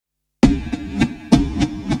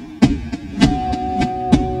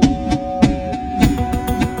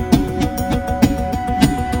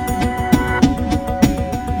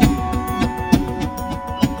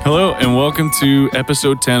welcome to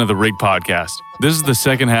episode 10 of the Rig Podcast. This is the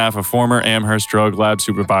second half of former Amherst Drug Lab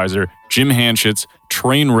Supervisor Jim Hanchett's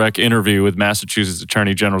train wreck interview with Massachusetts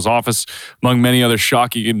Attorney General's office. Among many other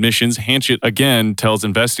shocking admissions, Hanchett again tells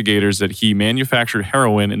investigators that he manufactured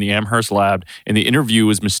heroin in the Amherst lab, and the interview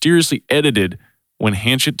was mysteriously edited when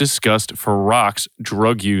Hanchett discussed Farrak's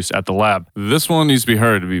drug use at the lab. This one needs to be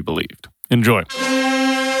heard to be believed. Enjoy.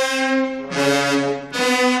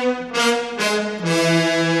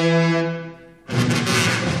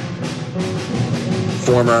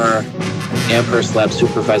 Former Amherst Lab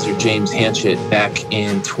Supervisor James Hanchett back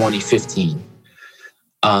in 2015.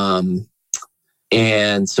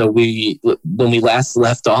 And so when we last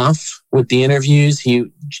left off with the interviews,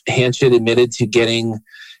 Hanchett admitted to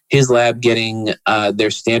his lab getting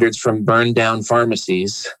their standards from burned down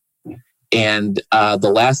pharmacies. And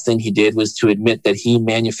the last thing he did was to admit that he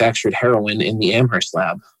manufactured heroin in the Amherst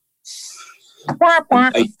lab.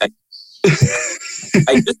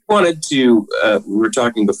 I just wanted to, we were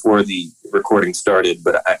talking before the recording started,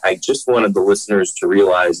 but I just wanted the listeners to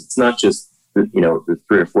realize it's not just, the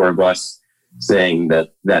three or four of us saying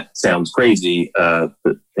that sounds crazy,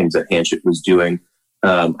 the things that Hanchett was doing.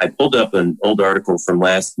 I pulled up an old article from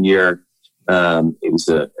last year. It was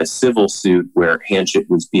a civil suit where Hanchett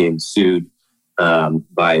was being sued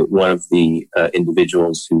by one of the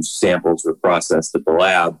individuals whose samples were processed at the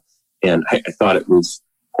lab. And I thought it was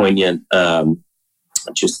poignant.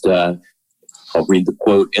 I'll read the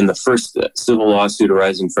quote. In the first civil lawsuit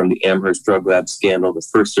arising from the Amherst Drug Lab scandal, the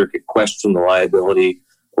First Circuit questioned the liability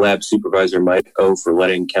a lab supervisor might owe for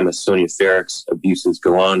letting chemist Sonia Farrak's abuses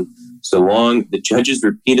go on so long. The judges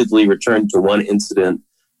repeatedly returned to one incident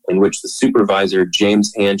in which the supervisor,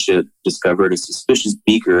 James Hanchett, discovered a suspicious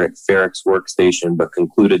beaker at Farrak's workstation, but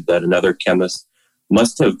concluded that another chemist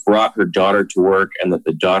must have brought her daughter to work and that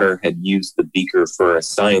the daughter had used the beaker for a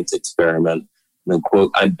science experiment. And then,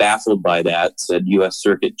 quote, "I'm baffled by that," said U.S.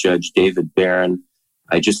 Circuit Judge David Barron.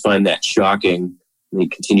 "I just find that shocking." And he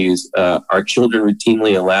continues, "Are children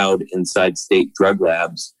routinely allowed inside state drug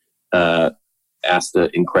labs?" Asked the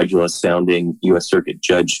incredulous-sounding U.S. Circuit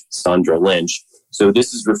Judge Sandra Lynch. So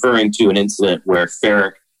this is referring to an incident where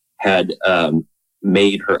Farrak had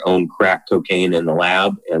made her own crack cocaine in the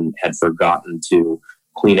lab and had forgotten to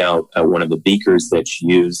clean out one of the beakers that she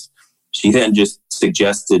used. She then just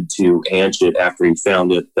suggested to Hanchett, after he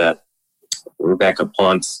found it, that Rebecca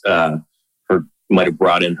Ponce might have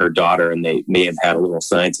brought in her daughter and they may have had a little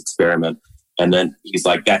science experiment. And then he's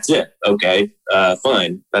like, "That's it. Okay,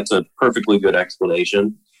 fine. That's a perfectly good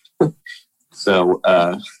explanation." So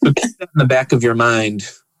put that in the back of your mind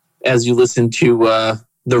as you listen to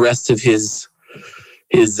the rest of his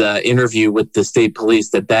interview with the state police,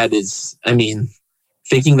 that is,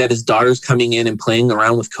 thinking that his daughter's coming in and playing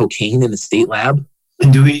around with cocaine in the state lab.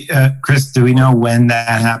 And do we, Chris, do we know when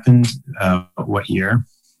that happened? What year?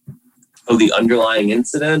 Oh, the underlying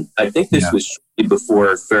incident? I think this was shortly before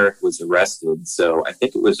Farrak was arrested. So I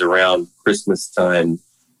think it was around Christmas time,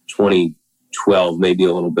 2012, maybe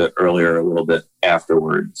a little bit earlier, a little bit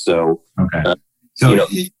afterward. So, okay.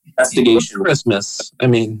 Investigation. Christmas.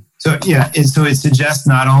 So it suggests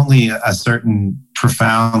not only a certain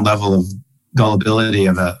profound level of gullibility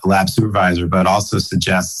of a lab supervisor, but also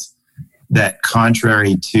suggests that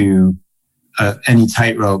contrary to any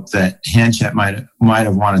tightrope that Hanchett might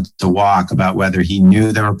have wanted to walk about whether he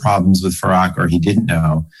knew there were problems with Farrak or he didn't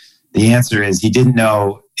know, the answer is he didn't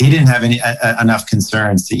know. He didn't have any enough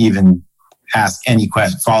concerns to even ask any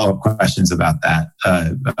follow-up questions about that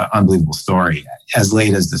unbelievable story as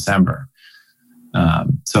late as December.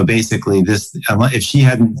 So basically, if she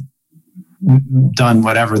hadn't done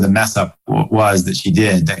whatever the mess up was that she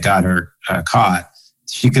did that got her caught,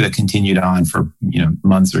 she could have continued on for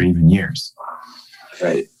months or even years.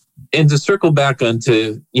 Right. And to circle back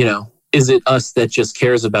onto is it us that just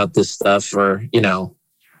cares about this stuff, or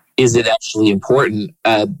is it actually important?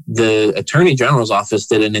 The Attorney General's office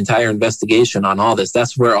did an entire investigation on all this.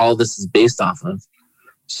 That's where all this is based off of.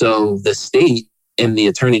 So the state and the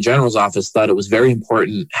Attorney General's office thought it was very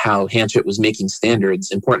important how Hanchett was making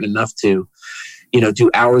standards, important enough to,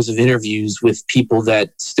 do hours of interviews with people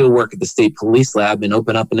that still work at the state police lab and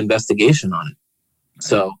open up an investigation on it.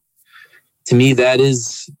 So to me,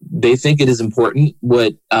 they think it is important.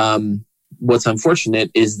 What's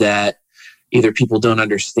unfortunate is that either people don't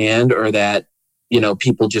understand or that,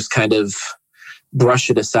 people just kind of brush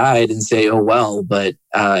it aside and say, oh, well, but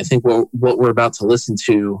I think what we're about to listen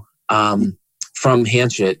to from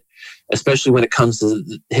Hanchett, especially when it comes to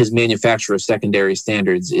his manufacture of secondary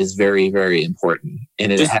standards, is very, very important.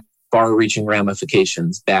 And it has far-reaching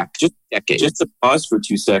ramifications back just decades. Just to pause for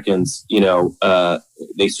 2 seconds,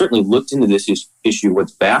 they certainly looked into this issue.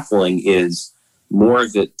 What's baffling is more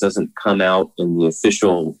of it doesn't come out in the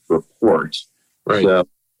official report. Right. So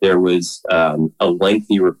there was a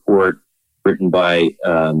lengthy report written by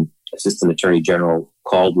Assistant Attorney General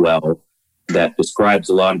Caldwell that describes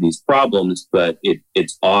a lot of these problems, but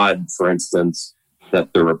it's odd, for instance,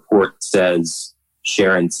 that the report says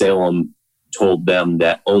Sharon Salem told them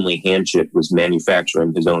that only Hanchett was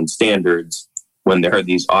manufacturing his own standards when there are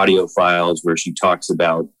these audio files where she talks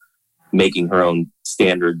about making her own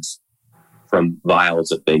standards from vials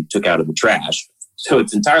that they took out of the trash. So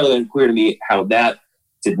it's entirely unclear to me how that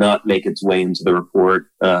did not make its way into the report.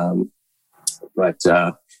 But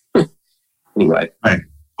anyway. Right.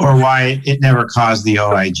 Or why it never caused the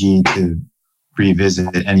OIG to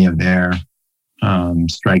revisit any of their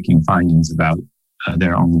striking findings about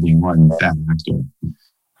there only being one bad actor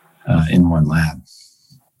in one lab.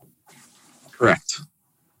 Correct.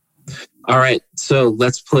 All right, so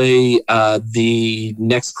let's play the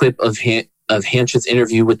next clip of Hanchett's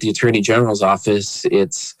interview with the Attorney General's office.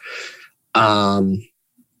 It's, I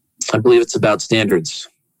believe it's about standards.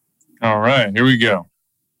 All right, here we go.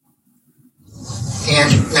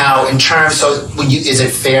 And now, in terms, is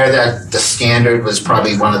it fair that the standard was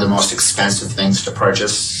probably one of the most expensive things to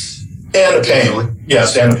purchase? And a pain.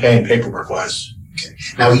 Yes, and a pain paperwork-wise. Okay.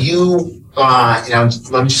 Now,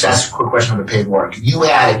 let me just ask a quick question on the paperwork. You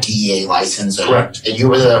had a DEA license. Correct. And you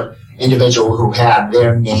were the individual who had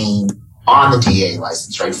their name on the DEA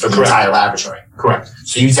license, right, for the Correct. entire laboratory. Correct.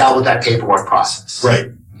 So you dealt with that paperwork process.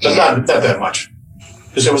 Right. But not that much.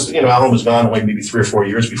 Because it was, Alan was gone only maybe 3 or 4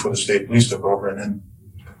 years before the state police took over, and then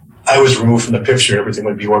I was removed from the picture. Everything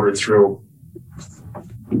would be ordered through.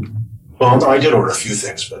 Well, no, I did order a few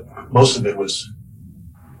things, but most of it was,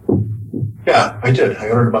 yeah, I did. I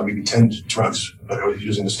ordered about maybe 10 drugs, but I was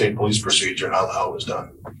using the state police procedure and how it was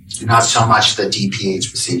done. Not so much the DPH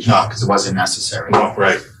procedure, No. because it wasn't necessary. No,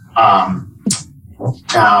 right.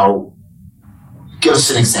 Now, give us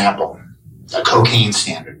an example. A cocaine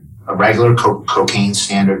standard. A regular cocaine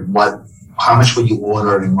standard, how much would you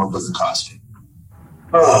order and what was the cost?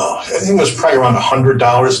 Oh, I think it was probably around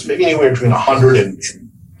 $100, maybe anywhere between $100 and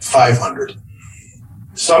 $500.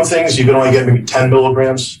 Some things you can only get maybe 10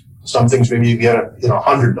 milligrams. Some things maybe you get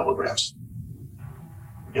 100 milligrams.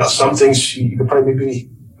 Some things you could probably maybe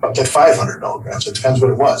get 500 milligrams. It depends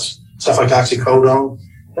what it was. Stuff like oxycodone,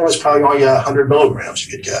 it was probably only 100 milligrams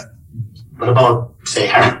you could get. What about, say,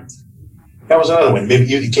 heroin? That was another one. Maybe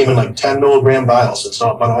you came in like 10 milligram vials. That's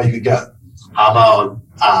not about all you could get. How about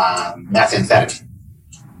methamphetamine?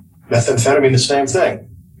 Methamphetamine, the same thing.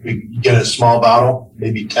 You get a small bottle,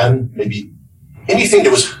 maybe 10, maybe anything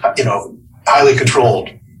that was, highly controlled.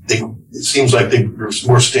 It seems like they were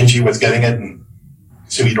more stingy with getting it, and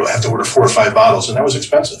so you don't have to order 4 or 5 bottles, and that was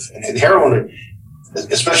expensive. And heroin,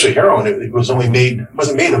 especially heroin, it wasn't made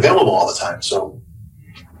available all the time. So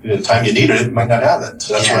the time you needed it, you might not have it.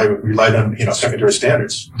 So that's why I relied on, secondary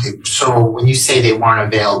standards. Okay. So when you say they weren't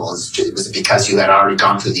available, was it because you had already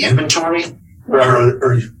gone through the inventory?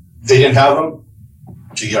 Or they didn't have them?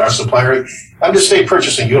 Our supplier. I'm just saying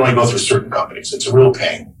purchasing, you only go through certain companies. It's a real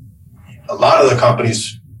pain. A lot of the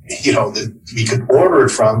companies, that we could order it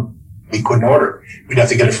from, we couldn't order. We'd have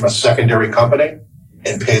to get it from a secondary company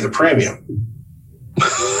and pay the premium.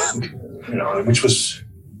 Which was,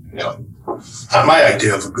 not my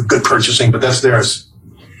idea of good purchasing, but that's theirs.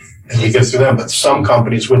 And you get through them, but some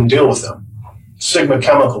companies wouldn't deal with them. Sigma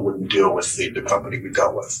Chemical wouldn't deal with the company we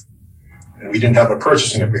dealt with. And we didn't have a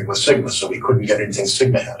purchasing agreement with Sigma, so we couldn't get anything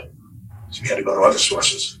Sigma had. So we had to go to other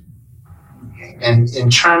sources. And in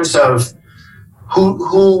terms of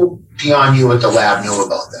who beyond you at the lab knew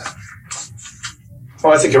about that?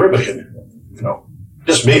 Well, I think everybody had,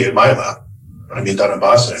 just me in my lab. Down in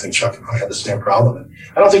Boston, I think Chuck and I had the same problem. And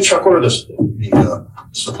I don't think Chuck ordered the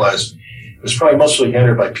supplies. It was probably mostly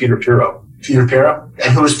handled by Peter Pirro. Peter Pirro?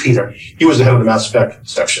 And who was Peter? He was the head of the mass spec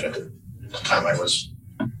section at the time I was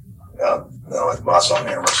at Moss on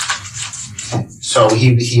Amherst. So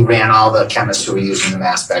he ran all the chemists who were using the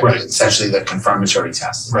mass spec, right. Essentially the confirmatory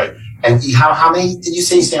tests. Right. And how many, did you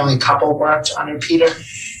say only a couple worked under Peter?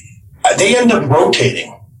 They ended up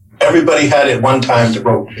rotating. Everybody had at one time to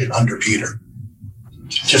rotate under Peter,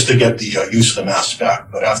 just to get the use of the mass spec.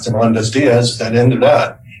 But after Melendez-Diaz, that ended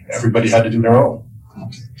that. Everybody had to do their own.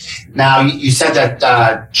 Okay. Now, you said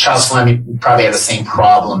that Charles Fleming probably had the same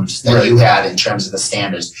problems that you had in terms of the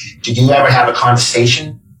standards. Did you ever have a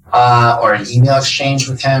conversation or an email exchange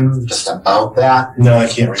with him just about that? No, I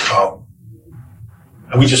can't recall.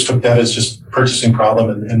 We just took that as just purchasing problem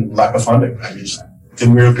and lack of funding.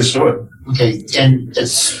 didn't really pursue it. Okay, and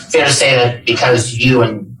it's fair to say that because you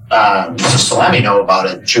and Mr. Salemi know about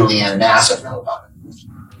it, Julianne Nassif know about it.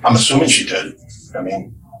 I'm assuming she did. I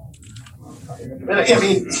mean, you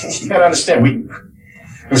gotta understand,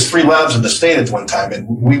 there was 3 labs in the state at one time, and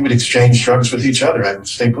we would exchange drugs with each other.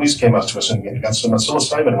 State police came up to us and got some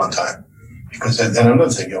psilocybin one time, because then another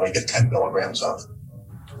thing, you only get 10 milligrams of.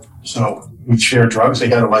 So we shared drugs. They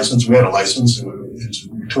had a license. We had a license. It was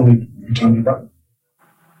routinely done.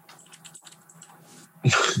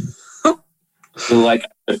 So, like,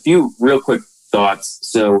 a few real quick thoughts.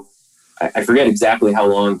 So I forget exactly how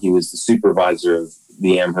long he was the supervisor of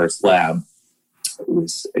the Amherst lab. It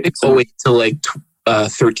was till like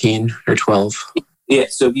 13 or 12. Yeah,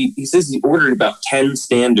 so he says he ordered about 10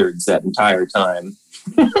 standards that entire time,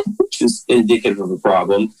 which is indicative of a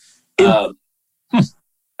problem. So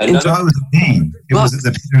it was a pain. There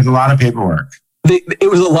was a lot of paperwork. It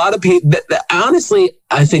was a lot of people. Honestly,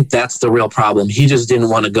 I think that's the real problem. He just didn't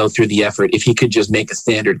want to go through the effort if he could just make a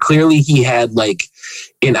standard. Clearly, he had like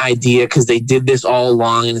an idea because they did this all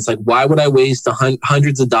along. And it's like, why would I waste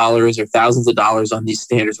hundreds of dollars or thousands of dollars on these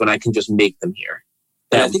standards when I can just make them here?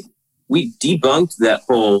 And I think we debunked that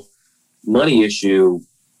whole money issue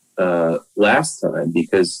last time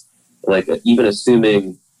because, like, even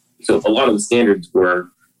assuming, so a lot of the standards were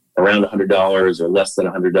around $100 or less than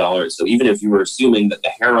 $100. So even if you were assuming that the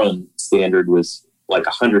heroin standard was like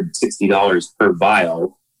 $160 per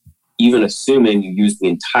vial, even assuming you used the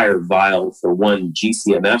entire vial for one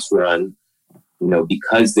GCMS run,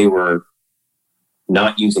 because they were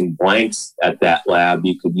not using blanks at that lab,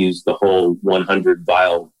 you could use the whole 100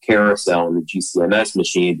 vial carousel in the GCMS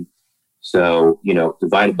machine. So,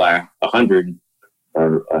 divided by 100,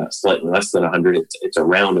 or slightly less than 100, it's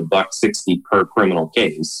around $1.60 per criminal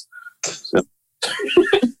case. So.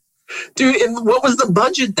 Dude, and what was the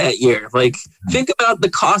budget that year? Like, think about the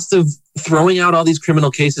cost of throwing out all these criminal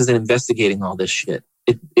cases and investigating all this shit.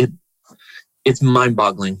 It's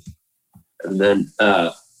mind-boggling. And then,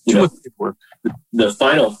 the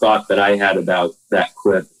final thought that I had about that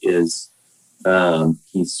clip is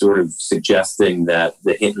he's sort of suggesting that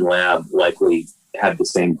the Hinton lab likely had the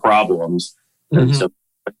same problems. Mm-hmm. So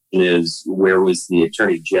the question is, where was the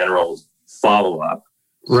Attorney General's follow-up?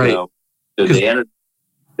 Right. So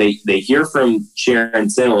they hear from Sharon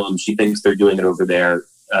Salem. She thinks they're doing it over there.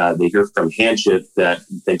 They hear from Hanchett that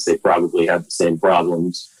he thinks they probably have the same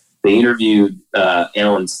problems. They interviewed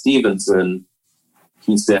Alan Stevenson.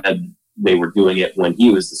 He said they were doing it when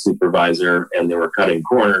he was the supervisor and they were cutting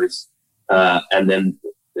corners. And then,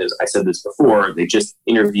 as I said this before, they just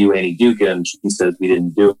interview Annie Dukin. She says we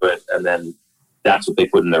didn't do it. And then that's what they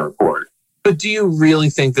put in their report. But do you really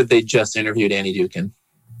think that they just interviewed Annie Dukin?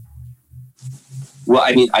 Well,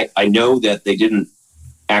 I mean, I know that they didn't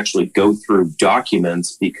actually go through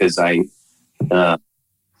documents because I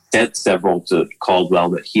sent several to Caldwell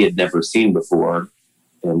that he had never seen before.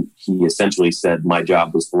 And he essentially said, my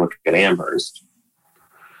job was to look at Amherst.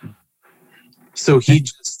 So he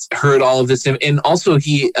just heard all of this. And also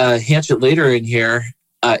Hanchett later in here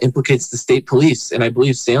implicates the state police. And I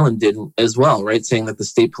believe Salem did as well, right? Saying that the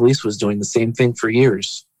state police was doing the same thing for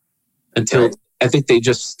years until right. I think they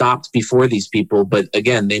just stopped before these people. But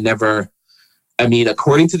again, they never,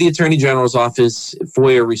 according to the Attorney General's office,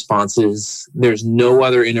 FOIA responses, there's no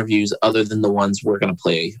other interviews other than the ones we're going to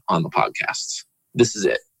play on the podcast. This is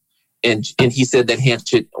it. And he said that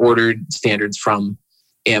Hanchett ordered standards for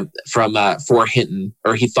Hinton,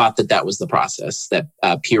 or he thought that was the process, that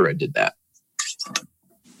Pira did that.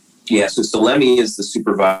 Yeah, so Salemi is the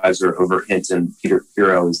supervisor over Hinton. Peter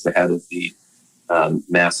Piro is the head of the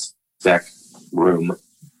mass spec room.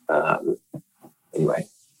 Anyway.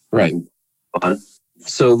 Right. On.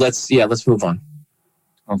 So let's move on.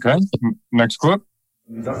 Okay. Next clip.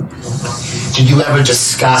 Did you ever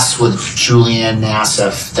discuss with Julianne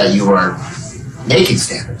Nassif that you were making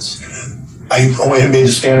standards? I only made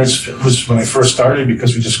the standards was when I first started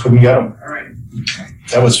because we just couldn't get them. All right.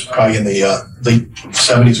 That was probably in the late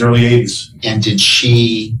 70s, early 80s. And did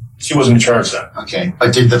she? She wasn't in charge then. Okay,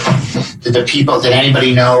 but did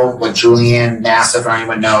anybody know, what Julianne Nassif or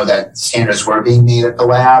anyone know, that standards were being made at the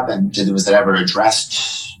lab, and was it ever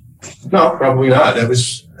addressed? No, probably not. It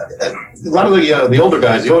was a lot of the older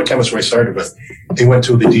guys, the older chemists where I started with, they went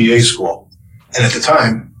to the DA school, and at the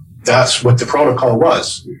time, that's what the protocol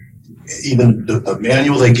was. Even the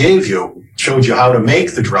manual they gave you showed you how to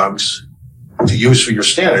make the drugs to use for your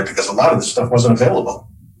standard, because a lot of this stuff wasn't available.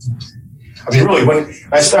 Really, when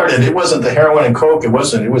I started, it wasn't the heroin and coke. It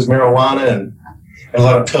was marijuana and a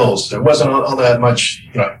lot of pills. There wasn't all that much,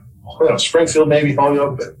 Springfield maybe,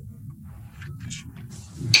 Holyoke, but.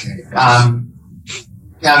 Okay.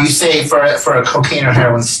 Now, you say for a cocaine or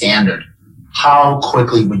heroin standard, how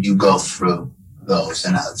quickly would you go through those?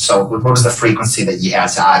 And so what was the frequency that you had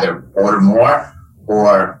to either order more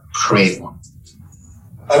or create one?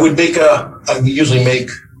 I would usually make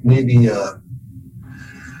maybe,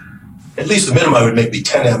 at least the minimum I would make be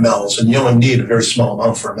 10 mLs, and you only need a very small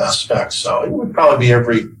amount for a mass spec. So it would probably be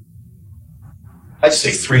I'd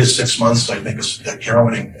say 3 to 6 months, I'd make a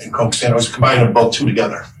heroin and coke standard. I was combining them both two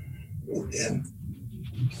together. And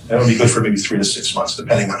that would be good for maybe 3 to 6 months,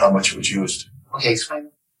 depending on how much it was used. Okay,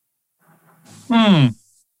 explain.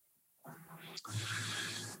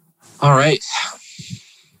 All right.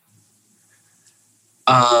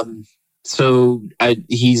 So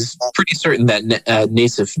he's pretty certain that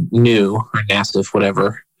Nassif knew, or Nassif,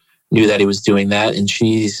 whatever, knew that he was doing that,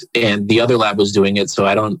 and the other lab was doing it. So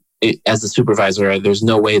as the supervisor, there's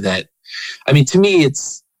no way that, I mean, to me,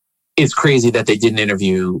 it's crazy that they didn't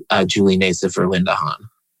interview Julie Nassif or Linda Hahn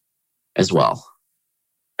as well.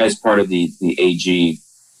 As part of the AG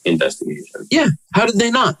investigation. Yeah. How did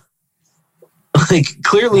they not? Like,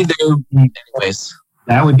 clearly they're, anyways.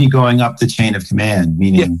 That would be going up the chain of command,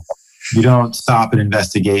 meaning you don't stop an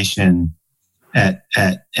investigation at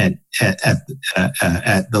the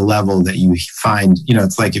level that you find.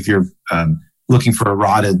 It's like if you're looking for a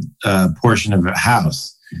rotted portion of a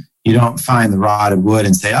house, you don't find the rotted wood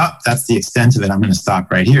and say, "Oh, that's the extent of it. I'm going to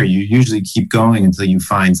stop right here." You usually keep going until you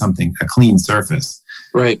find a clean surface.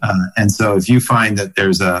 Right. And so if you find that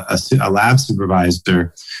there's a lab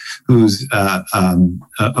supervisor who's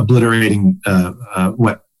obliterating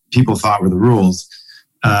what people thought were the rules,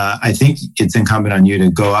 I think it's incumbent on you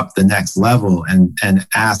to go up the next level and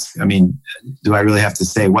ask, I mean, do I really have to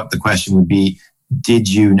say what the question would be? Did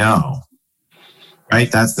you know?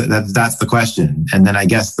 Right? That's the question. And then I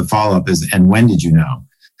guess the follow-up is, and when did you know?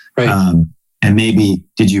 Right. And maybe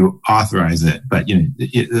did you authorize it? But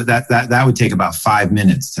that would take about 5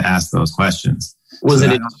 minutes to ask those questions.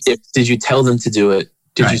 Did you tell them to do it?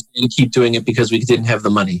 Did you say to keep doing it because we didn't have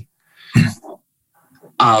the money?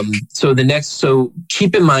 So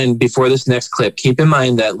keep in mind, before this next clip, keep in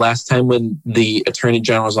mind that last time when the Attorney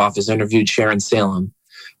General's office interviewed Sharon Salem,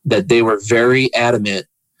 that they were very adamant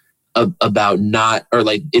about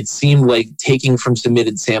it seemed like taking from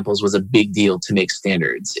submitted samples was a big deal to make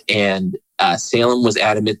standards. And Salem was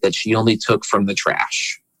adamant that she only took from the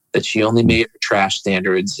trash, that she only made her trash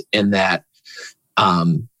standards, and that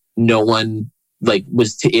no one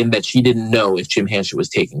that she didn't know if Jim Hanchett was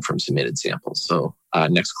taking from submitted samples. So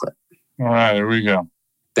next clip. All right, here we go.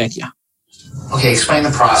 Thank you. Okay, explain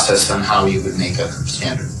the process on how you would make a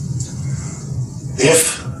standard.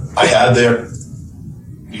 If I had the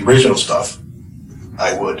original stuff,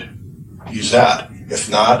 I would use that. If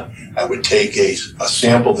not, I would take a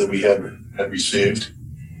sample that we had received.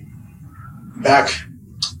 Back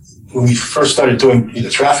when we first started doing the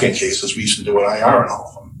trafficking cases, we used to do an IR on all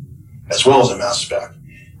of them, as well as a mass spec.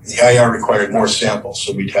 The IR required more samples,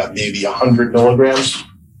 so we'd have maybe 100 milligrams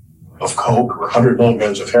of coke or 100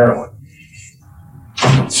 milligrams of heroin.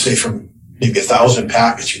 Say from maybe 1,000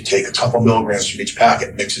 packets, you'd take a couple milligrams from each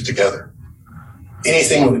packet, mix it together.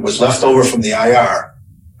 Anything that was left over from the IR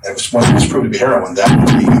that was proved to be heroin, that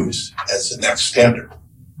would be used as the next standard.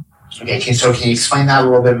 Okay, so can you explain that a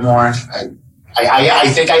little bit more?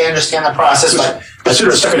 I think I understand the process, but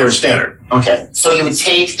consider a secondary standard. Okay, so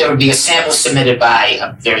there would be a sample submitted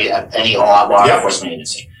by any law enforcement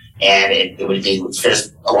agency, and it would be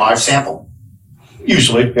just a large sample.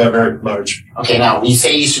 Usually, yeah, very large. Okay, now when you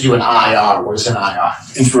say you used to do an IR, what is an IR?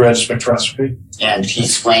 Infrared spectroscopy. And can you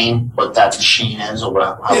explain what that machine is, or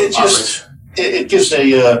how it operates? It gives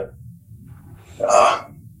the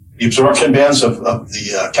absorption bands of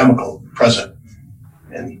the chemical present,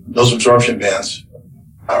 and those absorption bands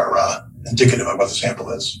are indicative of what the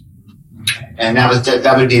sample is. And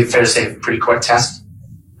that would be fair to say a pretty quick test?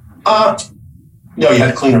 No, you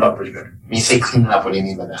had to clean it up pretty good. When you say clean it up, what do you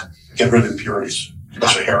mean by that? Get rid of impurities.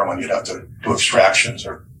 Especially heroin, you'd have to do extractions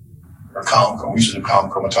or column chroma. We used to do column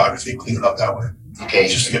chromatography, clean it up that way. Okay.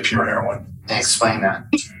 Just to get pure heroin. Explain that.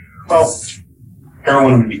 Well,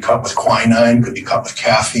 heroin would be cut with quinine, could be cut with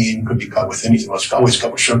caffeine, could be cut with anything. Well, it's always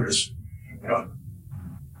cut with sugars.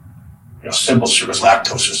 Simple sugars,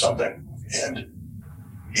 lactose or something. And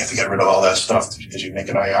you have to get rid of all that stuff. As you make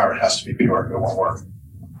an IR, it has to be pure. It won't work.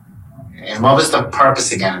 And what was the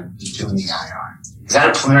purpose again of doing the IR? Is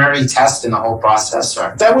that a preliminary test in the whole process?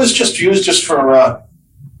 Or? That was just used for,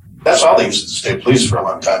 that's all they used at the state police for a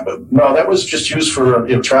long time. But no, that was just used for,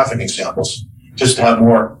 trafficking samples, just to have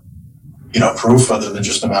more, proof other than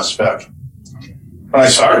just a mass spec. When I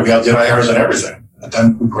started, we did IRs on everything. And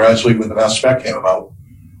then gradually, when the mass spec came about,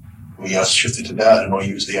 we shifted to that and we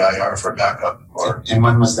used the IR for backup. And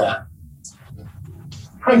when was that?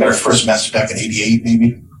 Probably got our first mess back in 88,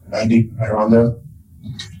 maybe 90, right around there.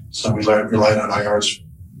 So we relied on IRs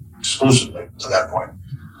exclusively to that point.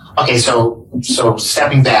 Okay, so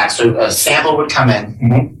stepping back, so a sample would come in,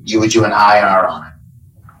 Mm-hmm. you would do an IR on it.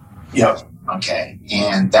 Yeah, Okay,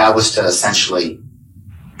 and that was to essentially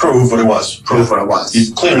prove what it was. prove what it was.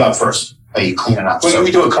 You clean it up first. Or you clean it up. Well, So,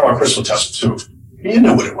 we do a color crystal test too. You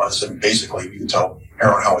knew what it was, and basically you can tell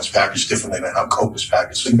heroin how it's packaged differently than how coke is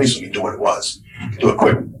packaged. So you basically knew what it was. Do a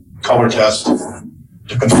quick color test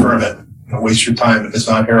to confirm it. Don't waste your time if it's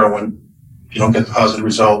not heroin. If you don't get the positive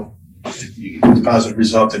result,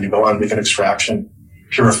 then you go on and make an extraction,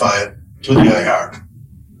 purify it, do the IR.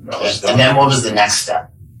 and then what was the next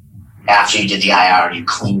step? After you did the IR and you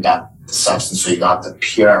cleaned up the substance, so you got the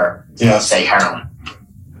pure, Yeah. say, heroin.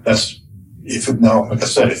 That's like I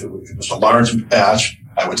said, if it was a large batch,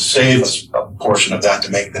 I would save a portion of that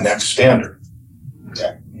to make the next standard.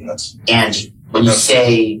 Okay. And that's, And when you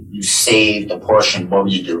say you saved a portion, what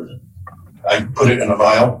would you do with it? I put it in a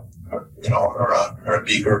vial, or a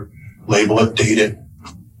beaker, label it, date it,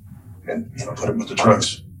 and put it with the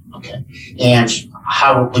drugs. Okay. And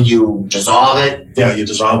how would you dissolve it Yeah, you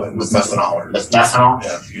dissolve it with methanol. with methanol?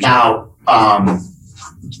 Yeah. Now,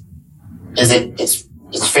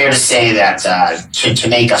 it's fair to say that to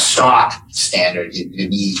make a stock standard, you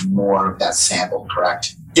need more of that sample,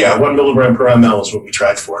 correct? Yeah, 1 milligram per ml is what we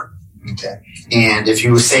tried for. Okay. And if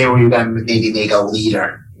you say we were going to maybe make a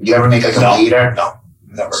liter, would you ever make like a liter? No,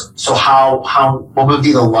 never. So what would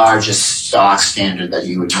be the largest stock standard that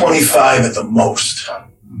you would use? 25 at the most.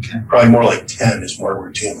 Okay. Probably more like 10 is more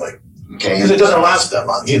routinely. Okay. Because it doesn't last that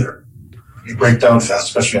long either. You break down fast,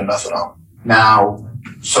 especially on methanol. Now,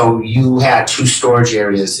 so you had 2 storage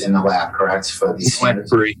areas in the lab, correct, for these standards?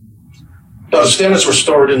 3. No, the standards were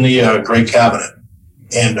stored in the gray cabinet,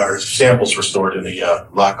 and our samples were stored in the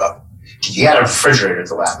lockup. You had a refrigerator at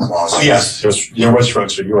the lab. So yes, there was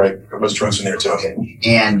drugs. So you're right. There was drugs in there too. Okay.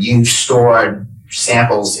 And you stored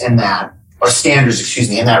samples in that, or standards,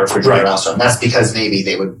 in that refrigerator Right. also. And that's because maybe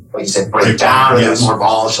they would, like you said, break down, or yes. it was more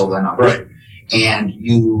volatile than others. Right. And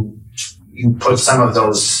you put some of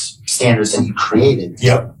those standards that you created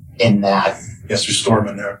Yep. in that. Yes, we store them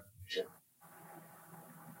in there.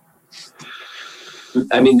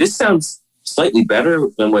 I mean, this sounds slightly better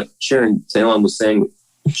than what Sharon Salem was saying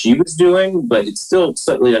she was doing, but it's still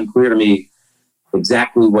slightly unclear to me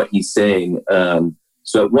exactly what he's saying.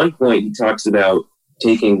 So at one point, he talks about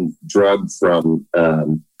taking drug from,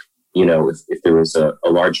 if there was a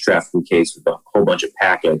large trafficking case with a whole bunch of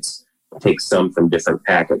packets, take some from different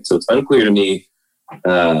packets. So it's unclear to me,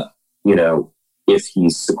 if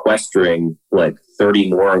he's sequestering like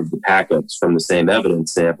 30 more of the packets from the same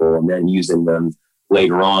evidence sample and then using them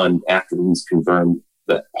later on after he's confirmed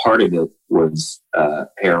that part of it was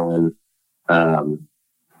heroin. A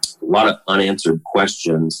lot of unanswered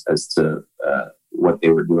questions as to what they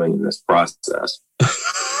were doing in this process.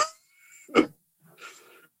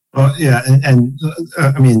 Well, yeah, and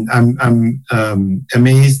I mean, I'm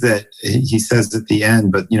amazed that he says at the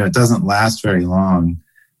end, but it doesn't last very long,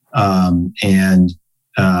 and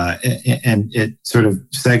it sort of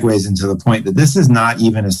segues into the point that this is not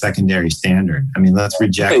even a secondary standard. I mean, let's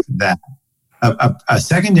reject that. A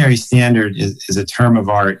secondary standard is a term of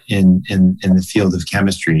art in the field of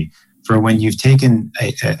chemistry for when you've taken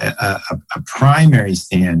a primary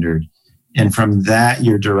standard, and from that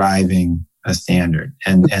you're deriving a standard.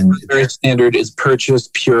 And Primary standard is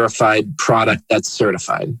purchased, purified product that's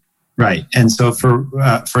certified. Right. And so for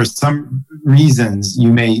some reasons,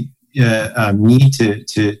 you may need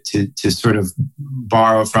to sort of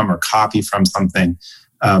borrow from or copy from something.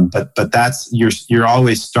 But that's you're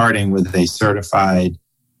always starting with a certified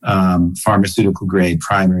pharmaceutical grade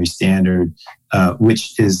primary standard,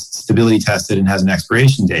 which is stability tested and has an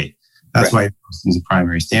expiration date. That's why you're supposed to use a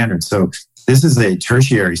primary standard. So this is a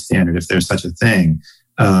tertiary standard, if there's such a thing,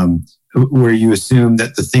 where you assume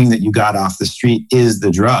that the thing that you got off the street is the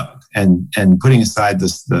drug. And putting aside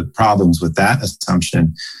the problems with that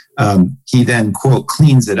assumption, he then, quote,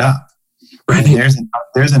 cleans it up. Right.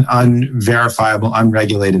 There's an unverifiable,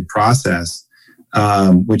 unregulated process,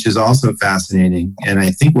 which is also fascinating. And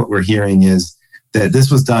I think what we're hearing is that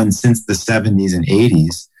this was done since the 70s and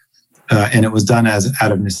 80s, and it was done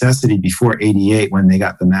out of necessity before 88 when they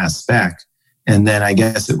got the mass spec. And then I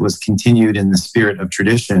guess it was continued in the spirit of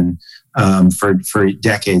tradition for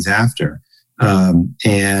decades after.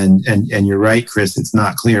 And you're right, Chris, it's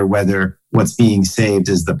not clear whether what's being saved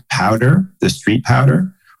is the powder, the street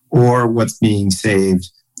powder, or what's being saved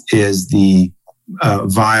is the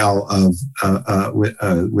vial of with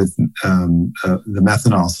the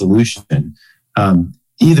methanol solution.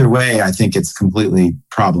 Either way, I think it's completely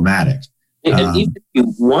problematic. And even if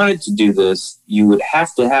you wanted to do this, you would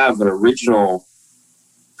have to have an original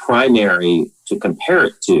primary to compare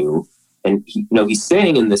it to. And he's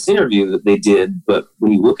saying in this interview that they did, but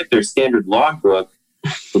when you look at their standard logbook,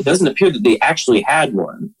 it doesn't appear that they actually had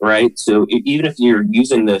one, right? So even if you're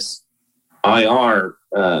using this IR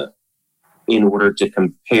in order to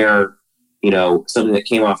compare, something that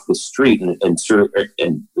came off the street and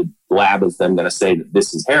the lab is then going to say that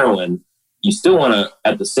this is heroin, you still want to,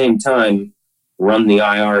 at the same time, run the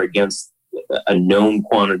IR against a known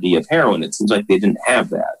quantity of heroin. It seems like they didn't have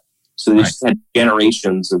that. So they just had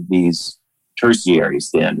generations of these tertiary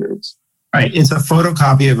standards. Right. It's a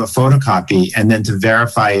photocopy of a photocopy. And then to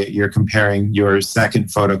verify it, you're comparing your second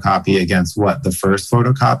photocopy against what? The first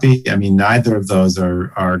photocopy? I mean, neither of those are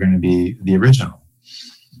going to be the original.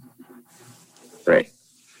 Right.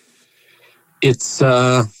 It's,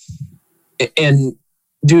 and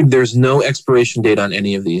dude, there's no expiration date on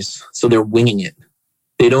any of these. So they're winging it.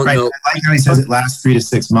 They don't know. I like how he says it lasts 3 to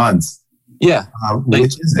 6 months. Yeah.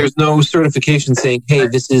 There's no certification saying, hey,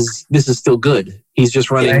 this is still good. He's just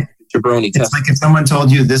running jabroni test. It's like if someone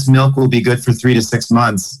told you this milk will be good for 3 to 6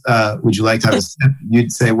 months, would you like to have a sip?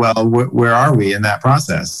 You'd say, well, where are we in that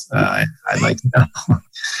process? I'd like to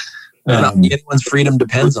know. Anyone's freedom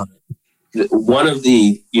depends on it. One of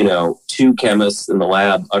the, 2 chemists in the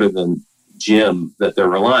lab, other than Jim, that they're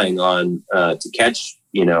relying on to catch,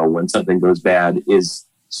 when something goes bad is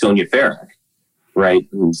Sonia Farrick, right?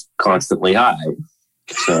 Who's constantly high.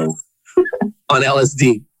 So on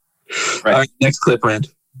LSD. Right. All right, next clip, Rand.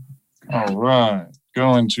 All right.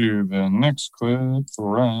 Going to the next clip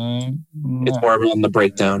right now. It's more on the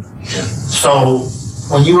breakdown. So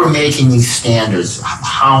when you were making these standards,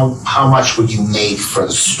 how much would you make for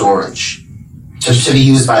the storage to be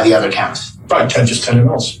used by the other chemists? Probably 10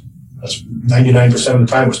 mLs. That's 99% of the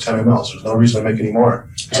time was 10 mLs. There's no reason to make any more.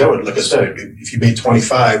 So, like I said, if you made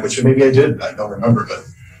 25, which maybe I did, I don't remember, but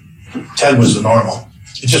 10 was the normal.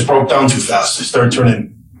 It just broke down too fast. It started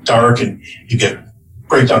turning dark, and you get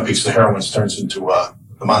breakdown peaks. The heroin turns into the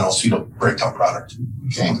monoacetyl breakdown product.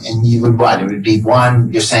 Okay, and you would what? It would be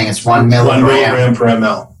one. You're saying it's 1 milligram. 1 milligram per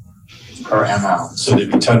ml. Per ml. So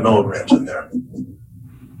there'd be 10 milligrams in there.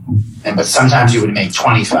 But sometimes you would make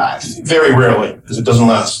 25. Very rarely, because it doesn't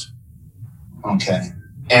last. Okay.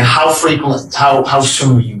 And how frequent? How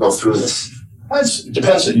soon do you go through this? It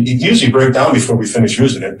depends. You usually break down before we finish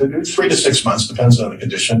using it. 3 to 6 months depends on the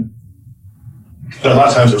condition. But a lot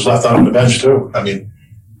of times it was left out on the bench too. I mean,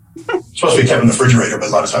 it's supposed to be kept in the refrigerator, but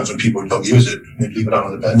a lot of times when people don't use it, they leave it out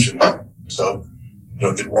on the bench, and so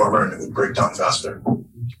it'll get warmer and it would break down faster.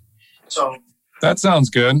 So that sounds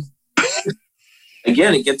good.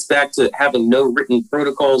 Again, it gets back to having no written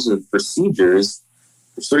protocols and procedures.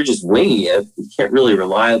 You're sort of just winging it. You can't really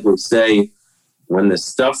reliably say when the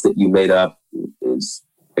stuff that you made up is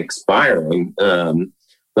expiring.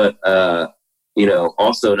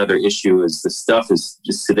 Also another issue is the stuff is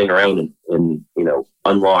just sitting around in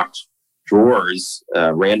unlocked drawers,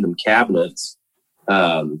 random cabinets.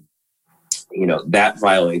 That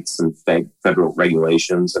violates some federal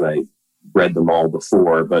regulations, and I read them all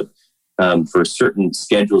before. But for certain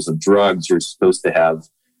schedules of drugs, you're supposed to have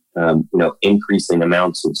increasing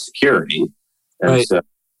amounts of security. And right. So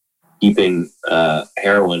keeping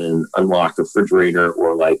heroin in an unlocked refrigerator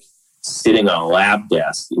or like sitting on a lab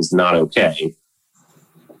desk is not okay.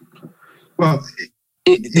 Well,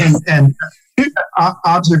 and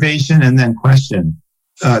observation and then question.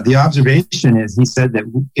 The observation is he said that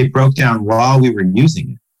it broke down while we were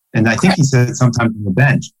using it. And I think he said it sometime on the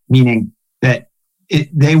bench, meaning that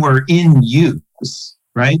they were in use,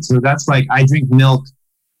 right? So that's like I drink milk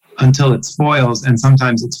until it spoils, and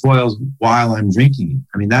sometimes it spoils while I'm drinking it.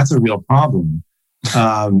 I mean, that's a real problem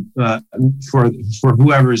for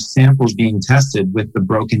whoever's sample is being tested with the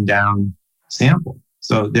broken down sample.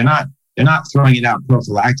 So they're not throwing it out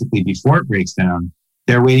prophylactically before it breaks down.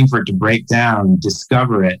 They're waiting for it to break down,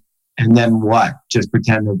 discover it, and then what? Just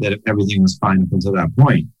pretend that everything was fine up until that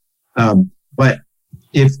point. But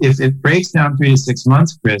if it breaks down 3 to 6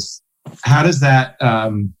 months, Chris, how does that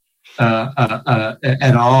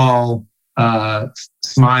at all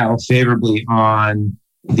smile favorably on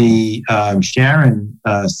the Sharon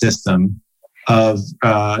system of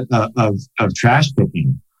trash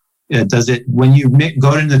picking? Does it, when you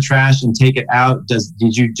go into the trash and take it out,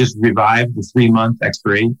 did you just revive the 3-month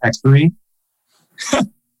expiry?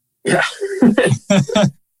 Yeah.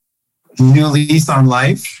 New lease on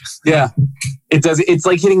life? Yeah. It does. It's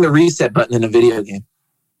like hitting the reset button in a video game.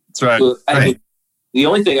 That's right. So, Right. The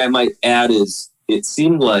only thing I might add is it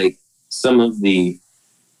seemed like some of the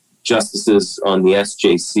justices on the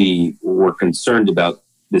SJC were concerned about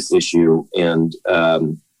this issue and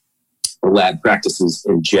lab practices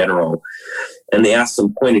in general. And they asked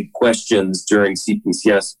some pointed questions during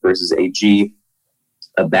CPCS versus AG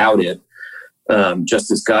about it.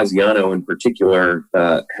 Justice Gaziano in particular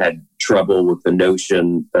had trouble with the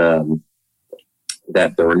notion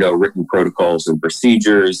that there were no written protocols and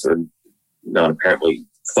procedures, or not apparently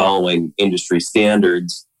following industry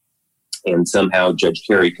standards. And somehow Judge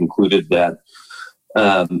Carey concluded that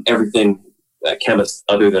everything a chemist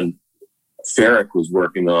other than Ferrick was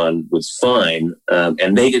working on was fine,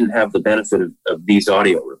 and they didn't have the benefit of these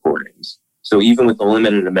audio recordings. So even with the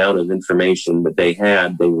limited amount of information that they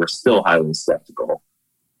had, they were still highly skeptical.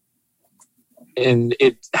 And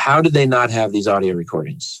how did they not have these audio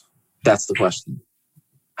recordings? That's the question.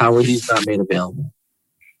 How were these not made available?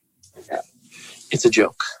 It's a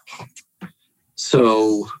joke.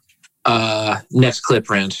 So, next clip,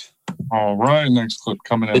 Rand. All right, next clip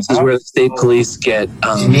coming in. This is where the state police get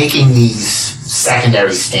making these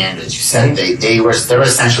secondary standards. You said they were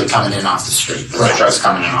essentially coming in off the street. The drugs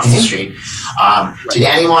coming in off the street. Did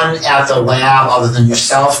anyone at the lab other than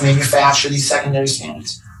yourself manufacture these secondary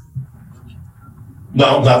standards?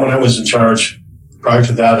 No, not when I was in charge. Prior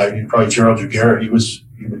to that, probably Gerald Duguerre, he would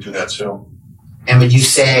do that too. And would you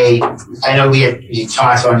say, I know you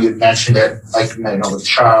talked about, you had mentioned it, like, with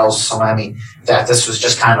Charles Salemi, that this was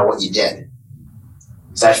just kind of what you did.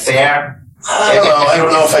 Is that fair? I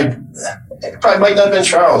don't know if it probably might not have been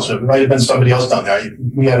Charles. It might have been somebody else down there.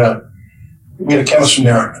 We had a chemist from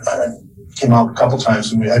there. Came out a couple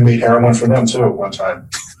times, and I made heroin for them too at one time.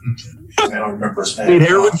 I don't remember his name. made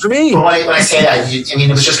heroin for me. But when I say that, it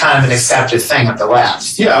was just kind of an accepted thing at the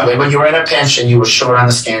labs. Yeah. When you were in a pinch and you were short on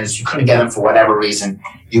the standards, you couldn't get them for whatever reason,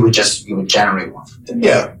 you would generate one.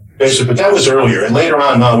 Yeah, basically. But that was earlier. And later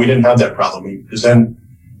on, no, we didn't have that problem. Because then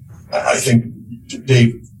I think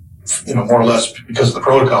they, more or less because of the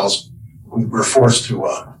protocols, we were forced to.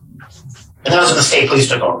 And that was when the state police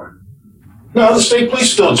took over. No, the state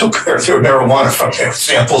police still took their marijuana from their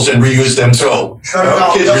samples and reused them too.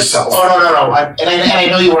 Kid yourself. Oh, no. And I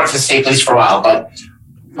know you worked for the state police for a while, but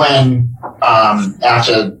when,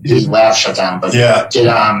 after the lab shut down, but yeah.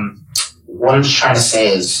 What I'm just trying to say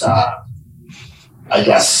is, I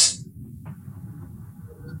guess,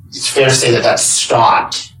 it's fair to say that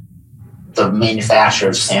stopped, the manufacture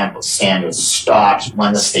of standards stopped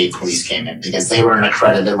when the state police came in, because they were an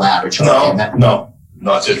accredited laboratory. No.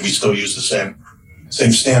 Not that we still use the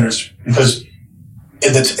same standards, because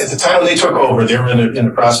at the time when they took over, they were in the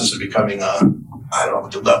process of becoming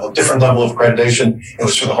different level of accreditation. It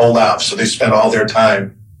was for the whole lab, so they spent all their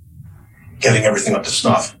time getting everything up to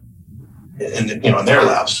snuff in their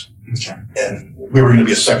labs. Okay. And we were going to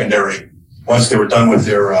be a secondary. Once they were done with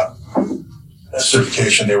their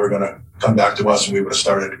certification, they were going to come back to us, and we would have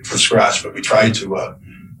started from scratch. But we tried to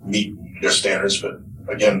meet their standards, but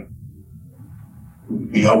again.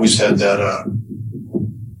 We always had that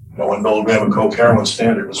 1 milligram of coke heroin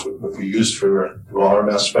standard was what we used for all our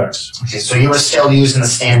mass specs. Okay, so you were still using the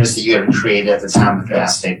standards that you had created at the time of the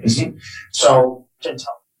gas state. So,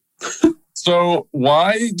 So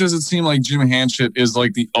why does it seem like Jim Hanchett is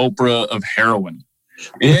like the Oprah of heroin?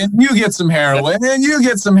 And you get some heroin, and you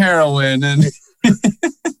get some heroin, and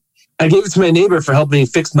I gave it to my neighbor for helping me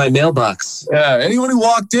fix my mailbox. yeah, anyone who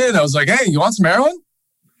walked in, I was like, "Hey, you want some heroin?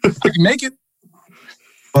 I can make it."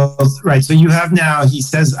 Well, right. So you have now, he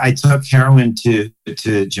says, I took heroin to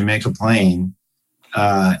Jamaica Plain.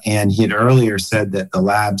 And he had earlier said that the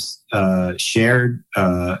labs shared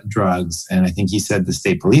drugs. And I think he said the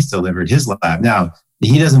state police delivered his lab. Now,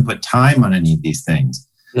 he doesn't put time on any of these things.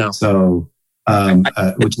 No. So,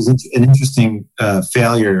 which is an interesting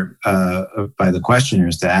failure by the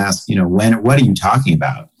questioners to ask, what are you talking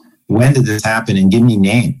about? When did this happen? And give me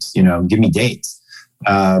names, give me dates.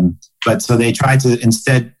 But so they tried to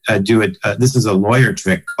instead do it. This is a lawyer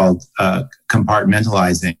trick called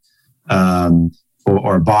compartmentalizing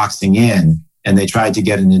or boxing in. And they tried to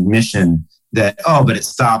get an admission that, but it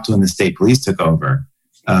stopped when the state police took over.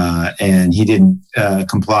 And he didn't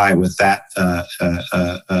comply with that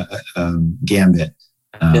gambit.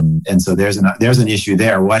 And so there's an issue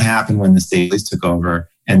there. What happened when the state police took over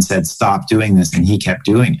and said, stop doing this, and he kept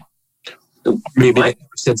doing it? Maybe they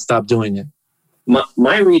said stop doing it.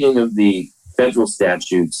 My reading of the federal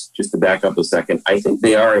statutes, just to back up a second, I think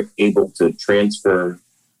they are able to transfer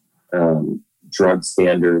drug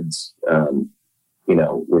standards,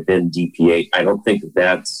 within DP8. I don't think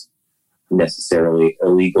that's necessarily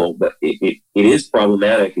illegal, but it is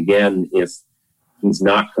problematic, again, if he's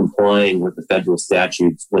not complying with the federal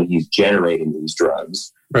statutes when he's generating these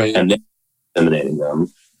drugs, Right. and then disseminating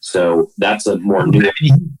them. So that's a more new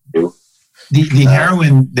issue. The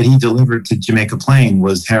heroin that he delivered to Jamaica Plain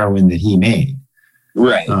was heroin that he made.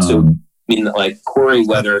 Right. So, I mean, like Corey,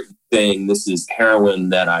 whether saying this is heroin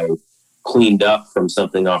that I cleaned up from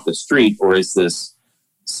something off the street, or is this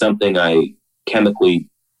something I chemically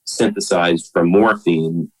synthesized from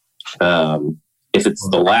morphine? If it's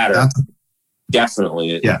the latter,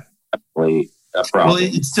 definitely a problem. Well,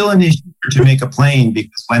 it's still an issue for Jamaica Plain,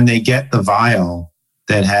 because when they get the vial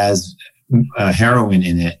that has heroin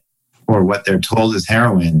in it, or what they're told is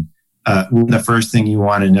heroin, the first thing you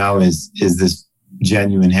want to know is this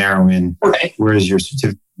genuine heroin? Right. Where is your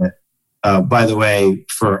certificate? By the way,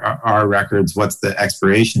 for our records, what's the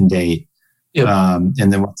expiration date? Yep.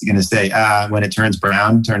 And then what's he going to say? When it turns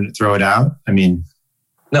brown, throw it out? I mean...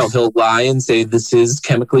 No, he'll lie and say this is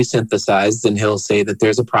chemically synthesized, and he'll say that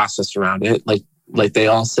there's a process around it. Like they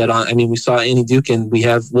all said on, I mean, we saw Annie Dukin.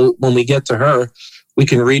 When we get to her, we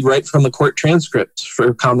can read right from the court transcript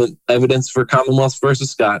for evidence for Commonwealth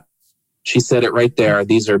versus Scott. She said it right there.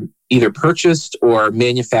 These are either purchased or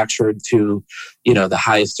manufactured to, the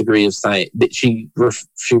highest degree of science. She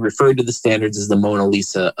referred to the standards as the Mona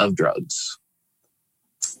Lisa of drugs.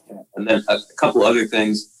 And then a couple other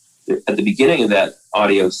things. At the beginning of that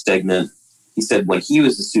audio segment, he said when he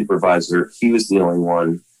was the supervisor, he was the only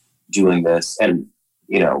one doing this. And,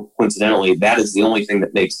 coincidentally, that is the only thing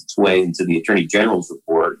that makes its way into the Attorney General's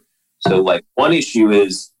report. So, one issue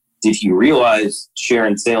is, did he realize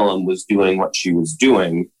Sharon Salem was doing what she was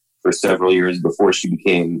doing for several years before she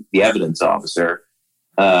became the evidence officer?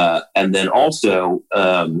 And then also,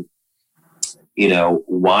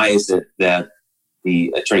 why is it that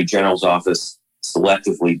the Attorney General's office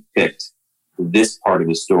selectively picked this part of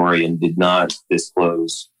the story and did not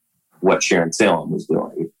disclose what Sharon Salem was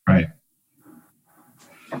doing? Right.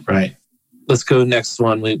 Let's go next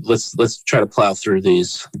one. Let's try to plow through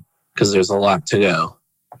these because there's a lot to go.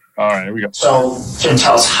 All right, here we go. So, Jim,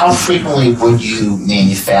 tell us, how frequently would you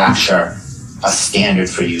manufacture a standard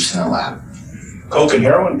for use in a lab? Coke and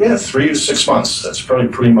heroin, 3 to 6 months. That's probably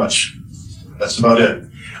pretty much, that's about it.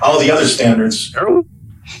 All the other standards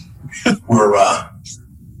were,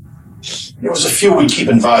 there was a few we keep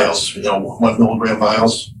in vials, 1 milligram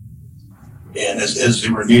vials, and as they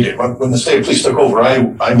were needed. When the state police took over,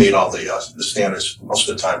 I made all the standards most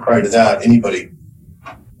of the time. Prior to that, anybody,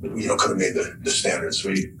 could have made the standards.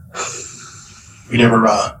 We never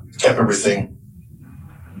kept everything.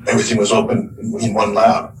 Everything was open in one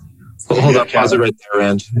lab. Hold on, pause it right there,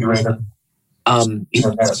 Rand.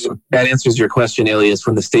 That answers your question, Elias.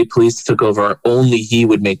 When the state police took over, only he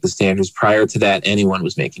would make the standards. Prior to that, anyone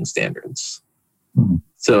was making standards.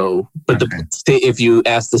 So, but the state, if you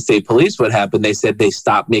ask the state police what happened, they said they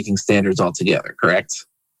stopped making standards altogether, correct?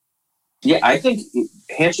 Yeah, I think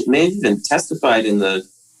Hanchett may have even testified in the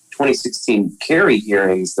 2016 Kerry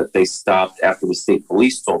hearings that they stopped after the state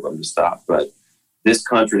police told them to stop, but this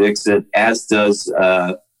contradicts it, as does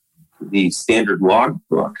the standard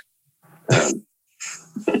logbook.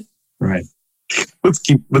 Right.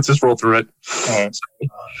 Let's just roll through it. All right.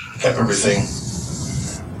 Kept everything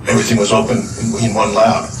was open in one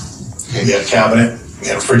lab. We had a cabinet, we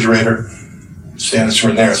had a refrigerator, standards were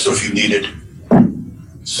in there. So if you needed,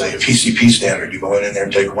 say, a PCP standard, you go in there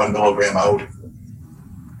and take 1 milligram out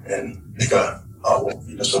and make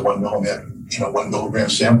just a 1 milligram, 1 milligram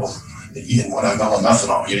sample in 1 ml of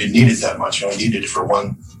methanol. You didn't need it that much. You only needed it for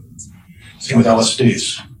one. Same with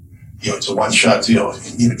LSDs. It's a one-shot deal.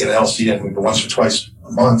 You need to get an LSD in once or twice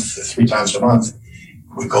a month, 3 times a month.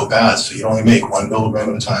 It would go bad, so you only make 1 milligram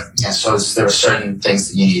at a time. Yeah, so there were certain things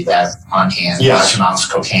that you need that on hand. Yes. Large amounts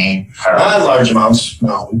of cocaine. Not large amounts.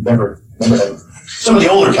 No, we've never had. Some of the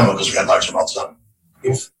older chemicals we had large amounts on.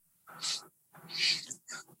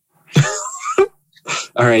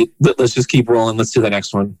 All right, let's just keep rolling. Let's do the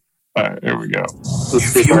next one. All right, here we go.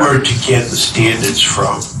 If you were to get the standards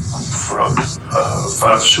from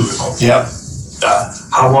pharmaceutical,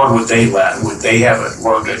 how long would they last? Would they have a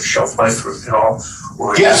longer shelf life at all?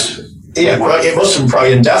 Or Yes. Most of them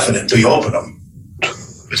probably indefinite until you open them.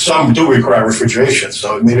 But some do require refrigeration,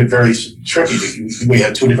 so it made it very tricky. We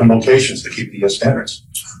had 2 different locations to keep the standards.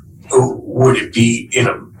 would it be in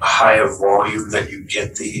a higher volume that you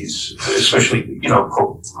get these, especially,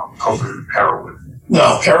 coke and heroin?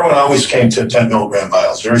 No, heroin always came to 10 milligram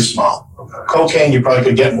vials, very small. Cocaine, you probably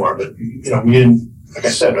could get more, but, we didn't, like I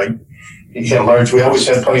said, right? We always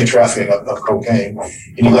had plenty of trafficking of cocaine.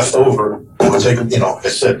 Any left over, we would take, like I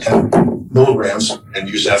said, 10 milligrams and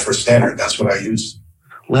use that for standard. That's what I used.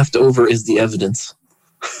 Left over is the evidence.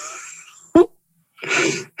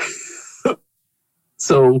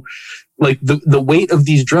 So, like the weight of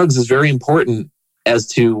these drugs is very important as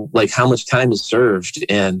to like how much time is served,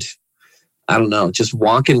 and I don't know, just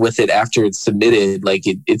walking with it after it's submitted, like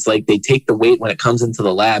it's like they take the weight when it comes into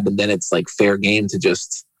the lab, and then it's like fair game to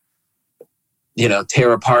just, you know,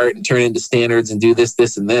 tear apart and turn into standards and do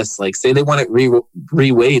this, and this. Like, say they want it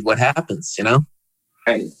reweighed, what happens, you know?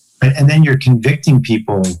 Right. And then you're convicting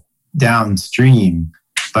people downstream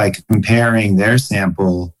by comparing their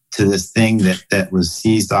sample to this thing that was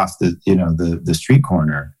seized off the street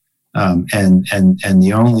corner. And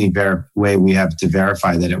the only way we have to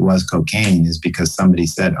verify that it was cocaine is because somebody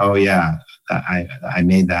said, "Oh yeah, I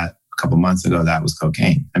made that a couple months ago. That was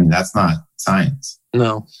cocaine." I mean, that's not science.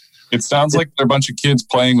 No. It sounds like they're a bunch of kids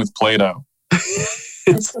playing with Play-Doh.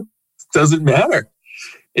 It doesn't matter.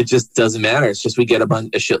 It just doesn't matter. It's just we get a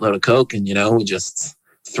shitload of coke, and you know, we just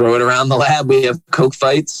throw it around the lab. We have coke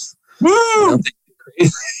fights. Woo! You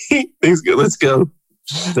know, things good. Let's go.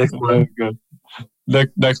 Next one. Good.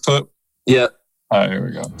 Next clip. Yeah. All right, here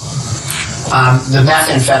we go. The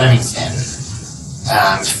methamphetamine standard.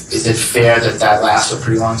 Is it fair that lasts a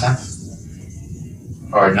pretty long time,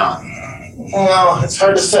 or not? Well, it's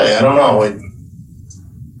hard to say. I don't know.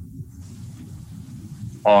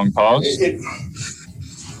 Long pause.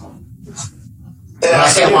 I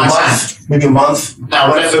say maybe one a month, time. maybe a month. Now,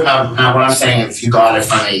 what I'm saying, if you got it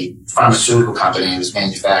from a pharmaceutical company and it was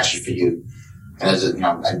manufactured for you, and it's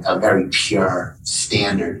a very pure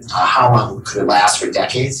standard, how long could it last? For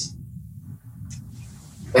decades?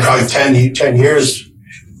 Probably 10 years,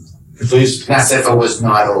 at least. That's if it was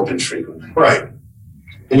not open frequently. Right.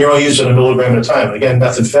 And you're only using a milligram at a time. And again,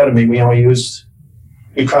 methamphetamine,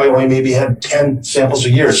 we probably only maybe had 10 samples a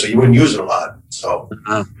year, so you wouldn't use it a lot. So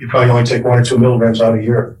you probably only take 1 or 2 milligrams out a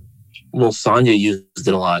year. Well, Sonia used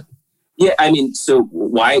it a lot. Yeah, I mean, so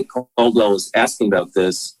why Caldwell was asking about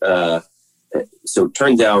this, so it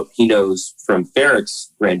turns out he knows from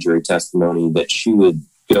Ferrick's grand jury testimony that she would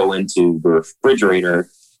go into the refrigerator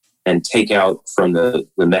and take out from the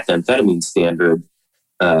methamphetamine standard,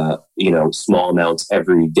 small amounts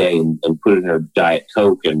every day and put it in her Diet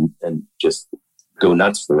Coke and just go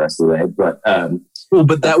nuts for the rest of the day. But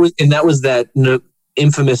but that was that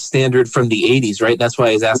infamous standard from the 80s, right? That's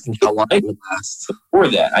why he's asking how long it would last. Before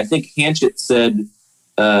that, I think Hanchett said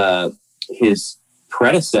his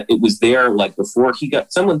predecessor, it was there like before he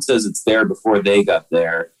got, someone says it's there before they got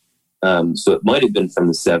there. So it might have been from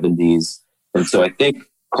the 70s. And so I think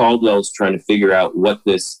Caldwell's trying to figure out what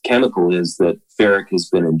this chemical is that Ferrick has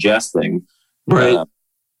been ingesting. Right.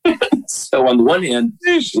 So on the one hand,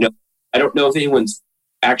 I don't know if anyone's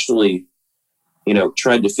actually,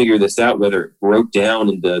 tried to figure this out, whether it broke down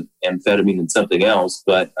into amphetamine and something else,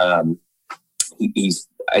 but I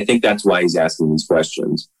think that's why he's asking these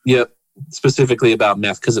questions. Yep. Specifically about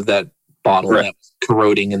meth because of that bottle that was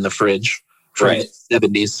corroding in the fridge from the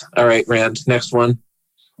 70s. All right, Rand, next one.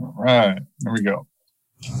 All right, here we go.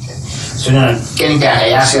 So now, getting back, I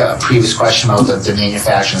asked you a previous question about the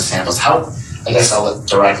manufacturing samples. I guess I'll look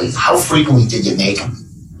directly. How frequently did you make them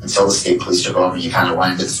until the state police took over and you kind of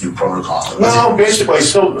went into this new protocol? Basically, I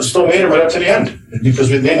still made them right up to the end because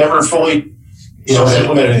they never fully,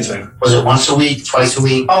 implemented anything. Was it once a week, twice a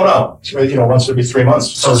week? Oh no, once every 3 months.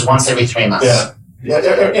 So it's once every 3 months.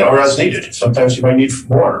 Yeah, or as needed. Sometimes you might need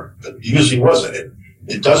more, but usually wasn't.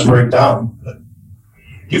 It does break down. But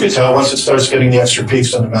you can tell once it starts getting the extra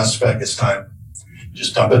peaks on the mass spec, it's time.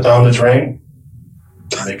 Just dump it down the drain,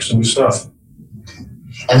 make some new stuff.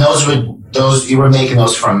 And you were making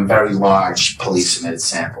those from very large police submitted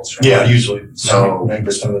samples, right? Yeah, usually. So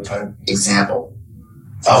 9% of the time. Example.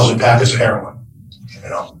 1,000 packets of heroin.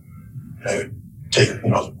 I would take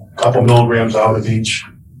a couple milligrams out of each.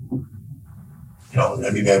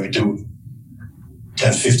 Maybe I would do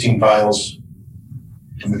 10, 15 vials.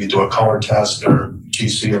 And maybe do a color test or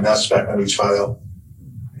GC or mass spec on each vial.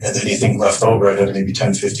 And anything left over, I'd have maybe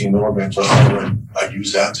 10, 15 milligrams of heroin. I'd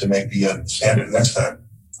use that to make the standard next time.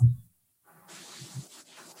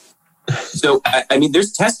 So, I mean,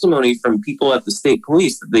 there's testimony from people at the state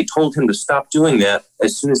police that they told him to stop doing that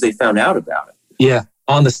as soon as they found out about it. Yeah,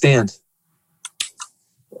 on the stand.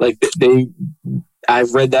 Like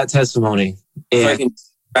I've read that testimony, and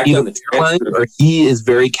either they're lying or he is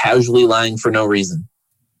very casually lying for no reason.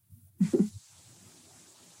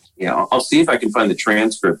 Yeah, I'll see if I can find the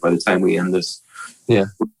transcript by the time we end this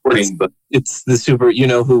recording. But it's the super,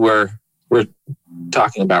 who we're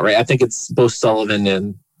talking about, right? I think it's Bo Sullivan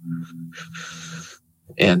and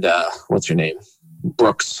what's her name?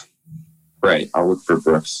 Brooks. Right, I'll look for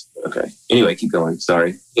Brooks. Okay. Anyway, keep going.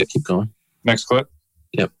 Sorry. Yeah, keep going. Next clip.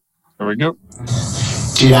 Yep. There we go.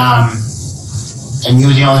 And you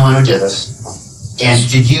were the only one who did this. And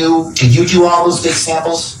did you do all those big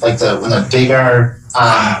samples? Like when the bigger,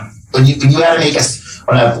 when you had to make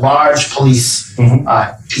when a large police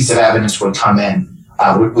piece of evidence would come in,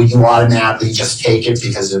 would you automatically just take it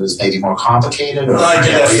because it was maybe more complicated? Or well, I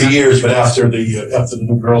did that for years, but after the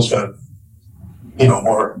new girls got,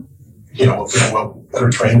 more, well, better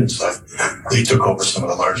trained and stuff, they took over some of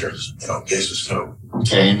the larger, cases too.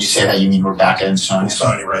 Okay, and you say that you mean Rebecca and Sonia?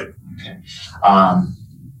 Sonia, right. Okay.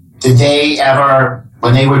 Did they ever,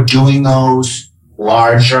 when they were doing those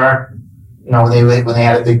larger, when they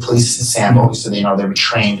had a big police sample, so they were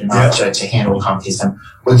trained enough to handle a company's,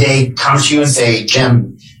 would they come to you and say,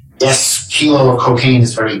 Jim, this kilo of cocaine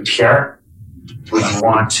is very pure? Would you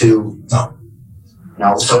want to?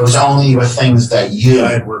 No. So it was only with things that you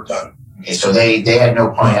I had worked on. Okay, so they had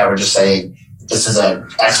no point ever just say, this is an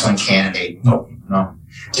excellent candidate. No.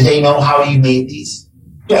 Did they know how you made these?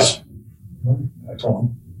 Yes. I told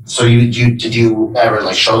them. So did you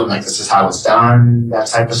ever show them this is how it's done, that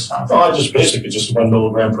type of stuff? Well, just 1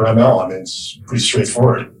 milligram per ml. I mean, it's pretty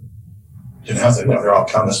straightforward. Didn't have to, they're all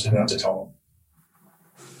chemists, didn't have to tell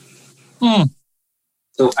them.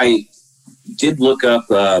 So I did look up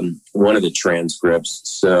one of the transcripts.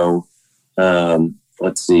 So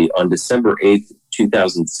let's see, on December 8th,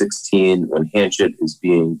 2016, when Hanchett is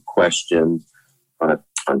being questioned on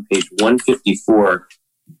page 154,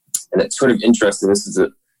 and it's sort of interesting. This is a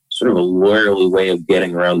sort of a lawyerly way of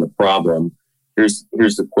getting around the problem. Here's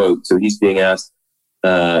the quote. So he's being asked,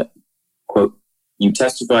 quote, you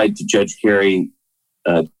testified to Judge Carey.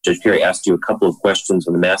 Judge Carey asked you a couple of questions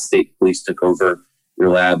when the Mass State Police took over your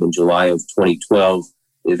lab in July of 2012.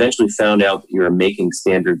 They eventually found out that you were making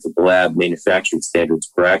standards at the lab, manufacturing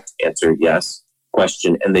standards, correct? Answer, yes.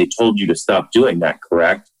 Question, and they told you to stop doing that,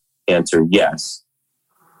 correct? Answer, yes.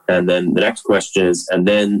 And then the next question is, and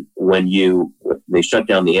then when they shut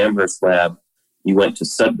down the Amherst lab, you went to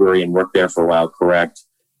Sudbury and worked there for a while, correct?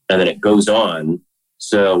 And then it goes on.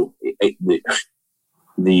 So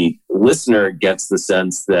the listener gets the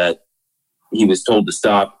sense that he was told to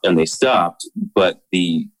stop and they stopped, but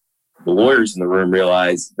the lawyers in the room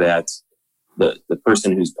realize that the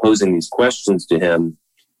person who's posing these questions to him,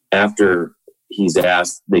 after he's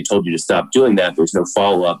asked, they told you to stop doing that, there's no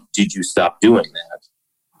follow-up. Did you stop doing that?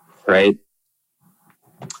 Right?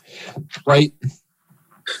 Right.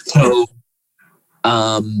 So,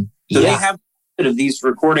 they have of these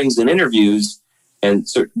recordings and interviews, and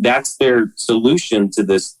so that's their solution to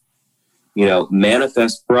this,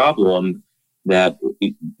 manifest problem that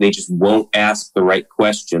they just won't ask the right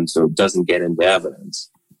question, so it doesn't get into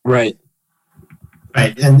evidence. Right.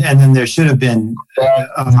 Right, and then there should have been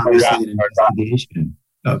obviously an investigation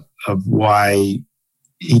of why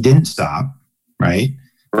he didn't stop, right?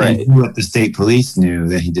 Right. And what the state police knew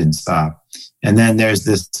that he didn't stop. And then there's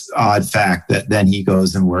this odd fact that then he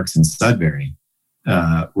goes and works in Sudbury,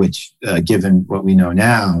 which, given what we know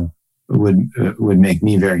now, would make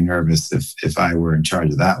me very nervous if I were in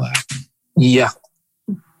charge of that lab. Yeah.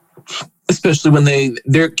 Especially when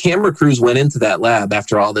their camera crews went into that lab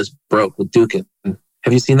after all this broke with Dukin.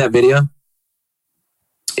 Have you seen that video?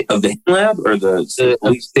 Of the lab or the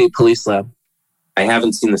state police lab? I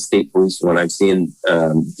haven't seen the state police one. I've seen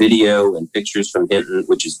video and pictures from Hinton,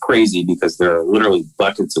 which is crazy because there are literally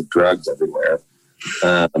buckets of drugs everywhere.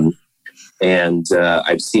 And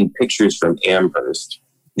I've seen pictures from Amherst.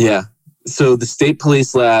 Yeah. So the state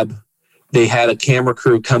police lab, they had a camera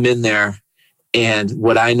crew come in there. And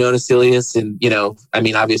what I noticed, Ilias, and,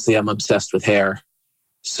 obviously I'm obsessed with hair.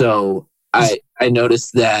 So I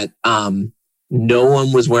noticed that no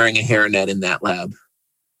one was wearing a hairnet in that lab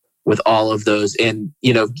with all of those. And,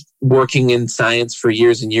 working in science for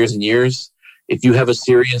years and years and years, if you have a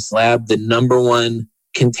serious lab, the number one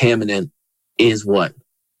contaminant is what?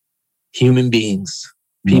 Human beings.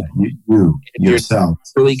 People. You yourself.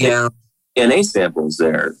 Really gown. DNA samples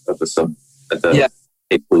there at the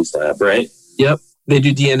state police lab, right? Yep. They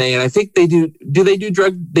do DNA, and I think they do they do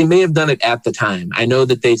drug? They may have done it at the time. I know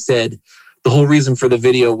that they said the whole reason for the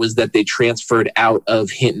video was that they transferred out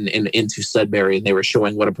of Hinton and into Sudbury, and they were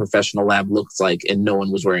showing what a professional lab looks like, and no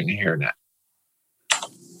one was wearing a hairnet.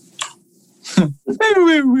 But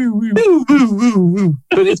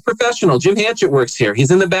it's professional. Jim Hanchett works here.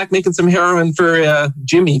 He's in the back making some heroin for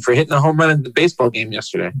Jimmy for hitting a home run in the baseball game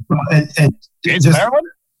yesterday. And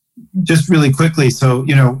just really quickly, so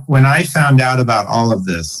when I found out about all of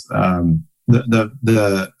this, I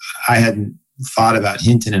hadn't thought about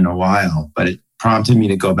Hinton in a while, but it prompted me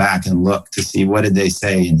to go back and look to see what did they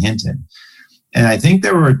say in Hinton. And I think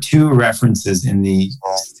there were two references in the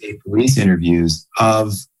state police interviews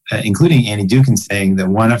of including Annie Dukin, saying that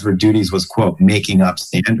one of her duties was, quote, making up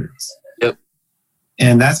standards. Yep.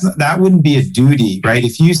 And that wouldn't be a duty, right?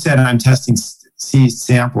 If you said I'm testing C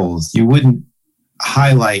samples, you wouldn't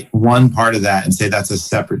highlight one part of that and say that's a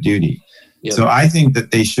separate duty. Yep. So I think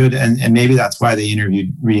that they should, and maybe that's why they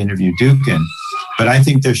re-interviewed Dukin, but I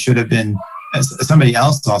think there should have been, somebody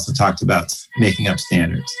else also talked about making up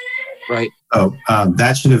standards. Right. So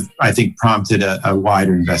that should have, I think, prompted a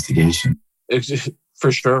wider investigation.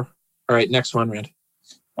 For sure. All right, next one, Rand.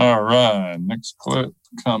 All right, next clip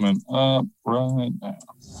coming up right now.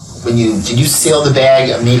 Did you seal the bag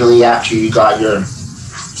immediately after you got your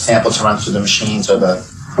sample to run through the machines or the?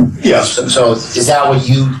 Yes. So is that what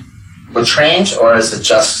you were trained, or is it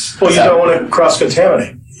just? Well, you don't want to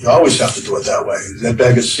cross-contaminate. You always have to do it that way. That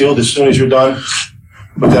bag is sealed as soon as you're done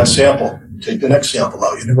with that sample. Take the next sample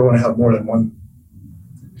out. You never want to have more than one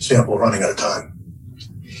sample running at a time.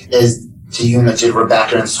 Did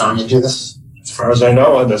Rebecca and Sonia do this? As far as I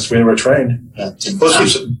know, that's the way they were trained. Yeah,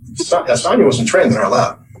 Sonia wasn't trained in our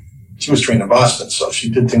lab. She was trained in Boston, so she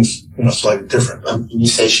did things, slightly different. You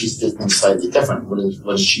say she did things slightly different.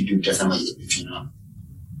 What did she do differently, if you know?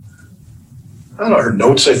 I don't know, her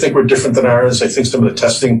notes, I think, were different than ours. I think some of the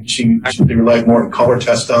testing, she relied more on color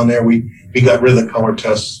tests down there. We got rid of the color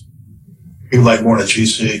tests. We relied more on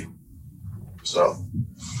GC. So,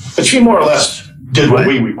 but she more or less did what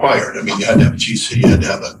we required. I mean, you had to have a GC, you had to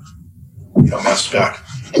have a mass spec.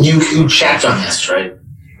 And you checked on this, right?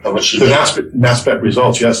 Or what she The did? mass spec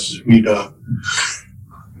results, yes.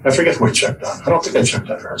 I forget what we checked on. I don't think I checked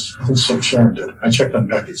on hers. I think Sharon did. I checked on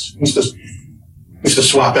Becky's. We used to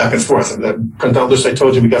swap back and forth. That printout list I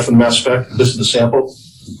told you we got from the mass spec, this is the sample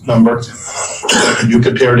number. And you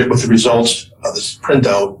compared it with the results of this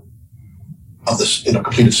printout of this,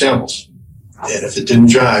 completed samples. And if it didn't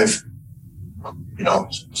jive,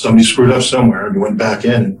 somebody screwed up somewhere and you went back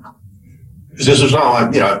in. And this was all,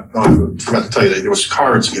 I forgot to tell you that there was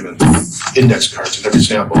cards given, index cards in every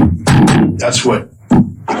sample. That's what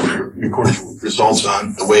recorded results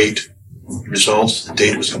on, the weight, results, the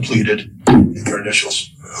date it was completed, and your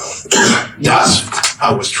initials. That's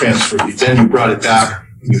how it was transferred. Then you brought it back,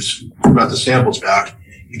 you brought the samples back,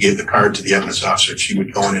 you gave the card to the evidence officer. She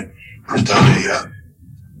would go in and print out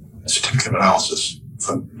a certificate of analysis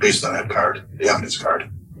based on that card, the evidence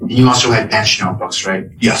card. And you also had bench notebooks, right?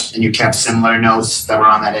 Yes. And you kept similar notes that were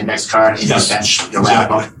on that index card in your bench, your lab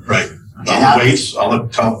book? Right. All the weights, all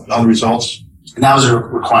the results. And that was a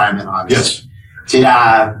requirement, obviously.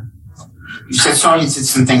 Yes. You said Sonia did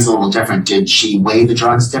some things a little different. Did she weigh the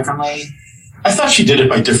drugs differently? I thought she did it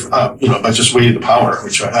by by just weighting the power,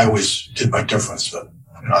 which I always did by difference, but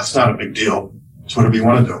it's not a big deal. It's whatever you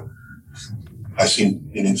want to do. I've seen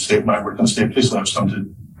when I worked in the state police lab, some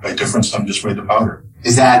did by difference, some just weighed the powder.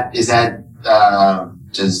 Is that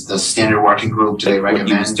does the standard working group, do they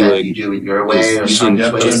recommend that you do it your way or using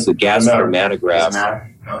some way? just the gas chromatograph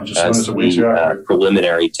as the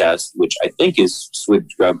preliminary test, which I think is SWIG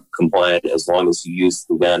drug compliant as long as you use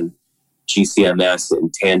the then GCMS in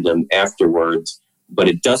tandem afterwards. But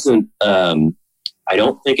it doesn't, I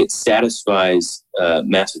don't think it satisfies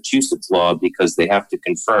Massachusetts law because they have to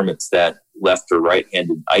confirm it's that left or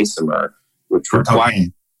right-handed isomer, which requires,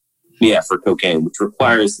 for cocaine, which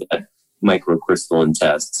requires that microcrystalline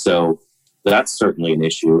test. So that's certainly an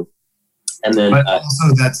issue. And then, but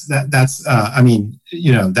also that's that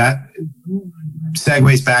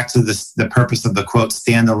segues back to the purpose of the quote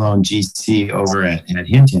standalone GC over at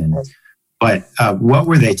Hinton. But what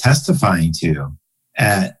were they testifying to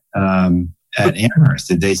at Amherst?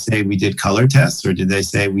 Did they say we did color tests, or did they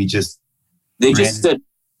say we just? They just said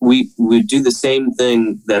we would do the same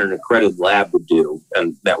thing that an accredited lab would do,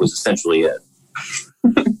 and that was essentially it.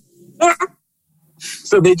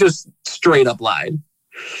 So they just straight up lied.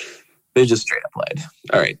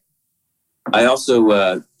 All right. I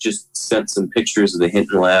also just sent some pictures of the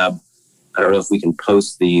Hinton lab. I don't know if we can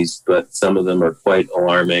post these, but some of them are quite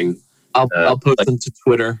alarming. I'll post them to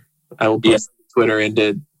Twitter. I will post them to Twitter and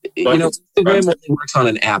Instagram only works on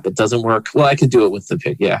an app. It doesn't work. Well, I could do it with the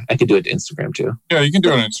pic. Yeah, I could do it to Instagram too. Yeah, you can do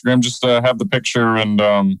it on Instagram. Just have the picture, and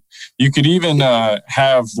you could even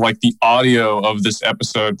have like the audio of this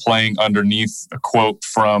episode playing underneath a quote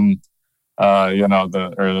from,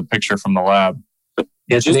 the picture from the lab.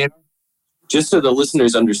 Just so the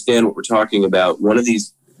listeners understand what we're talking about, one of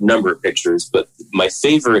these number of pictures, but my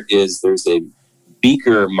favorite is there's a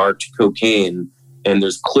beaker marked cocaine, and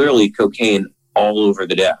there's clearly cocaine all over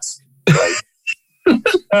the desk.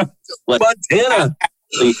 Like Montana!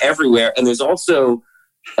 Everywhere. And there's also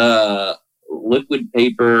liquid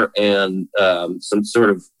paper and some sort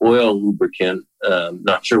of oil lubricant.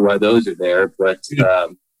 Not sure why those are there, but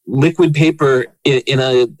liquid paper in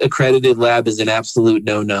a accredited lab is an absolute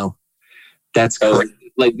no-no. That's correct.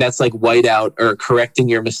 That's like whiteout or correcting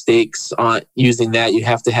your mistakes on using that. You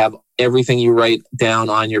have to have everything you write down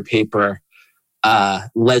on your paper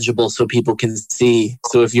legible so people can see.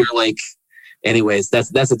 So if you're like, anyways,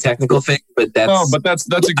 that's a technical thing, but that's a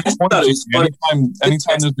good point.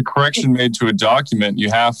 Anytime there's a correction made to a document,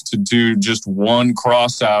 you have to do just one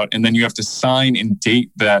cross out, and then you have to sign and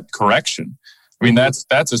date that correction. I mean, that's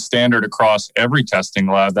a standard across every testing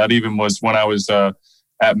lab. That even was when I was at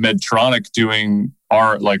Medtronic doing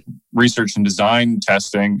our research and design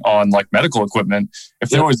testing on medical equipment. If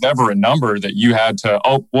there was ever a number that you had to,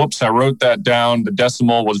 oh, whoops, I wrote that down. The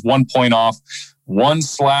decimal was 1 point off, 1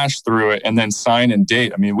 slash through it, and then sign and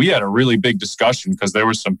date. I mean, we had a really big discussion because there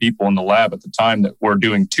were some people in the lab at the time that were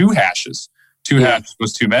doing 2 hashes. 2 hashes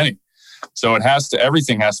was too many. So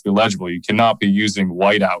everything has to be legible. You cannot be using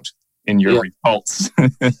whiteout in your results.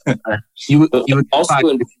 you would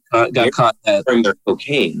also got caught at their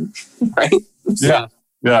cocaine, right? Yeah.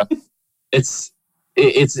 It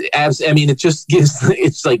just gives,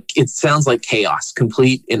 it sounds like chaos,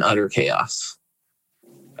 complete and utter chaos.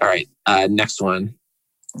 All right, next one.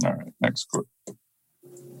 All right, next group.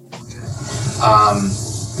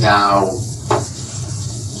 Now,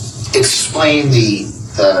 explain the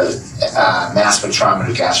mass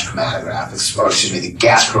spectrometer gas chromatograph, the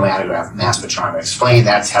gas chromatograph mass spectrometer. Explain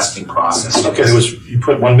that testing process. Okay, you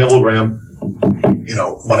put 1 milligram, 1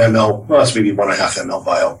 ml, well, that's maybe 1.5 ml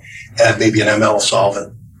vial, add maybe an ml of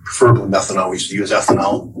solvent, preferably methanol. We used to use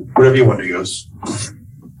ethanol, whatever you want to use.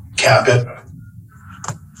 Cap it.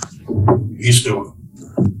 We used to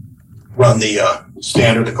run the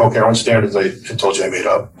standard, the Coke-Heron standards I told you I made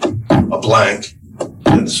up, a blank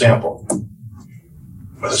in the sample.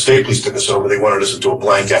 When the state police took us over, they wanted us to do a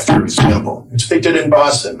blank after every sample, which they did in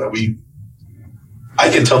Boston, but I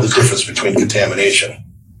can tell the difference between contamination.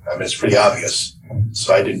 I mean, it's pretty obvious.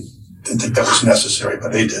 So I didn't think that was necessary,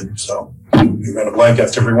 but they did. So we ran a blank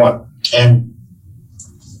after every one. And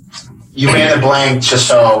you ran the blank just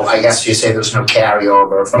so, I guess you say there was no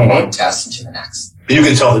carryover from one test into the next. But you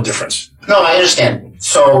can tell the difference. No, I understand.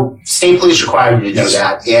 So state police required you to do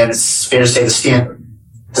that, and it's fair to say the standard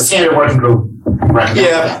working group recommended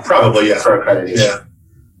that. Probably, yeah. For accreditation.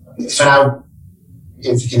 Yeah. So now,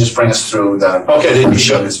 if you can just bring us through the... Okay,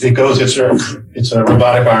 it's a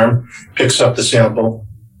robotic arm, picks up the sample,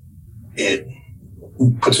 it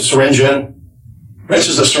puts a syringe in,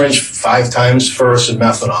 rinses the syringe 5 times first in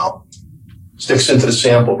methanol, sticks into the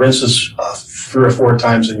sample, rinses 3 or 4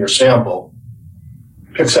 times in your sample,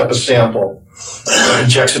 picks up a sample,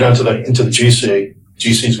 injects it into the GC.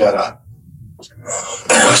 GC's got a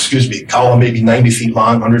column maybe 90 feet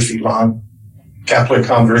long, 100 feet long, capillary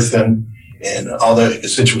column very thin, and all the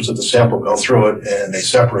constituents of the sample go through it, and they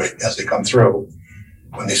separate as they come through.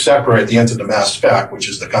 When they separate, they enter the mass spec, which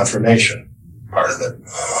is the confirmation part of it.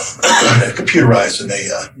 They're computerized, and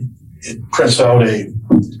it prints out a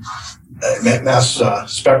mass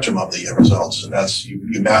spectrum of the results, and that's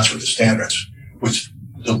you match with the standards, which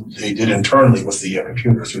they did internally with the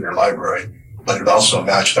computer through their library, but it also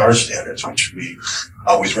matched our standards, which we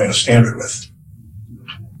always ran a standard with.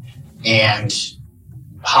 And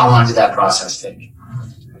how long did that process take?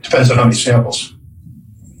 Depends on how many samples.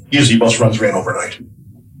 Usually most runs ran overnight.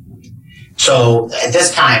 So at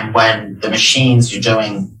this time, when the machines you're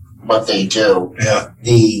doing what they do,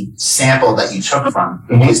 the sample that you took from,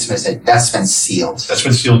 that's been sealed. That's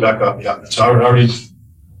been sealed back up, yeah. It's already,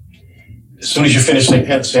 as soon as you finish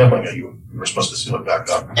sampling it, you were supposed to seal it back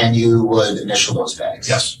up. And you would initial those bags?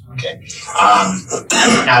 Yes. Okay.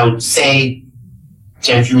 Now, say,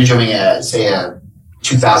 if you were doing a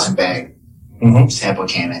 2,000 bag sample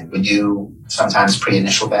came in, would you sometimes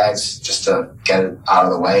pre-initial bags just to get it out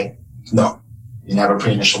of the way? No. You never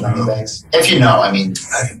pre-initial any bags? If you know, I mean...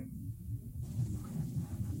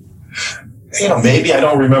 maybe, I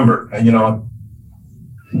don't remember.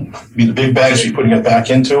 The big bags you're putting it back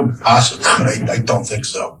into, possibly, but I don't think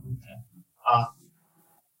so.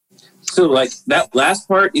 So, that last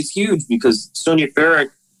part is huge because Sonia Farrick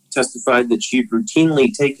testified that she'd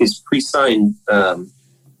routinely take his pre-signed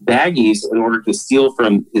baggies in order to steal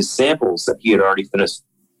from his samples that he had already finished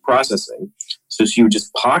processing. So she would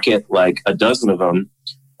just pocket a dozen of them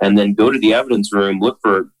and then go to the evidence room, look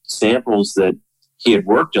for samples that he had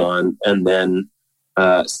worked on, and then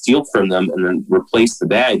steal from them and then replace the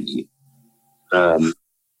baggie.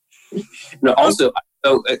 Also,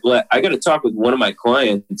 I got to talk with one of my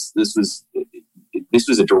clients. This was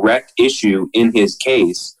a direct issue in his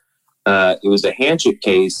case. It was a handshake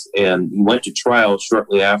case, and he went to trial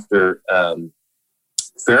shortly after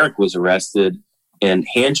Farrick was arrested. And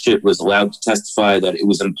Hanchett was allowed to testify that it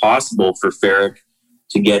was impossible for Ferrick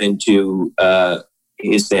to get into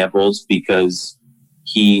his samples because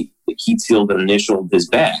he heat sealed and initialed his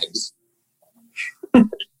bags.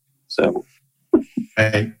 So,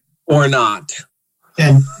 Right. Or not.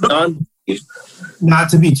 And not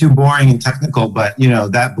to be too boring and technical, but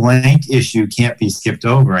that blank issue can't be skipped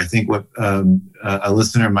over. I think what a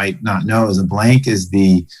listener might not know is a blank is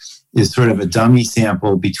sort of a dummy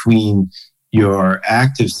sample between your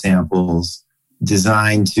active samples,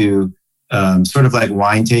 designed to sort of like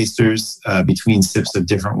wine tasters between sips of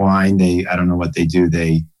different wine. I don't know what they do.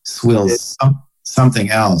 They swill something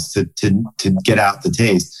else to get out the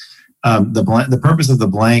taste. The purpose of the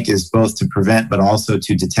blank is both to prevent but also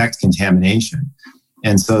to detect contamination.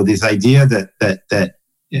 And so this idea that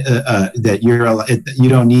you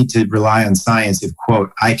don't need to rely on science if,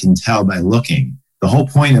 quote, I can tell by looking. The whole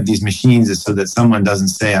point of these machines is so that someone doesn't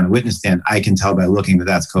say on a witness stand, I can tell by looking that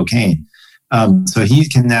that's cocaine. So he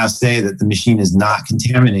can now say that the machine is not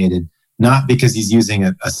contaminated, not because he's using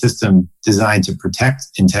a system designed to protect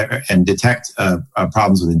and detect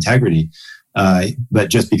problems with integrity, but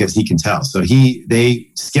just because he can tell. So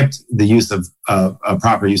they skipped the use of a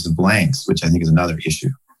proper use of blanks, which I think is another issue.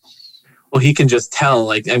 Well, he can just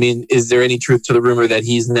tell. Is there any truth to the rumor that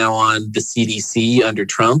he's now on the CDC under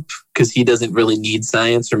Trump? Because he doesn't really need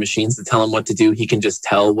science or machines to tell him what to do. He can just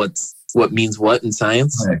tell what means what in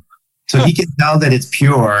science. Right. So he can tell that it's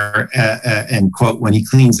pure, and quote, when he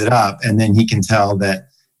cleans it up, and then he can tell that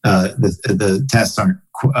the tests aren't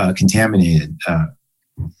contaminated.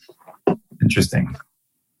 Interesting.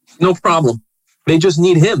 No problem. They just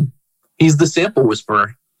need him. He's the sample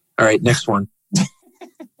whisperer. All right, next one.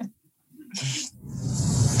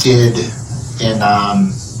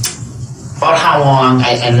 About how long,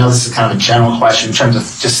 I know this is kind of a general question in terms of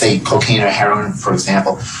just say cocaine or heroin, for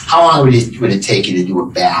example, how long would it take you to do a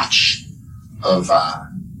batch of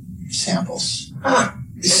samples?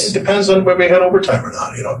 It depends on whether we had overtime or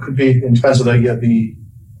not. It could be, it depends on the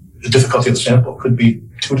difficulty of the sample. It could be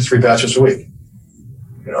 2 to 3 batches a week.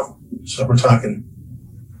 So we're talking,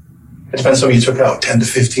 it depends on what you took out, 10 to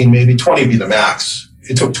 15, maybe 20 would be the max. If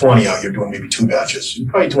you took 20 out, you're doing maybe 2 batches. You're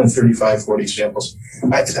probably doing 35, 40 samples.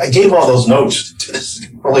 I gave all those notes to this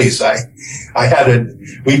police. I had it,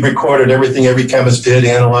 we recorded everything every chemist did,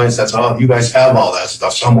 analyzed, that's all. You guys have all that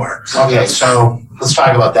stuff somewhere. Okay, so let's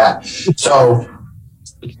talk about that. So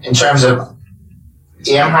in terms of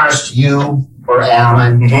Amherst, you or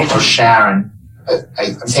Alan or Sharon,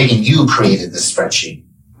 I'm taking you created this spreadsheet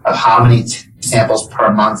of how many samples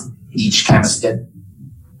per month each chemist did.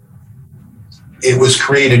 It was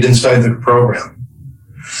created inside the program.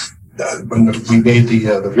 When we made the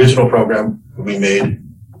original program we made,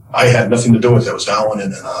 I had nothing to do with it. It was Alan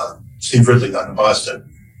and Steve Ridley down in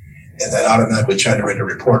Boston. And that automatically generated a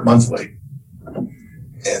report monthly.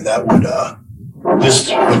 And that would list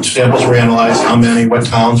what samples were analyzed, how many, what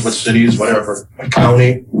towns, what cities, whatever, what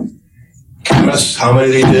county, chemists, how many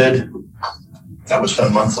they did. That was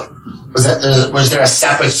done monthly. Was there a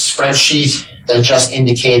separate spreadsheet that just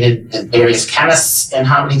indicated the various chemists and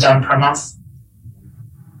how many done per month?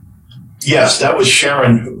 Yes, that was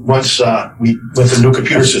Sharon. Once with the new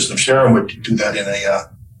computer system, Sharon would do that in a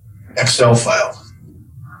Excel file.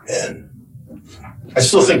 And I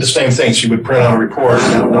still think the same thing. She would print out a report,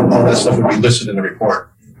 and all that stuff would be listed in the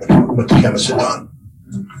report, what the chemists had done.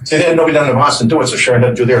 So they had nobody down in Boston do it, so Sharon had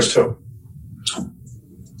to do theirs too.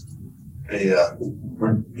 They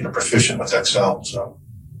were proficient with Excel, so.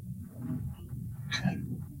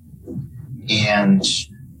 And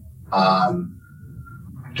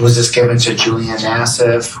was this given to Julian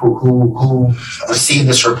Nassif, who received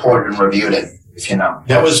this report and reviewed it, if you know?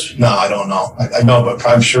 No, I don't know. I know, but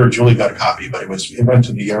I'm sure Julie got a copy, but it went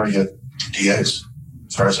to the area DAs,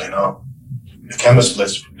 as far as I know. The chemist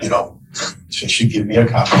list, she'd give me a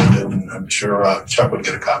copy of it, and I'm sure Chuck would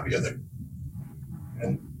get a copy of it.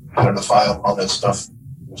 And put in the file, all that stuff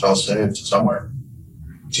was all saved somewhere.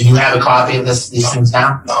 Do you have a copy of these things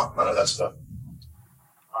now? No, none of that stuff.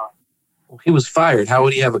 Well, he was fired. How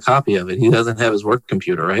would he have a copy of it? He doesn't have his work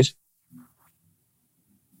computer, right?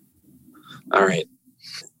 All right.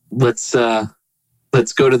 Let's go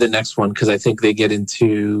to the next one, because I think they get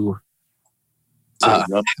into how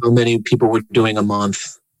many people were doing a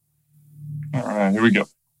month. All right, here we go.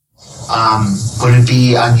 Would it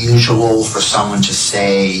be unusual for someone to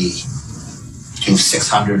say do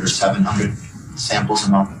 600 or 700 samples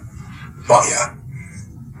a month? Oh, yeah.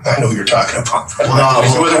 I know who you're talking about. Well,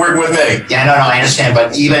 He wasn't working with me. Yeah, no, I understand.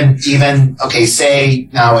 But even okay, say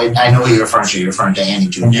now I know who you're referring to. You're referring to Annie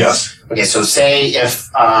Jr. Yes. Okay, so say if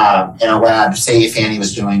in a lab, say if Annie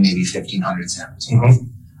was doing maybe 1,500 samples,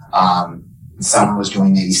 someone was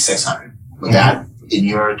doing maybe 600. Would that, in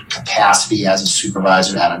your capacity as a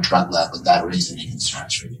supervisor at a drug lab, would that raise any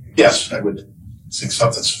concerns for you? Yes, I would think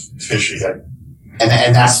something's fishy.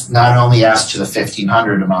 And that's not only as to the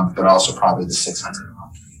 1,500 a month, but also probably the 600 a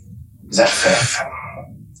month. Is that fair?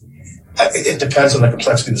 It depends on the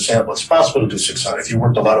complexity of the sample. It's possible to do 600 if you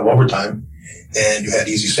worked a lot of overtime and you had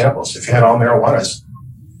easy samples. If you had all marijuanas,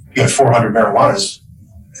 you had 400 marijuanas,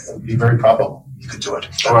 it would be very probable you could do it.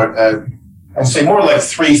 Or, I'd say more like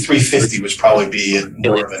 350 would probably be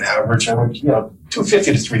more of an average. I would,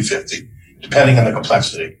 250 to 350, depending on the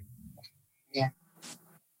complexity. Yeah.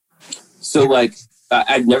 So, like,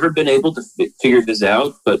 I've never been able to figure this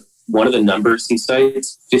out, but one of the numbers he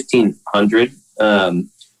cites, 1,500,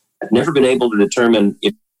 I've never been able to determine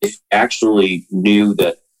if actually knew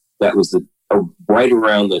that was right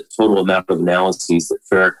around the total amount of analyses that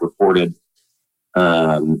Ferrick reported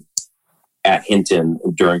at Hinton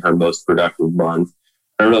during her most productive month.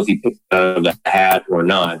 I don't know if he picked it out of the hat or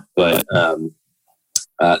not, but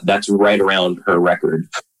that's right around her record.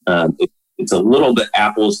 It's a little bit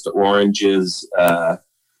apples to oranges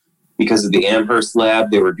because of the Amherst lab.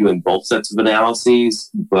 They were doing both sets of analyses,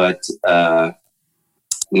 but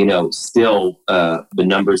still the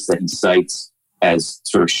numbers that he cites as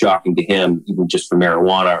sort of shocking to him, even just for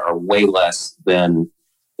marijuana, are way less than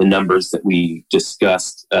the numbers that we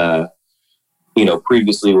discussed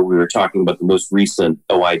previously when we were talking about the most recent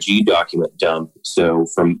OIG document dump. So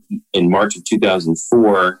in March of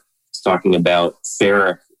 2004, it's talking about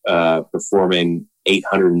Ferrick performing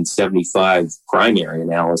 875 primary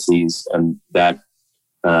analyses, and that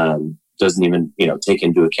doesn't even take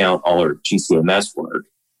into account all her GCMS work.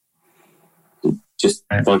 It just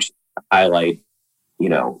functions to highlight,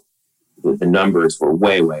 the numbers were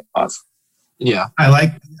way, way off. Yeah. I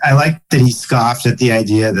like that he scoffed at the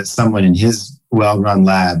idea that someone in his well-run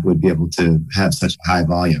lab would be able to have such a high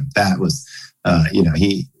volume. That was,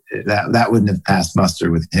 that wouldn't have passed muster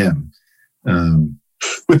with him.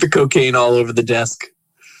 With the cocaine all over the desk.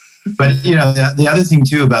 But the other thing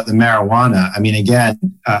too about the marijuana. I mean, again,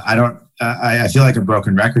 I feel like a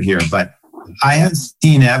broken record here, but I have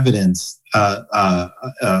seen evidence of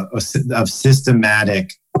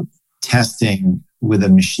systematic testing with a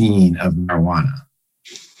machine of marijuana.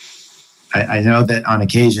 I know that on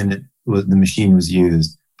occasion the machine was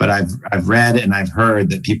used, but I've read and I've heard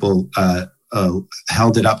that people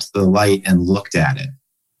held it up to the light and looked at it,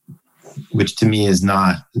 which to me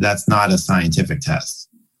that's not a scientific test.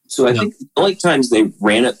 So I think the only times they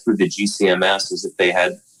ran it through the GCMS is if they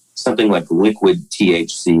had something like liquid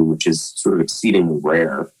THC, which is sort of exceedingly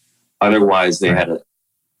rare. Otherwise, they had a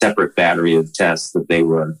separate battery of tests that they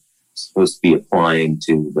were supposed to be applying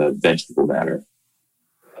to the vegetable matter.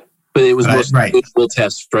 But it was right. Visual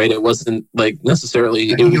test, right? It wasn't like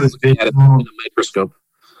necessarily. It was at it in a microscope.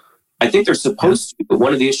 I think they're supposed to, but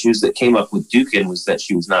one of the issues that came up with Dukin was that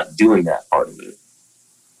she was not doing that part of it.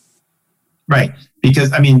 Right.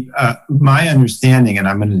 Because, my understanding, and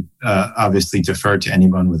I'm going to obviously defer to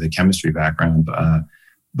anyone with a chemistry background,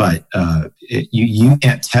 but you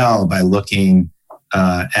can't tell by looking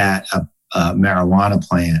at a marijuana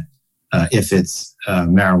plant if it's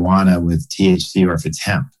marijuana with THC or if it's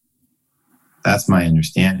hemp. That's my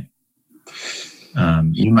understanding.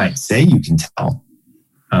 You might say you can tell,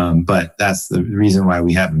 but that's the reason why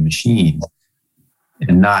we have a machine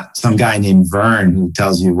and not some guy named Vern who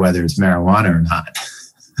tells you whether it's marijuana or not.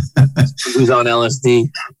 Who's on LSD.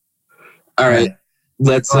 All right.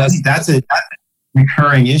 I think that's a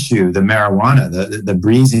recurring issue, the marijuana, the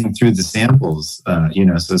breezing through the samples,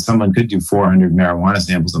 so someone could do 400 marijuana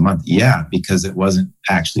samples a month. Yeah, because it wasn't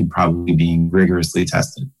actually probably being rigorously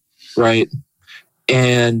tested. Right.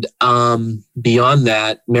 And beyond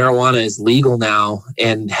that, marijuana is legal now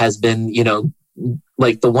and has been,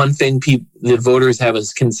 like the one thing the voters have a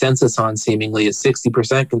consensus on, seemingly a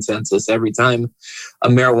 60% consensus every time a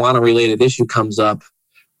marijuana related issue comes up.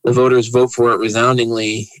 The voters vote for it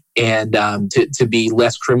resoundingly, and to be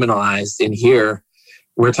less criminalized. In here,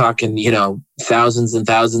 we're talking, thousands and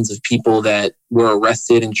thousands of people that were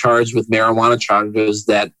arrested and charged with marijuana charges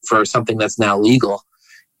that for something that's now legal,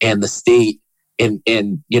 and the state and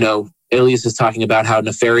Ilias is talking about how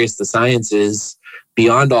nefarious the science is.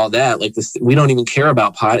 Beyond all that, like this, we don't even care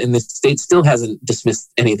about pot, and the state still hasn't dismissed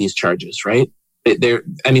any of these charges, right?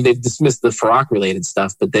 They've dismissed the Farrak related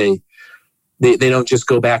stuff, but they They don't just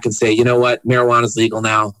go back and say, you know what, marijuana is legal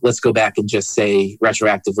now. Let's go back and just say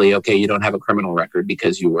retroactively, okay, you don't have a criminal record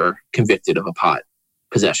because you were convicted of a pot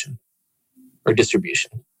possession or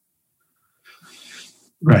distribution.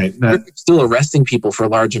 Right. They're still arresting people for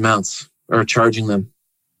large amounts or charging them.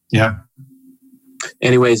 Yeah.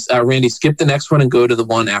 Anyways, Randy, skip the next one and go to the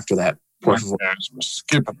one after that. We're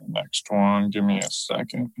skipping the next one. Give me a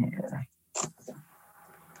second here.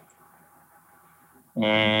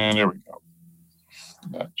 And there we go.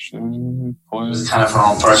 That should play. It was kind of her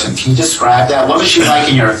own person. Can you describe that? What was she like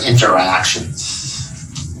in your interactions?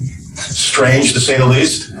 Strange to say the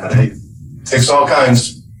least. It takes all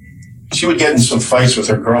kinds. She would get in some fights with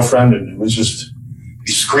her girlfriend, and it was just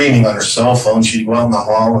be screaming on her cell phone. She'd go out in the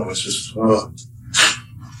hall, and it was just, ugh.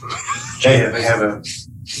 Jay, they have a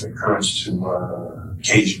occurrence to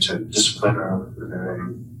occasion to discipline her.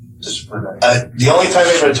 The only time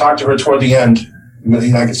I ever talked to her toward the end,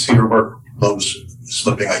 I could see her workload was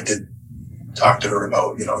slipping. I did talk to her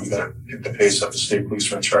about, you got to get the pace up. The state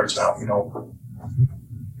police are in charge now. You don't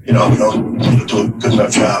do a good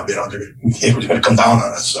enough job. They're going to come down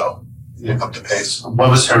on us. So up the pace. What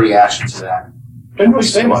was her reaction to that? Didn't really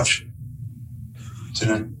say much.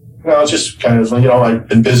 Just kind of, I've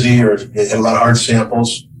been busy or had a lot of hard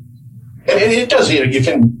samples. And it does, you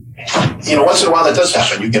can, once in a while that does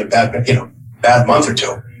happen. You get a bad month or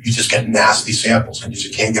two. You just get nasty samples and you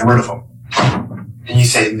just can't get rid of them. And you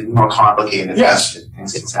say more complicated. Yes. And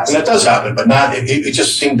that does happen, but not, it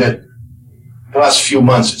just seemed that the last few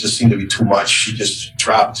months, it just seemed to be too much. She just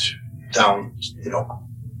dropped down,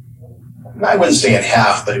 I wouldn't say in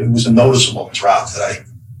half, but it was a noticeable drop that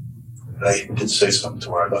I did say something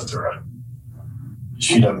to her. I left her a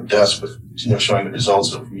sheet on the desk with, showing the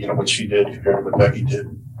results of, what she did compared to what Becky did.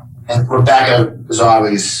 And Rebecca was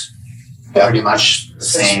always pretty much the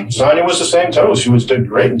same. Sonia was the same too. She did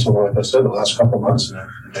great until, like I said, the last couple of months, and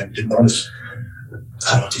I didn't notice.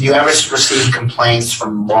 Did you ever receive complaints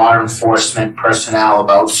from law enforcement personnel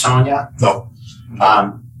about Sonia? No.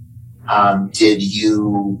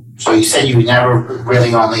 So you said you never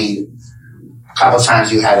really, only a couple of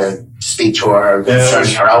times you had to speak to her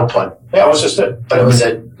concerning her output. Yeah, it was just it. But was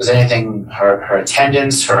anything, her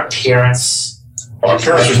attendance, her appearance? Well, her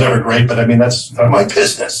appearance was never great, but that's none of my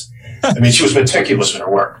business. She was meticulous in her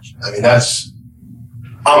work.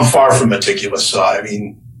 I'm far from meticulous, so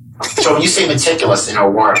So when you say meticulous in her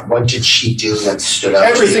work, what did she do that stood out?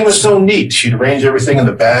 Everything was so neat. She'd arrange everything in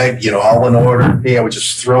the bag, all in order. I would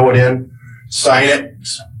just throw it in, sign it,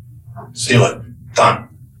 seal it, done.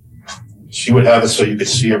 She would have it so you could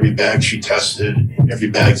see every bag she tested, every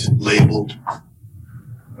bag's labeled.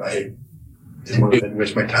 I didn't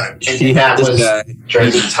waste my time. And that was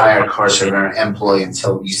during the entire course of her employee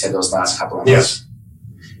until you said those last couple of months? Yes.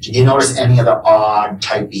 Did you notice any other odd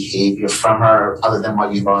type behavior from her other than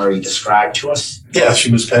what you've already described to us? Yeah, she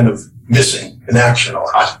was kind of missing in action a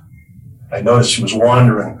lot. I noticed she was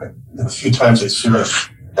wandering. A few times I see her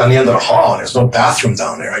down the end of the hall, and there's no bathroom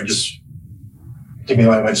down there. I think maybe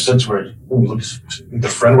I might have said to her, the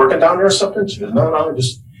friend working down there or something? She goes, no, I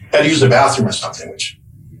just had to use the bathroom or something, which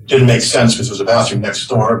didn't make sense because there was a bathroom next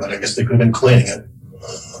door, but I guess they could have been cleaning it.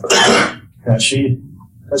 And I'd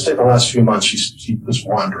say the last few months, she was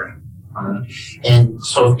wandering. And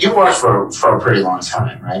so you worked for a pretty long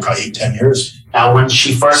time, right? Probably 8-10 years. Now, when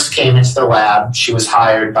she first came into the lab, she was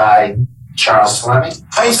hired by Charles Fleming?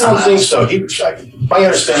 I don't think so. My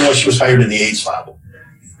understanding was she was hired in the AIDS lab,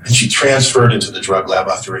 and she transferred into the drug lab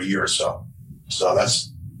after a year or so. So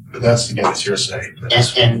that's again, it's hearsay.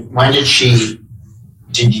 And when did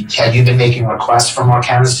had you been making requests for more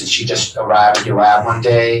chemists? Did she just arrive at your lab one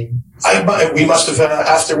day? We must have,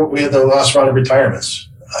 after we had the last round of retirements,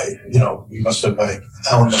 Alan must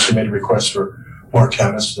have made a request for more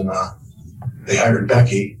chemists, and they hired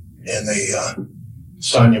Becky, and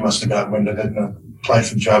Sonia must have gotten wind of it and applied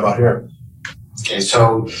for the job out here. Okay,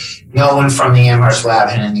 so no one from the Amherst lab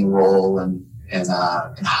had any role in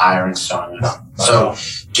hiring Sonia. No. So,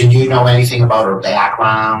 did you know anything about her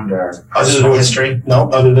background or personal history? No,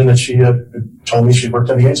 other than that she had told me she worked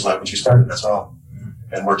in the AIDS lab when she started. That's all,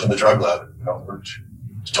 and worked in the drug lab.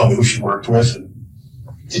 She told me who she worked with. And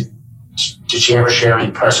did she ever share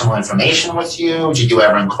any personal information with you? Did you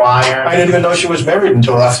ever inquire? I didn't even know she was married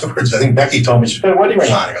until afterwards. I think Becky told me she put a wedding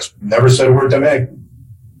ring on. I goes, never said a word to Meg.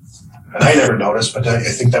 And I never noticed, but I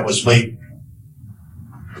think that was late,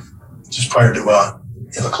 just prior to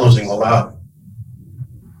closing the lab.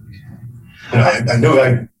 I knew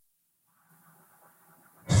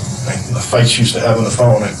the fights she used to have on the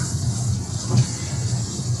phone.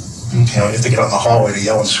 You have to get out in the hallway to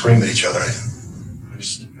yell and scream at each other.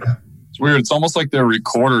 It's weird. It's almost like their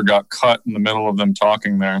recorder got cut in the middle of them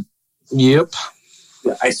talking there. Yep.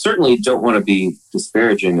 I certainly don't want to be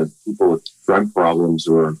disparaging of people with drug problems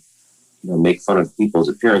or make fun of people's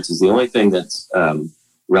appearances. The only thing that's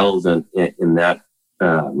relevant in that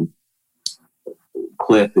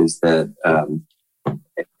clip is that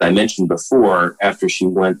I mentioned before, after she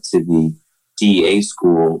went to the DEA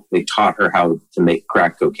school, they taught her how to make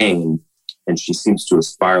crack cocaine, and she seems to have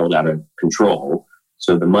spiraled out of control.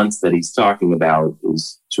 So the months that he's talking about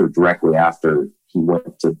is sort of directly after she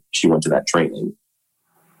went to that training.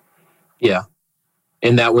 Yeah.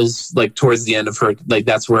 And that was like towards the end of her, like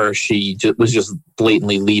that's where she was just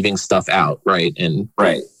blatantly leaving stuff out, right? And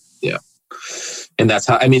right. Yeah. And that's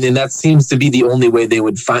how, I mean, and that seems to be the only way they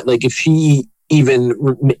would find, like if she even,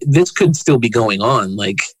 this could still be going on.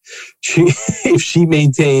 Like if she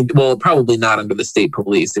maintained, well, probably not under the state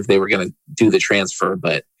police if they were going to do the transfer,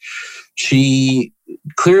 but she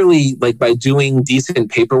clearly, like by doing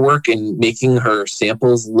decent paperwork and making her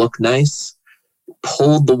samples look nice,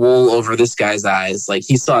 pulled the wool over this guy's eyes. Like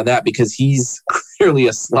he saw that because he's clearly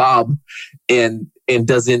a slob and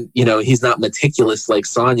doesn't, he's not meticulous like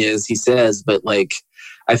Sonia is, he says, but like,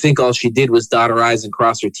 I think all she did was dot her I's and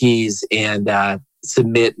cross her T's and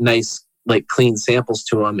submit nice, like clean samples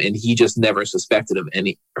to him. And he just never suspected of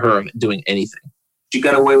her doing anything. She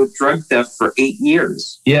got away with drug theft for 8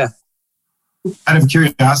 years. Yeah. Out of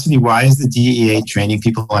curiosity, why is the DEA training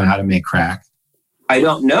people on how to make crack? I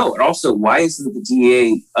don't know. And also, why isn't the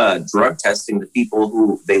DEA drug testing the people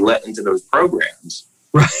who they let into those programs?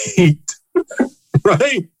 Right.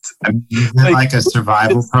 Right. I mean, is it like a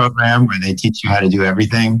survival program where they teach you how to do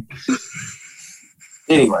everything?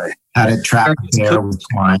 Anyway. How to trap bear with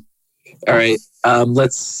twine. All right.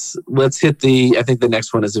 Let's hit I think the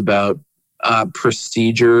next one is about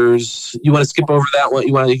procedures. You want to skip over that one?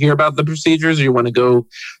 You want to hear about the procedures or you want to go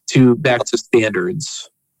back to standards?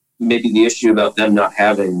 Maybe the issue about them not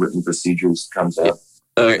having written procedures comes up.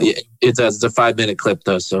 It does. It's a 5-minute clip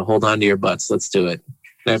though, so hold on to your butts. Let's do it.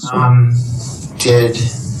 Next one. So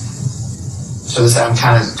this, I'm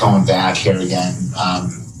kind of going back here again.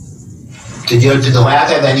 Did the lab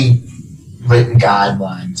have any written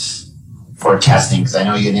guidelines for testing? Because I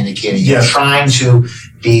know you had indicated you're trying to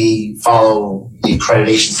follow the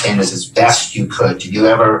accreditation standards as best you could. Did you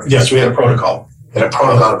ever? Yes, we had a protocol.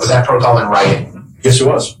 Was that protocol in writing? Yes, it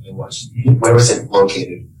was. It was. Where was it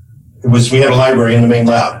located? We had a library in the main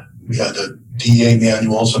lab. We had the DEA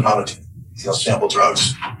manuals on how to sample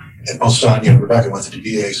drugs. And both Sonia and Rebecca went to the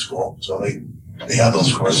DEA school, so they had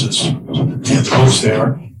those courses. We had the books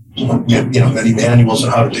there. We had many manuals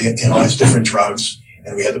on how to analyze different drugs,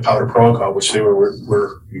 and we had the powder protocol, which they were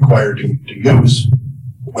required to use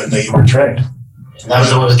when they were trained. And that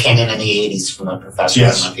was the one that came in the 80s from the professor.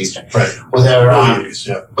 Yes, Northeastern. right. Were there? Early 80s,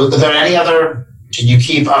 yeah. Were there any other? Did you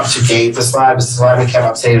keep up to date this lab? Is this lab kept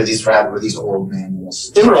up to date with these old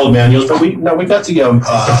manuals? They were old manuals, but we got the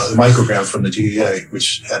microgram from the DEA,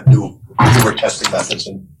 which had newer testing methods.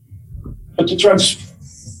 But the drugs,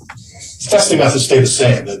 testing methods stay the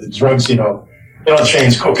same. The drugs, they don't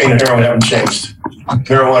change. Cocaine and heroin haven't changed.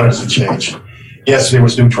 Marijuana doesn't change. Yes, there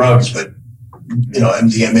was new drugs, but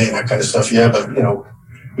MDMA and that kind of stuff. Yeah, but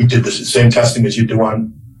we did the same testing as you do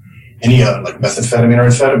on any like methamphetamine or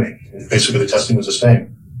amphetamine. Basically, the testing was the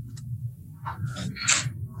same.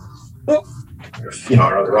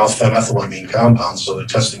 They're all phenethylamine compounds, so the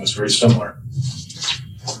testing was very similar.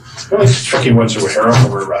 The only tricky ones were heroin.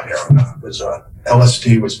 Was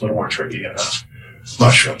LSD was a little more tricky, and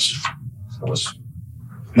mushrooms.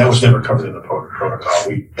 That was never covered in the protocol.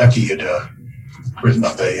 Becky had written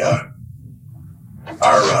up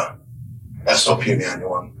our SOP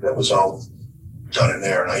manual. That was all done in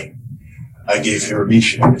there, and I gave her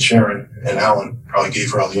and Sharon and Alan probably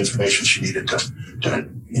gave her all the information she needed to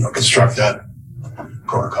construct that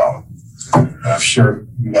protocol. I'm sure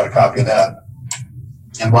you got a copy of that.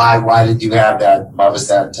 And why did you have that? Why was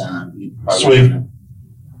that? Sweet.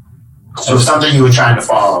 So it was something you were trying to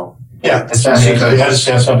follow. Yeah, as best you could. We had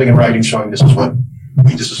to have something in writing showing this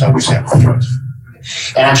is how we sample drugs.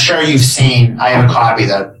 And I'm sure you've seen. I have a copy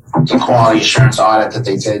that the quality assurance audit that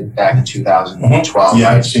they did back in 2012. Yeah,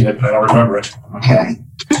 I've seen it, but I don't remember it. Okay.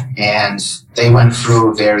 And they went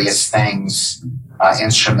through various things,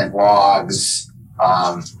 instrument logs,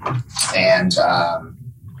 and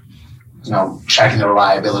checking the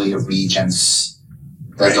reliability of reagents,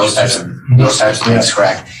 those types of things.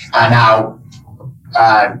 Correct. Now,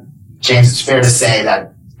 James, it's fair to say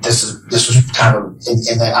that this was kind of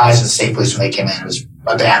in the eyes of the state police when they came in, it was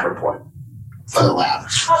a bad report for the lab.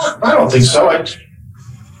 I don't think so. It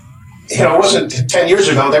wasn't 10 years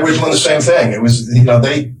ago. They were doing the same thing. It was,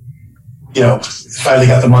 finally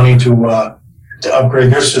got the money to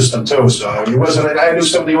upgrade their system too. So it wasn't. I knew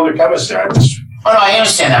some of the older chemists there. Oh no, I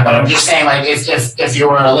understand that, but I'm just saying, like, if you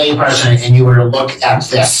were a layperson and you were to look at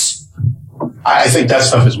this, I think that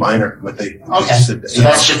stuff is minor. But okay, so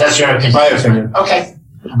that's your opinion. My opinion. Okay,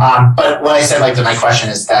 but what I said, like, my question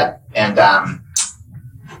is that, and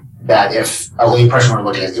that if a layperson were to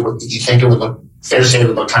look at it, you think it would look fair to say it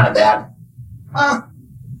would look kind of bad? I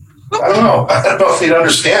don't know. I don't know if they'd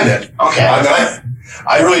understand it. Okay.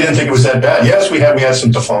 I really didn't think it was that bad. Yes, we had some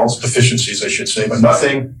deficiencies, I should say, but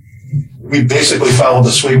nothing. We basically followed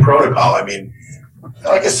the SWE protocol. I mean,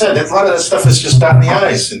 like I said, a lot of that stuff is just dotting the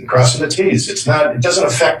I's and crossing the T's. It doesn't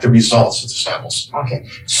affect the results of the samples. Okay.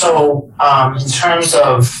 So, in terms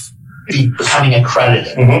of becoming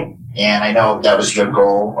accredited, and I know that was your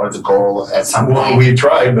goal or the goal at some point. Well, we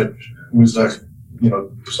tried, but it was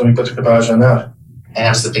somebody put the kibosh on that.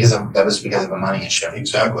 And that was because of a money issue.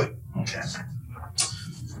 Exactly. Okay.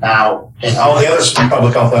 Now, all the other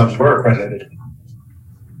public health labs were accredited.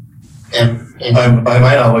 By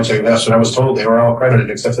my knowledge, that's what I was told. They were all accredited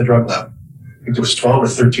except the drug lab. I think there was 12 or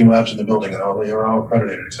 13 labs in the building, and they were all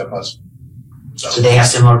accredited except us. So they have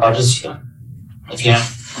similar budgets to you? If you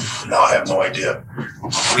have? No, I have no idea.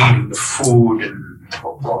 Feeding the food and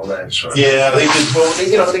all that sort of. Yeah, they did. Well,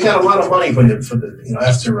 they got a lot of money for the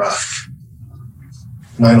after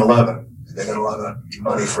 9/11. They got a lot of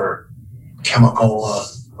money for chemical.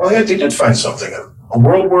 They did find something. A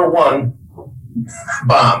World War I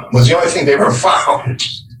bomb was the only thing they ever found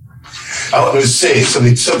out in the sea. So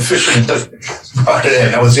some fishermen brought it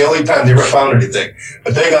in. That was the only time they ever found anything.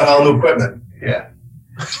 But they got all new equipment. Yeah.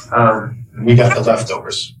 We got the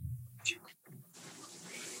leftovers.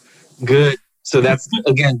 Good. So that's,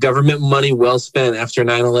 again, government money well spent after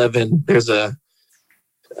 9/11. There's a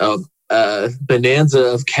bonanza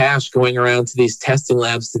of cash going around to these testing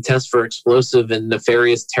labs to test for explosive and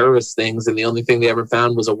nefarious terrorist things, and the only thing they ever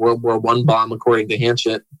found was a World War I bomb, according to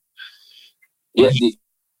Hanchett. Yeah.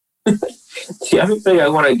 The other thing I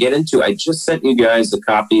want to get into, I just sent you guys a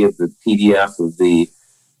copy of the PDF of the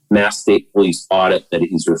Mass State Police audit that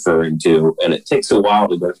he's referring to, and it takes a while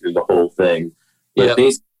to go through the whole thing. But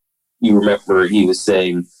basically, you remember he was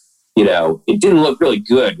saying, it didn't look really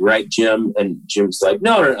good, right, Jim? And Jim's like,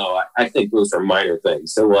 no, I think those are minor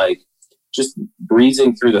things. So, just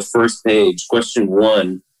breezing through the first page, question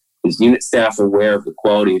 1, is unit staff aware of the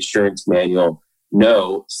quality assurance manual?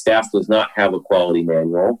 No, staff does not have a quality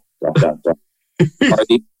manual. ... Are the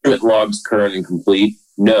instrument logs current and complete?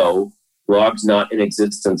 No, logs not in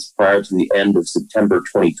existence prior to the end of September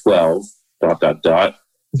 2012. ...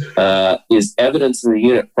 Is evidence in the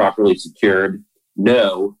unit properly secured?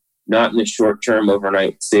 No, not in the short-term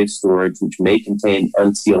overnight safe storage, which may contain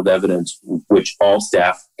unsealed evidence, which all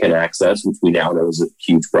staff can access, which we now know is a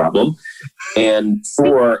huge problem. And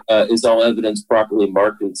 4, is all evidence properly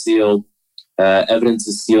marked and sealed? Evidence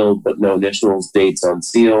is sealed, but no initials, dates on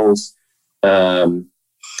seals.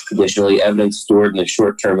 Additionally, evidence stored in the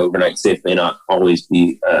short-term overnight safe may not always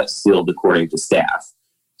be sealed according to staff.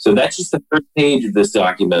 So that's just the first page of this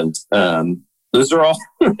document. Those are all,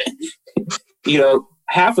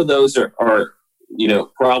 half of those are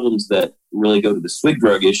problems that really go to the SWIG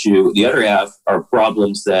drug issue. The other half are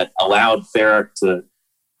problems that allowed Farrick to,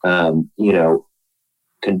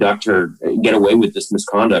 get away with this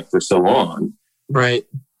misconduct for so long. Right.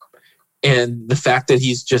 And the fact that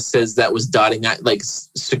he's just says that was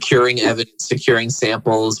securing evidence, securing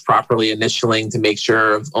samples, properly initialing to make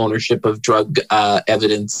sure of ownership of drug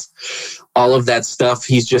evidence, all of that stuff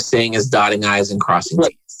he's just saying is dotting I's and crossing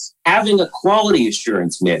T's. Having a quality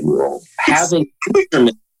assurance manual, having...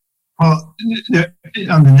 Well,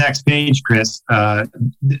 on the next page, Chris,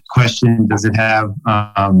 the question, does it have...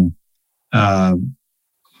 do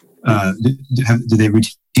they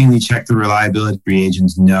routinely check the reliability of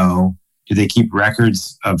reagents? No. Do they keep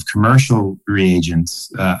records of commercial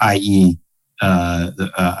reagents, i.e.,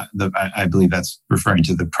 I believe that's referring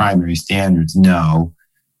to the primary standards? No.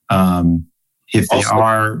 If they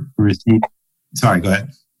are received... Sorry, go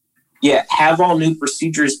ahead. Yeah, have all new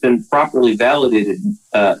procedures been properly validated?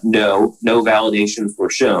 No. No validations were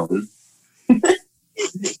shown.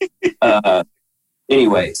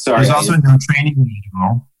 Anyway, sorry. There's also no training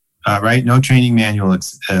manual, right? No training manual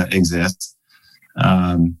exists.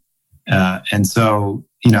 And so,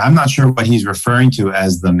 I'm not sure what he's referring to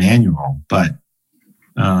as the manual, but...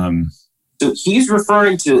 So he's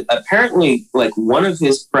referring to, apparently, one of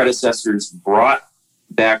his predecessors brought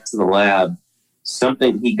back to the lab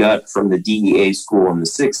something he got from the DEA school in the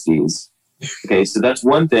 60s. Okay, so that's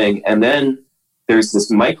one thing. And then there's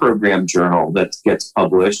this microgram journal that gets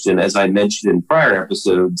published. And as I mentioned in prior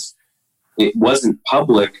episodes, it wasn't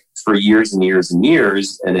public for years and years and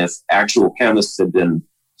years. And if actual chemists had been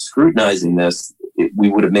scrutinizing this, we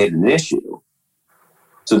would have made an issue.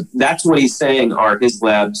 So that's what he's saying are his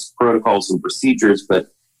lab's protocols and procedures. But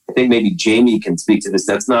I think maybe Jamie can speak to this.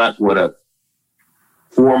 That's not what a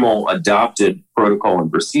formal adopted protocol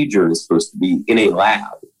and procedure is supposed to be in a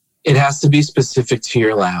lab. It has to be specific to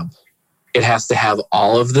your lab. It has to have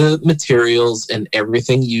all of the materials and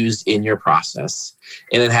everything used in your process.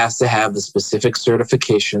 And it has to have the specific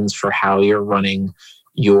certifications for how you're running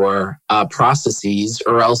your processes,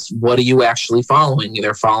 or else what are you actually following?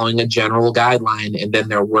 They're following a general guideline, and then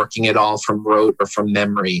they're working it all from rote or from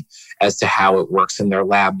memory as to how it works in their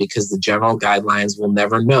lab, because the general guidelines will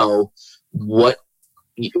never know what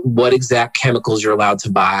exact chemicals you're allowed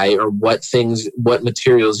to buy, or what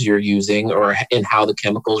materials you're using, or and how the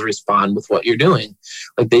chemicals respond with what you're doing.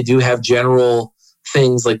 Like, they do have general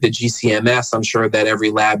things like the GCMS, I'm sure that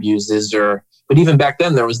every lab uses, but even back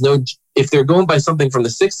then there was no, if they're going by something from the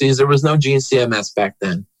 60s, there was no GCMS back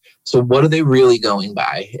then. So what are they really going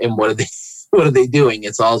by, and what are they doing?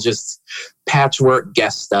 It's all just patchwork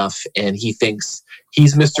guess stuff, and he thinks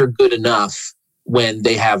he's Mr. Good Enough when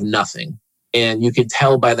they have nothing. And you could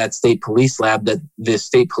tell by that state police lab that the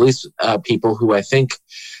state police people, who I think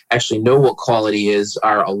actually know what quality is,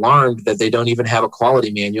 are alarmed that they don't even have a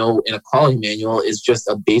quality manual. And a quality manual is just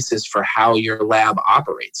a basis for how your lab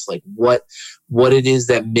operates, like what it is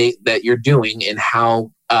that you're doing, and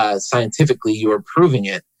how scientifically you are proving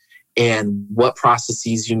it, and what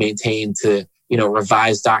processes you maintain to,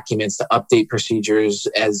 revise documents, to update procedures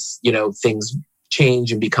as, things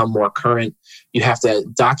change and become more current. You have to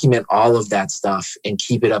document all of that stuff and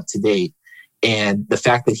keep it up to date. And the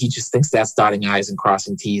fact that he just thinks that's dotting I's and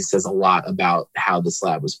crossing T's says a lot about how this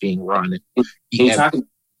lab was being run. Can you talk about what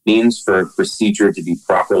it means for a procedure to be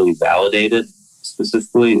properly validated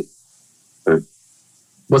specifically?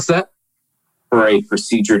 What's that? For a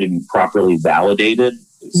procedure to be properly validated?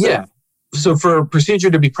 Yeah. So for a procedure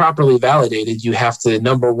to be properly validated, you have to,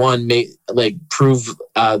 number one, prove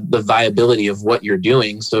the viability of what you're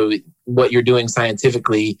doing. So what you're doing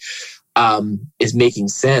scientifically is making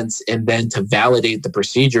sense. And then to validate the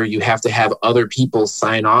procedure, you have to have other people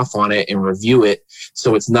sign off on it and review it.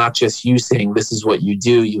 So it's not just you saying this is what you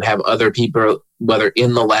do. You have other people, whether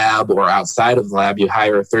in the lab or outside of the lab, you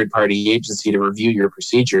hire a third-party agency to review your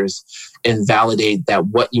procedures and validate that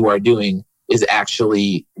what you are doing is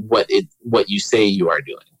actually what you say you are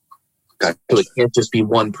doing. Okay. So it can't just be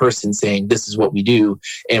one person saying this is what we do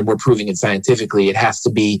and we're proving it scientifically. It has to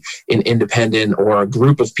be an independent or a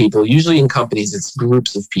group of people. Usually in companies, it's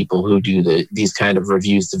groups of people who do these kind of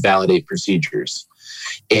reviews to validate procedures.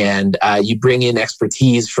 And you bring in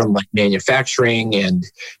expertise from like manufacturing and,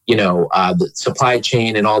 the supply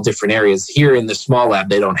chain and all different areas. Here in the small lab,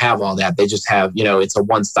 they don't have all that. They just have, it's a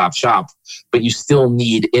one-stop shop, but you still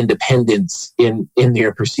need independence in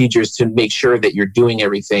their procedures to make sure that you're doing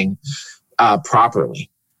everything properly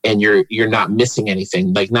and you're not missing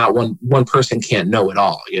anything. Like, not one person can't know it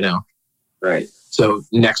all, Right. So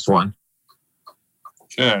next one.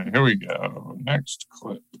 Okay, here we go. Next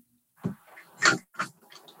clip.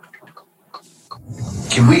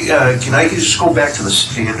 Can we? Can I just go back to the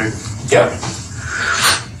standard? Yeah.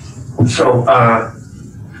 So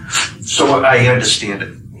I understand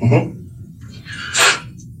it. Mm-hmm.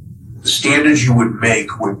 The standards you would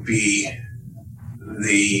make would be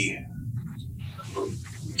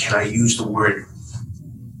can I use the word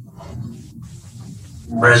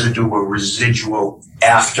residue or residual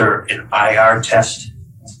after an IR test?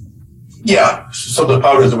 Yeah. So the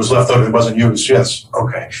powder that was left over that wasn't used, yes.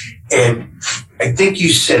 Okay. And I think you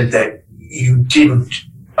said that you didn't,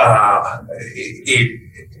 at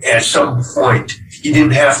some point, you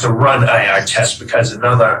didn't have to run IR tests because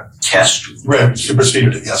another test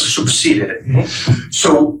superseded it, yes. Superseded it. Mm-hmm.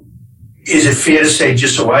 So is it fair to say,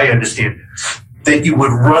 just so I understand, that you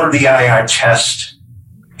would run the IR test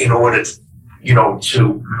in order,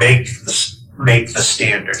 to make the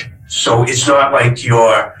standard? So it's not like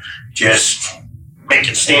you're just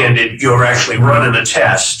making standard, you're actually running a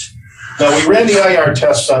test. Now, we ran the IR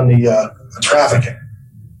tests on the trafficking.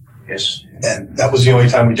 Yes. And that was the only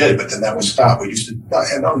time we did it, but then that was stopped. We used to,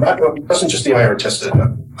 it wasn't just the IR test.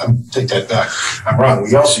 Take that back. I'm wrong.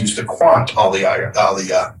 We also used to quant all the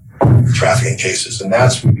trafficking cases, and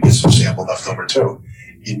that's when we get some sample left over too.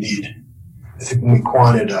 You need, I think when we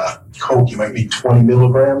quanted coke, you might need 20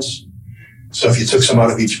 milligrams. So if you took some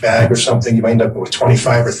out of each bag or something, you might end up with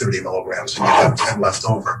 25 or 30 milligrams, and you'd have 10 left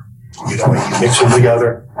over. You mix them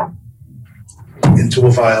together into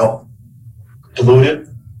a vial, dilute it,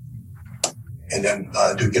 and then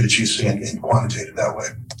get a GC and quantitate it that way.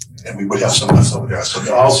 and we would have some left over there. So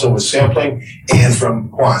there also was sampling and from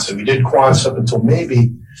quants. And we did quants up until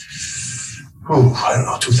maybe, I don't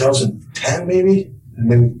know, 2010 maybe?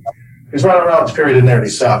 And then it was right around the period in there and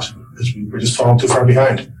he stopped because we were just falling too far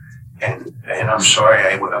behind. And I'm sorry,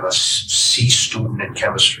 I'm a C student in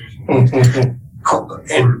chemistry.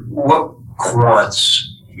 And what quants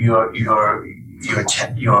you're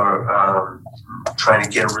trying to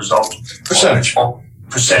get a result?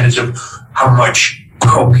 Percentage of how much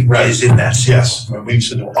coke is in that sample. Yes, we used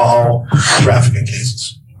to do all trafficking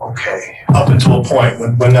cases. Okay. Up until a point,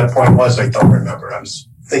 when that point was, I don't remember. I was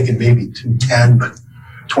thinking maybe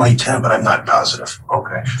 2010, but I'm not positive.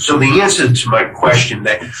 Okay. So the answer to my question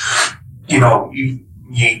that, you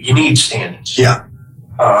need standards. Yeah.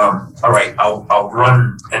 All right, I'll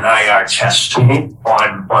run an IR test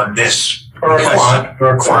on this. For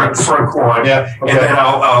a quant. For a quant. Yeah. Okay. And then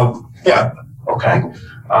I'll yeah. Okay.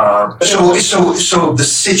 So the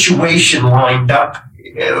situation lined up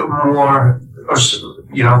more,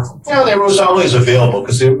 Yeah, there was always available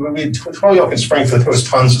because Holyoke and Springfield, there was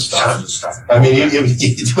tons of stuff. I mean,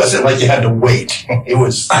 it wasn't like you had to wait. It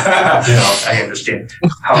was, I understand.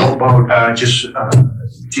 How about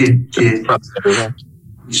did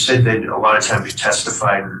you said that a lot of times you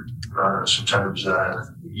testified, sometimes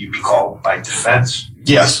you'd be called by defense?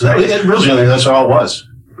 Yes, originally that's all it was.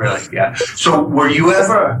 Really? Yeah. So were you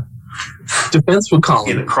ever defense would call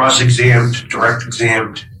either cross-examined, direct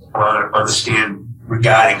examined on the stand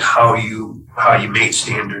regarding how you made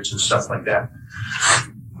standards and stuff like that?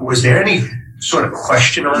 Was there any sort of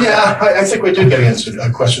question on that? Yeah, I think we did get answered a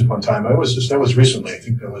question one time. That was recently. I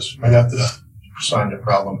think that was right after the signed a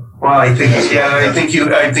problem. Well, I think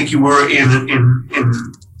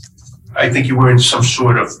you were in some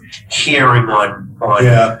sort of hearing on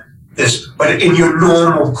this, but in your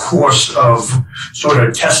normal course of sort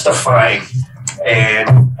of testifying,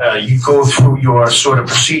 and you go through your sort of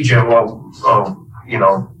procedure.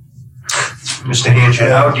 Mr. Hanchett,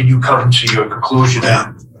 how did you come to your conclusion?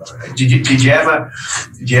 Yeah. Did you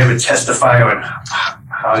ever testify on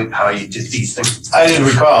how you did these things? I didn't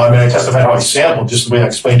recall. I mean, I testified how I sampled, just the way I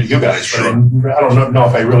explained to you guys. But I don't know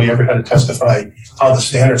if I really ever had to testify how the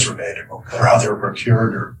standards were made or how they were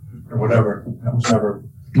procured or whatever. That was never.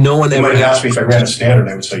 No one ever asked me if I ran a standard.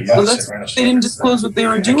 I would say yes. Well, I ran a standard. they didn't disclose what they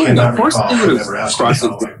were doing. Of course, they would have crossed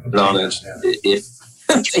it on it if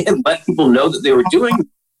they had let people know that they were doing.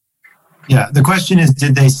 Yeah, the question is,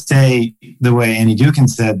 did they say the way Annie Dukin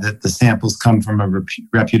said that the samples come from a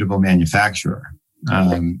reputable manufacturer?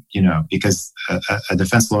 Because a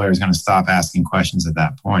defense lawyer is going to stop asking questions at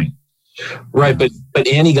that point. Right, but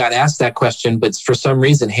Annie got asked that question, but for some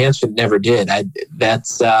reason Hanchett never did.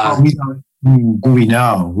 We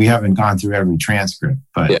know. We haven't gone through every transcript,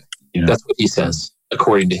 but that's what he says,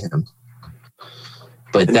 according to him.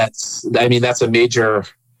 But that's a major,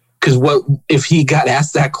 because what if he got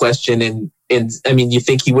asked that question and I mean, you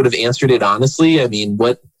think he would have answered it honestly? I mean,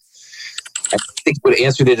 I think he would have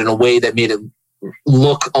answered it in a way that made it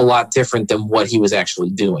look a lot different than what he was actually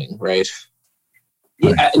doing, right?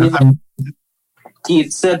 Yeah, he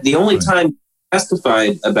had said the only time he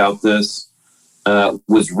testified about this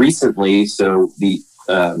was recently. So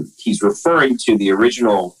he's referring to the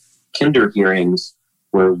original Kinder hearings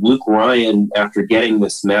where Luke Ryan, after getting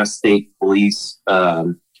this Mass State Police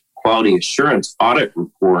quality assurance audit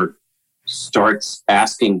report, starts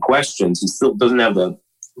asking questions. He still doesn't have the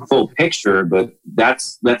full picture, but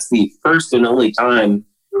that's the first and only time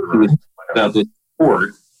he was about this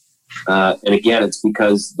report. And again, it's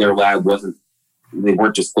because their lab they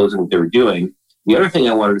weren't disclosing what they were doing. The other thing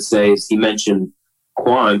I wanted to say is he mentioned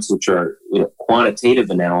quants, which are quantitative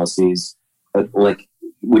analyses,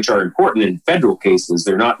 which are important in federal cases.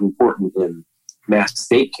 They're not important in Mass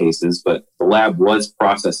State cases, but the lab was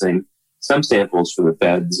processing some samples for the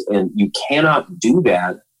feds, and you cannot do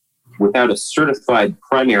that without a certified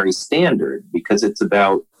primary standard because it's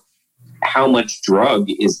about how much drug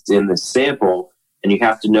is in the sample, and you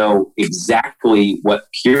have to know exactly what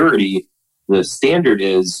purity the standard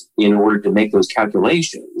is in order to make those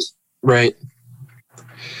calculations. Right.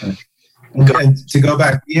 And to go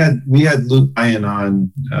back, we had Luke Ryan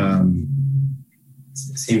on.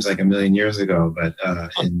 It seems like a million years ago, but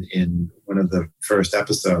in one of the first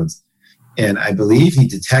episodes, and I believe he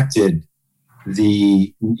detected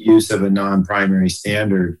the use of a non-primary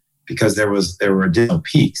standard because there were additional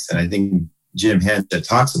peaks, and I think Jim Hanchett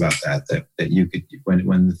talks about that you could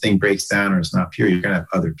when the thing breaks down or it's not pure, you're going to have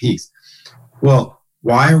other peaks. Well,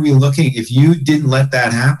 why are we looking? If you didn't let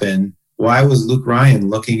that happen, why was Luke Ryan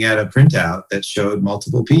looking at a printout that showed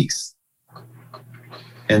multiple peaks?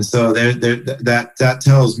 And so that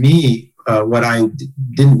tells me what I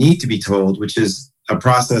didn't need to be told, which is a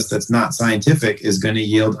process that's not scientific is going to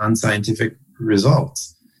yield unscientific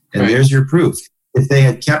results. And there's your proof. If they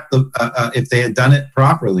had kept if they had done it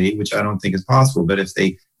properly, which I don't think is possible, but if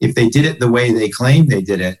they did it the way they claimed they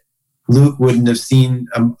did it, Luke wouldn't have seen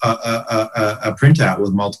a printout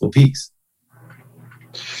with multiple peaks.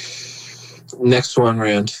 Next one,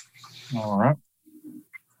 Rand. All right.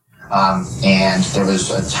 And there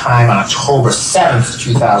was a time on October 7th,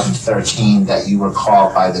 2013, that you were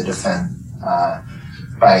called by the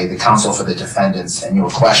by the counsel for the defendants, and you were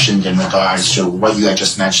questioned in regards to what you had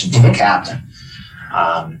just mentioned to the captain.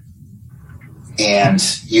 And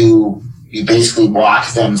you basically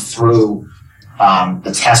walked them through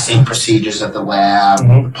the testing procedures at the lab,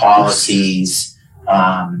 the policies.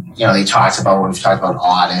 They talked about when we've talked about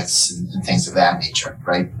audits and things of that nature,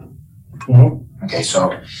 right? Okay,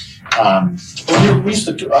 so when we used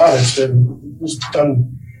to do audits, it was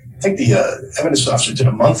done. I think the evidence officer did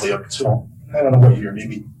a monthly up until I don't know what year,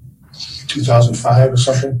 maybe 2005 or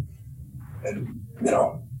something. And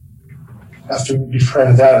after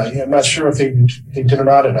before that, I'm not sure if they did an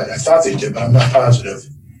audit. I thought they did, but I'm not positive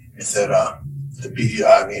if that the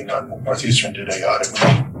BDI, Northeastern did a audit.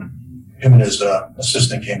 Him and his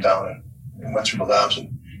assistant came down and went through the labs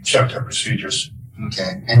and checked our procedures.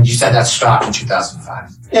 Okay, and you said that stopped in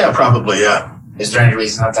 2005. Yeah, probably, yeah. Is there any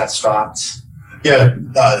reason that stopped? Yeah,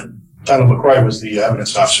 Donna LaCroix was the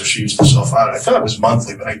evidence officer. She used to self-audit. I thought it was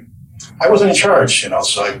monthly, but I wasn't in charge,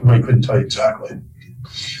 so I really couldn't tell you exactly.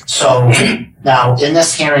 So now, in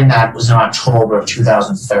this hearing that was in October of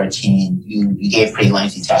 2013, you gave pretty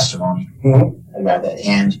lengthy testimony. I read that,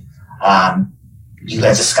 and you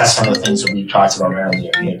had discussed some of the things that we talked about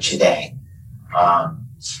earlier here today.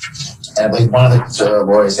 And I believe one of the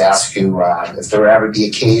lawyers asked you if there would ever be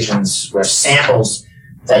occasions where samples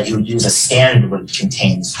that you would use as standard would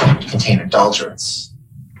contain adulterants.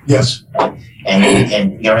 Yes.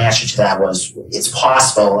 And your answer to that was, it's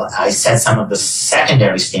possible. I said some of the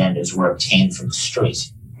secondary standards were obtained from the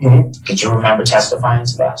street. Could you remember testifying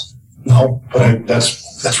to that? No, but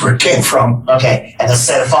that's where it came from. Okay, and the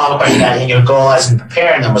follow-up question, and your goal as in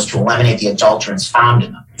preparing them was to eliminate the adulterants found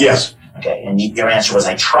in them. Yes. Okay, and your answer was,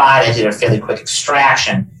 I did a fairly quick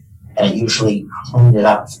extraction, and it usually cleaned it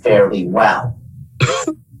up fairly well.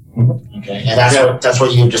 Okay, and that's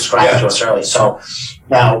what you described to us earlier. So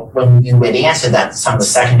now, when you had answered that some of the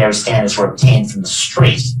secondary standards were obtained from the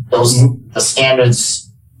street, the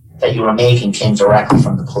standards that you were making came directly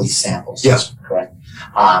from the police samples. Yes. Correct.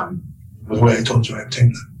 The way I told you, I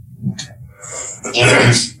obtained them. Okay.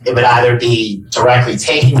 And it would either be directly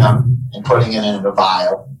taking them and putting it in a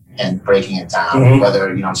vial and breaking it down, whether,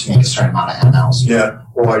 to make a certain amount of mLs. Yeah.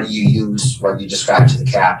 Or you use what you described to the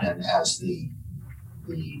captain as the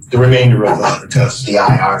remainder of the test. The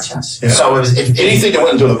IR test. Yeah. So it was, if anything that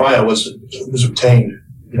went into the vial was obtained,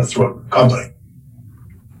 through a company.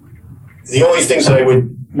 The only things that I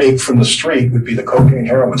would make from the street would be the cocaine and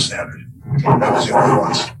heroin standard. That was the only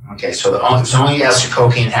ones. Okay, so it was only as to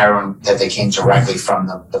cocaine and heroin that they came directly from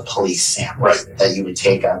the police samples that you would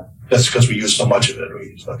take up. That's because we use so much of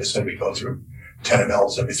it. Like I said, we go through 10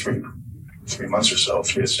 mLs every three months or so,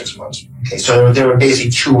 3 to 6 months. Okay, so there were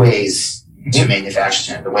basically two ways to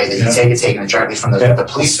manufacture it. The way that you take it, taking it directly from the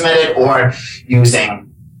police submitted, or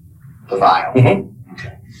using the vial. Okay.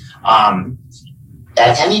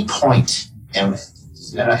 At any point, I'm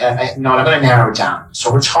going to narrow it down.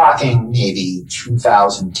 So we're talking maybe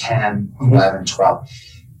 2010, 11, 12.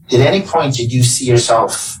 At any point did you see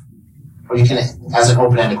yourself, or you can, as an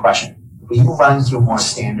open-ended question, were you running through more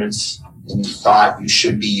standards than you thought you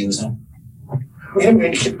should be using?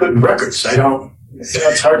 You keep good records.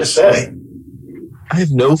 It's hard to say. I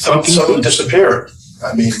have no Some of them disappear.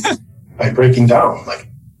 By breaking down, like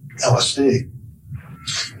LSD.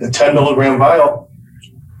 The 10 milligram vial,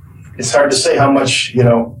 it's hard to say how much,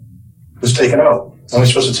 was taken out. I'm only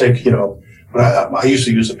supposed to take, I used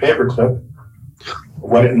to use a paper clip,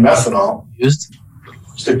 wet it in methanol,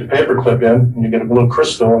 stick the paper clip in, and you get a little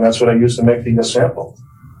crystal, and that's what I used to make the sample.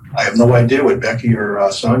 I have no idea what Becky or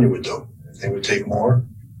Sonia would do. They would take more.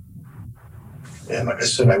 And like I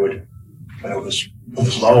said, when it was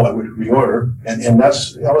low, I would reorder. And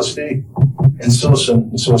that's LSD and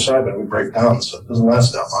psilocybin would break down, so it doesn't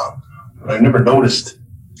last that long. But I never noticed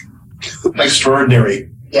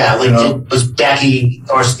extraordinary. Yeah, was Becky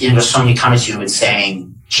or Sonia coming to you and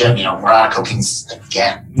saying, Jim, we're out of cocaine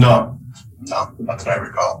again? No, not that I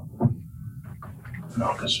recall.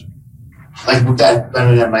 No, because... Like that,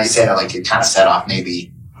 when I say that, it kind of set off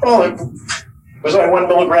maybe... Well, it was only 1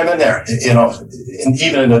 milligram in there, and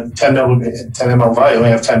even in a 10 ml vial, you only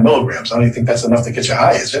have 10 milligrams. I don't even think that's enough to get you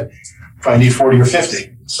high, is it? if I need 40 or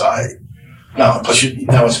 50. So now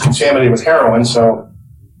it's contaminated with heroin, so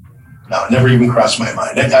no, it never even crossed my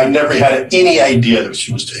mind. I never had any idea that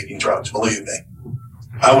she was taking drugs, believe me.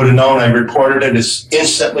 I would have known. I reported it as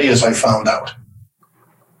instantly as I found out.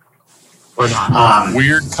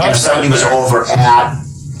 Weird cut. If somebody was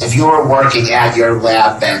if you were working at your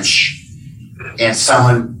lab bench and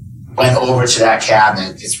someone went over to that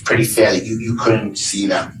cabinet, it's pretty fair that you couldn't see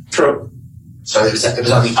them. True. So it was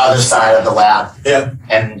on the other side of the lab. Yeah.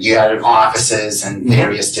 And you had offices and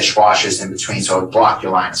various dishwashers in between, so it blocked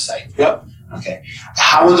your line of sight. Yep. Okay.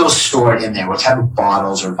 How were those stored in there? What type of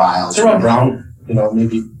bottles or vials? They're all brown,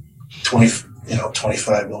 maybe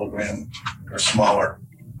 25 milligram or smaller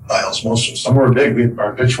vials. Some were big.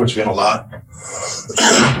 Our Bitchwoods, we had a lot.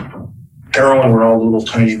 Heroin were all little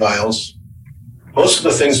tiny vials. Most of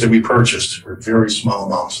the things that we purchased were very small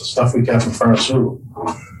amounts. The stuff we got from pharmaceutical,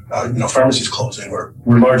 pharmacies closing were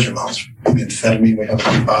large amounts. Amphetamine, we have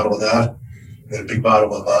a big bottle of that. We had a big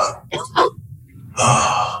bottle of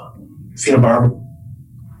phenobarbital,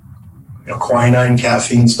 quinine,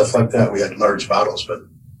 caffeine, stuff like that. We had large bottles, but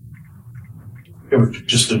it was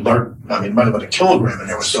just it might have been a kilogram in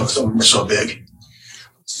there. Some of them were so big.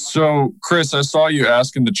 So, Chris, I saw you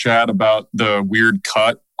ask in the chat about the weird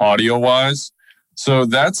cut audio-wise. So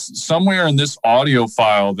that's somewhere in this audio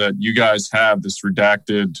file that you guys have, this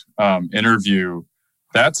redacted interview.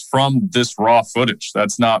 That's from this raw footage.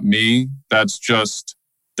 That's not me. That's just,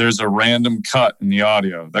 there's a random cut in the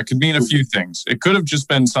audio. That could mean a few things. It could have just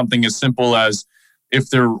been something as simple as if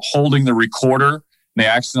they're holding the recorder and they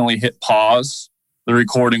accidentally hit pause, the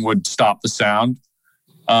recording would stop the sound.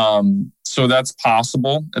 So that's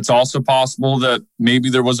possible. It's also possible that maybe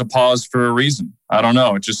there was a pause for a reason. I don't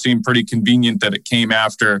know. It just seemed pretty convenient that it came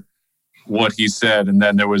after what he said, and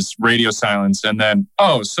then there was radio silence, and then,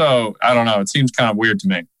 so I don't know. It seems kind of weird to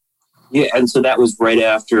me. Yeah, and so that was right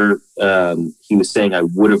after he was saying I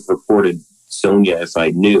would have reported Sonia if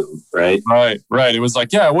I knew, right? Right. It was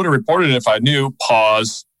like, I would have reported it if I knew.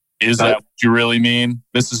 Pause. Is that what you really mean?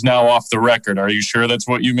 This is now off the record. Are you sure that's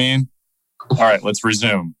what you mean? All right, let's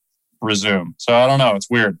resume. So I don't know. It's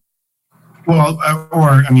weird. Well,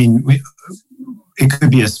 it could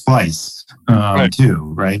be a splice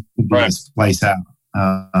too, right? It could be a splice out.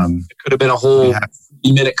 It could have been a whole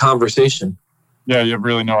 3-minute conversation. Yeah, you have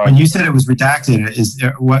really no idea. When you said it was redacted, is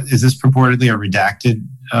this purportedly a redacted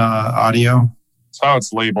audio? That's how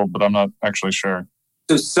it's labeled, but I'm not actually sure.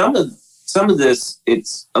 So some of this,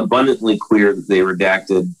 it's abundantly clear that they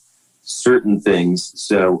redacted certain things.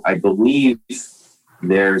 So I believe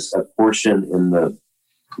there's a portion in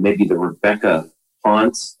maybe the Rebecca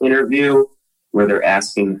Ponce interview where they're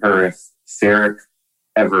asking her if Ferrick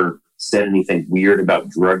ever said anything weird about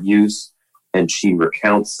drug use, and she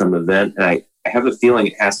recounts some event. And I have a feeling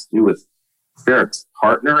it has to do with Ferrick's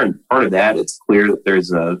partner, and part of that, it's clear that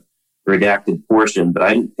there's a redacted portion, but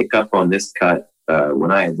I didn't pick up on this cut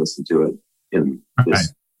when I had listened to it in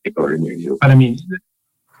this particular interview. But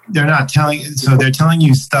they're not telling, so they're telling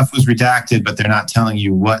you stuff was redacted, but they're not telling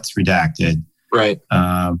you what's redacted. Right.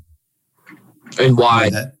 And why.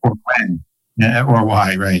 Or when. Or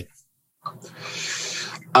why, right.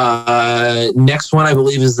 Next one, I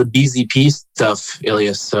believe, is the BZP stuff,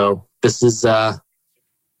 Ilias. So this is, I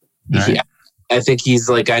think he's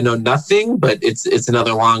like, I know nothing, but it's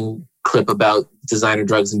another long clip about designer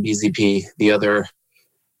drugs and BZP, the other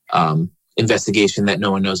investigation that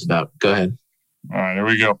no one knows about. Go ahead. All right, here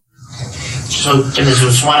we go. So there's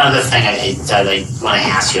was one other thing I want to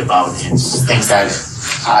ask you about. It's things that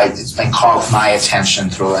it's been called to my attention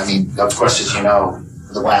through. I mean, of course, as you know,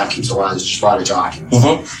 the lab keeps a lot of documents.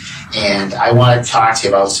 Mm-hmm. And I want to talk to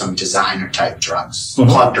you about some designer type drugs,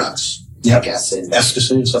 club drugs, I guess.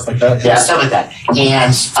 Ecstasy and stuff like that. Yeah, stuff like that.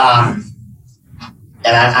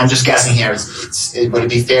 And I'm just guessing here, would it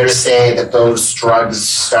be fair to say that those drugs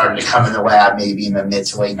started to come in the lab maybe in the mid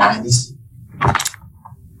to late 90s?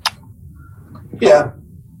 Yeah.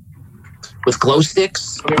 With glow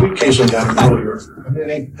sticks? I mean, we occasionally got it earlier. I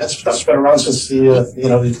mean, that's been around since the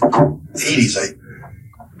 80s.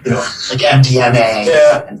 Like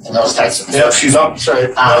MDMA and those types of things. Yeah, she's up.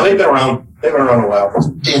 Sorry. No, they've been around. They've been around a while.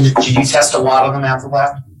 Did you test a lot of them at the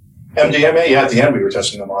lab? MDMA, yeah. At the end, we were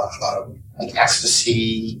testing them a lot of them. Like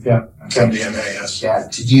ecstasy. Yeah. MDMA, yes. Yeah.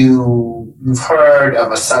 You've heard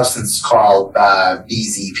of a substance called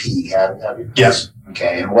BZP? Have you? Yes.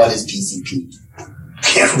 Okay. And what is BZP?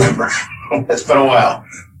 Can't remember. It's been a while,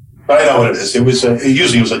 but I know what it is. It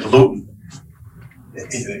usually was like dilutant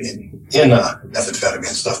in methamphetamine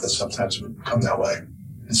stuff that sometimes would come that way,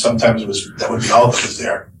 and sometimes that would be all that was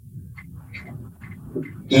there.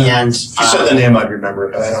 And If you said the name, I'd remember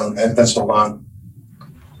it. I don't. That's so long.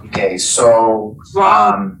 okay, so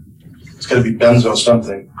It's got to be benzo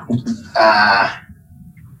something.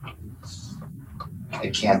 I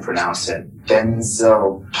can't pronounce it.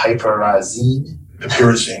 Benzopiperazine. The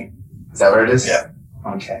Pyrazine. Is that what it is? Yeah.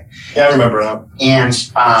 Okay. Yeah, I remember now. And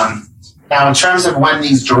now, in terms of when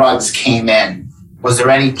these drugs came in, was there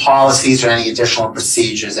any policies or any additional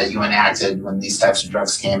procedures that you enacted when these types of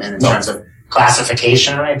drugs came in terms of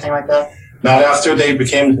classification or anything like that? Not after they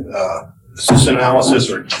became assistant analysis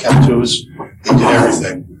or Chem2s. They did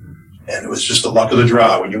everything. And it was just the luck of the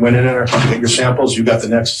draw. When you went in there to get your samples, you got the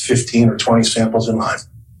next 15 or 20 samples in line.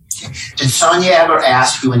 Did Sonia ever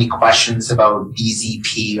ask you any questions about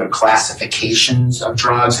BZP or classifications of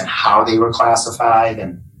drugs and how they were classified?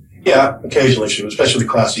 And Yeah, occasionally she was, especially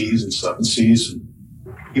class E's and stuff, and C's, and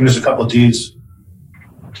even as a couple of D's.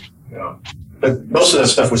 You know, but most of that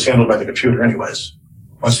stuff was handled by the computer anyways.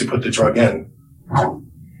 Once they put the drug in,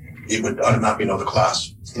 it would automatically know the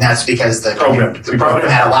class. And that's because the Programmed. program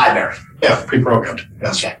had a library. Yeah, pre-programmed.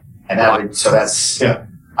 Yes. Okay. And that would, so that's, Yeah.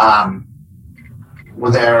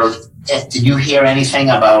 did you hear anything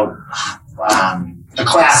about the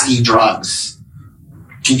Class E drugs?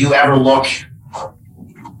 Did you ever look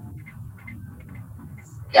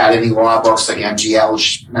at any law books like MGL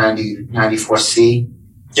 94C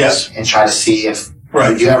Yes. and try to see if, Right.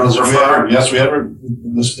 did you ever refer? Yes, we ever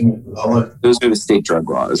listing all the Those are the state drug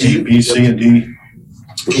laws. A, B, C, and D.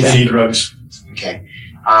 D drugs. Okay.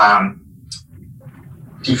 Have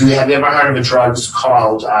you ever heard of a drug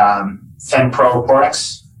called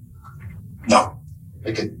Fenprocorex? No.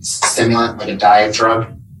 Like a stimulant, like a diet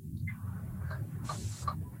drug?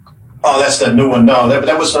 Oh, that's that new one. No,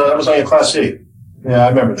 that was on your class C. Yeah, I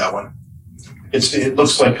remember that one. It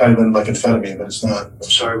looks like kind of like amphetamine, but it's not. I'm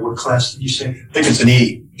sorry, what class did you say? I think it's an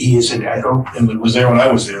E. E is an echo. And it was there when I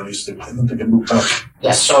was there, at least. I don't think it moved up.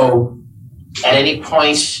 Yeah, so at any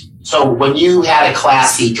point, so when you had a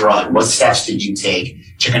Class C drug, what steps did you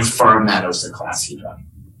take to confirm that it was a Class C drug?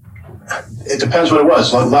 It depends what it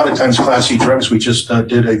was. A lot of times, class C drugs, we just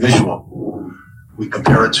did a visual. We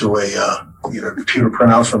compare it to a either computer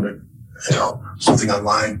printout from something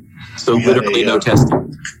online. So We had literally a, no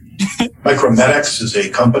testing. Micromedics is a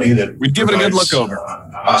company that We'd give it a good provides, look over.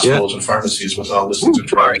 Hospitals and pharmacies with all listings of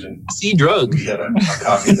drugs, and C drugs. we had a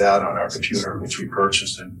copy of that on our computer, which we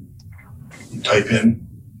purchased, and you type in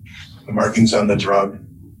the markings on the drug.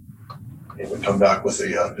 It would come back with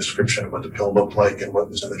a description of what the pill looked like and what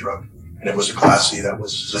was in the drug. And it was a Class C that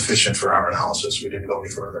was sufficient for our analysis. We didn't go any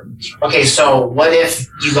further. Okay, so what if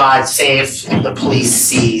you got, say if the police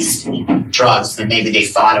seized drugs, then maybe they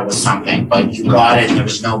thought it was something, but you got it and there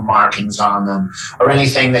was no markings on them or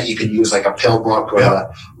anything that you could use like a pill book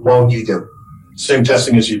or what would you do? Same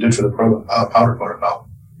testing as you did for the powder protocol.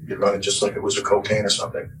 You'd run it just like it was a cocaine or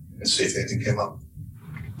something and see if anything came up.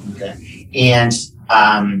 Okay. And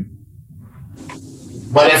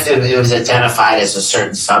what if it was identified as a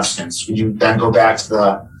certain substance? Would you then go back to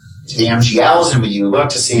the MGLs and would you look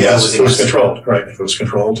to see Yes, if it was controlled. Right, if it was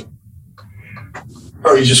controlled.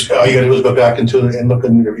 Or you just, all you gotta do is go back into and look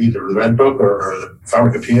in either the Red Book or the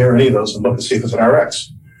Pharmacopoeia or any of those and look and see if it's an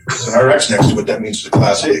RX. If it's an RX next to it, that means it's a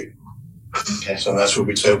Class C. Okay. So that's what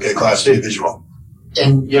we'd say, okay, Class C, visual.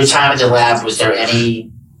 In your time at the lab, was there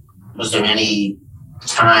any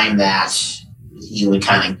time that you would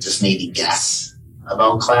kind of just maybe guess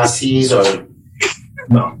about Class C's or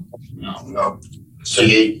No. no? So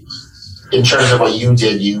you, in terms of what you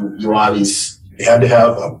did, you obviously You had to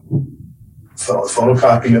have a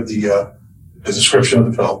photocopy of the description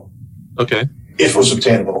of the pill, Okay. if it was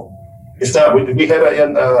obtainable. If not, we had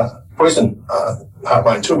a poison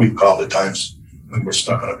hotline too, we called at times when we're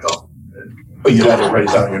stuck on a pill. But you had to write it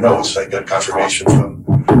down in your notes, like got confirmation from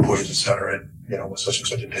Poison Center at, with such and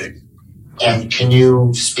such a date. And can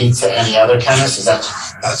you speak to any other chemists? Is that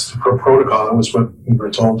That's the protocol. That was what we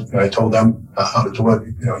were told. And I told them how to do it.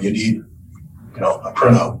 You need, a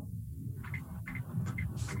printout.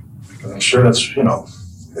 And I'm sure that's, when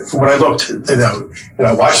I looked, and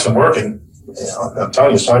I watched them working, I'm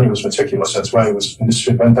telling you, Sonia was meticulous. That's why when this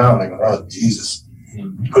shit went down, I go, oh, Jesus.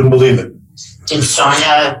 Couldn't believe it. did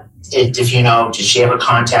Sonia, if you know, did she ever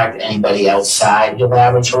contact anybody outside your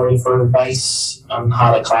laboratory for advice on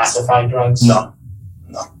how to classify drugs? No.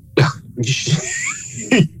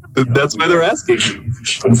 That's why they're asking.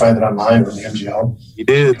 She couldn't find it online or the MGL. You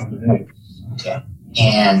did. Okay.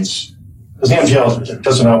 And Because the MGL, it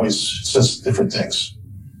doesn't always, it says different things.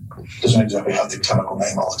 It doesn't exactly have the chemical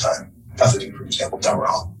name all the time. Pathogen, for example,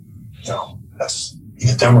 Demerol. You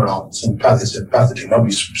get Demerol, it's in pathogen.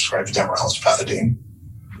 Nobody prescribes Demerol, it's pathogen.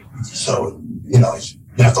 So,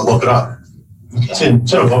 you have to look it up. It's in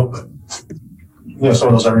a book, but some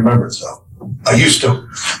of those I remembered. So I used to,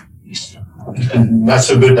 and not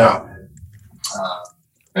so good now.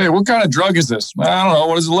 Hey, what kind of drug is this? I don't know.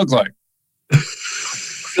 What does it look like?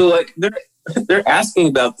 So like they're asking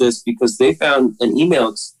about this because they found an email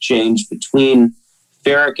exchange between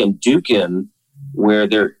Farrick and Dukin where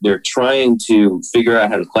they're trying to figure out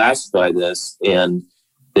how to classify this, and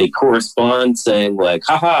they correspond saying like,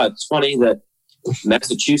 haha, it's funny that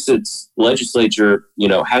Massachusetts legislature,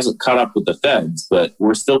 hasn't caught up with the feds, but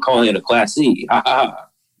we're still calling it a Class E. Ha ha.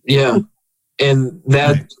 Yeah. And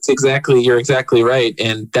you're exactly right.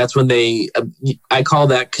 And that's when I call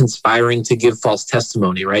that conspiring to give false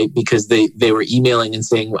testimony, right? Because they were emailing and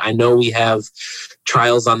saying, I know we have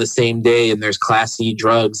trials on the same day and there's Class C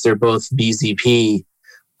drugs. They're both BZP.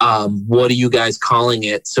 What are you guys calling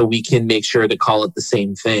it so we can make sure to call it the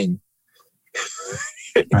same thing?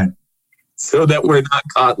 Right. So that we're not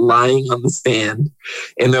caught lying on the stand.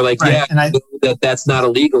 And they're like, right. Yeah, and that's not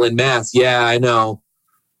illegal in Mass. Yeah, I know.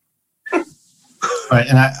 Right,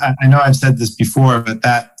 and I know I've said this before, but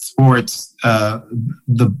that thwarts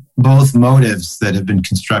the both motives that have been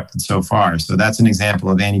constructed so far. So that's an example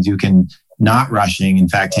of Annie Dukin not rushing, in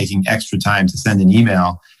fact, taking extra time to send an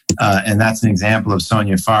email. And that's an example of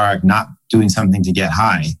Sonia Farrick not doing something to get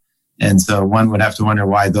high. And so one would have to wonder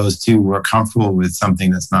why those two were comfortable with something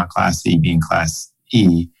that's not Class C being Class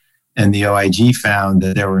E. And the OIG found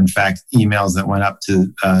that there were, in fact, emails that went up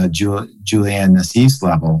to Julianne Nassif's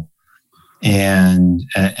level, and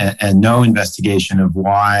no investigation of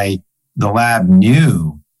why the lab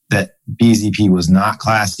knew that BZP was not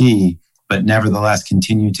Class E, but nevertheless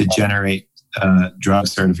continued to generate drug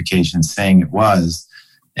certifications saying it was,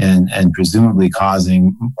 and presumably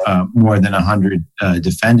causing more than 100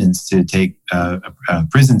 defendants to take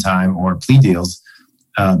prison time or plea deals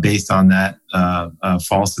based on that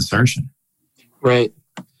false assertion. Right.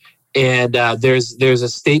 And there's a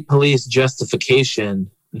state police justification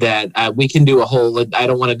that we can do a whole, I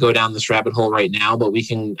don't want to go down this rabbit hole right now, but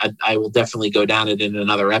I will definitely go down it in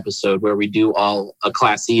another episode where we do all a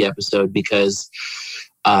Class E episode, because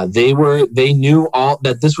they knew all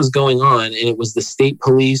that this was going on, and it was the state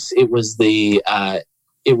police, it was the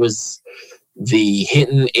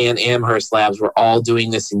Hinton and Amherst labs were all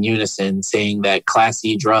doing this in unison, saying that Class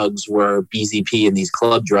E drugs were BZP and these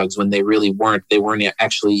club drugs when they really weren't. They weren't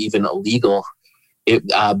actually even illegal.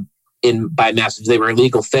 By Massachusetts, they were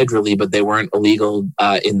illegal federally, but they weren't illegal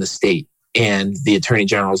in the state. And the Attorney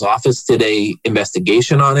General's office did a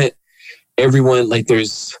investigation on it. Everyone,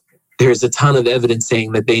 there's a ton of evidence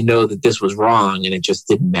saying that they know that this was wrong, and it just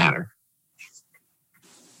didn't matter.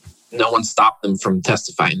 No one stopped them from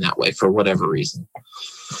testifying that way for whatever reason.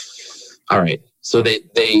 All right, so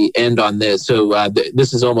they end on this. So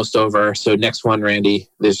this is almost over. So next one, Randy,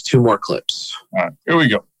 there's 2 more clips. All right, here we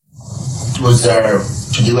go.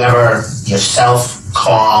 Did you ever yourself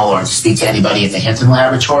call or speak to anybody at the Hinton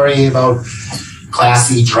Laboratory about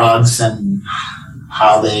Class E drugs and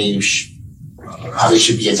how they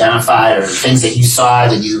should be identified, or things that you saw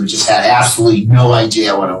that you just had absolutely no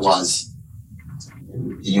idea what it was?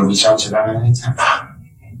 Did you reach out to them at any time?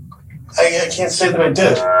 I can't say that I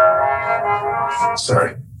did.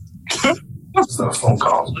 Sorry. It's not a phone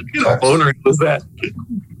call. What kind of phone ring was that?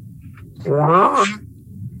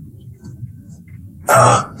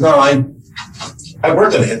 No, I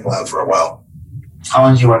worked at a Hinton lab for a while. How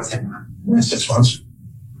long did you work at Hinton? 6 months.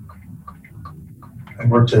 I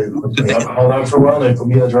worked in the alcohol lab for a while, and they put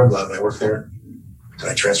me in the drug lab, and I worked there. Then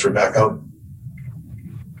I transferred back out.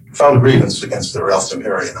 Filed a grievance against the Ralph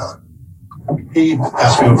Tamarian. He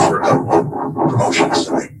asked me over for a couple promotions,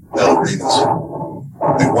 and I filed a grievance.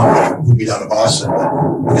 And one day, moved me down to Boston,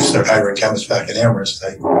 and when they started hiring chemists back in Amherst,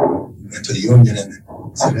 I went to the union and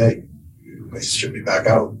said, hey, they shipped me back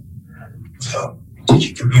out. So, did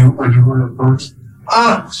you commute when you were at first?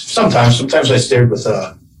 Sometimes I stayed with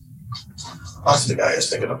what's the guy I was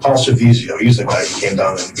thinking of? Paul Savizio. He's the guy who came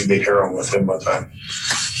down and we made heroin with him one time.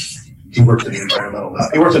 He worked in the environmental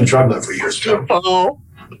lab. He worked in the drug lab for years too. Oh.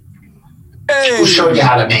 Hey. Who showed you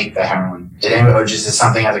how to make the heroin? Did anyone, or just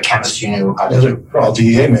something as a chemist you knew how to do? Well,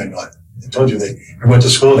 DEA manual. I told you they went to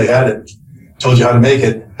school, they had it, told you how to make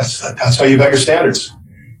it. That's how you got your standards.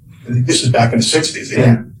 This is back in the 60s.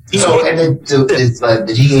 Yeah. So, and then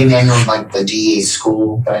the DEA manual, like the DEA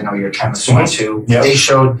school that I know your chemists went to, yep. They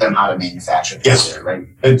showed them how to manufacture this, yes. There, right?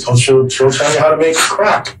 They showed you how to make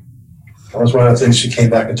crack. That was one of the things she came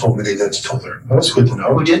back and told me they did. Told her. That was good to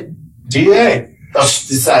know. Who did? DEA. Oh,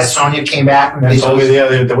 Sonia came back and they told me,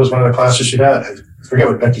 yeah, that was one of the classes she had. I forget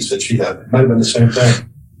what Becky said she had. It might have been the same thing.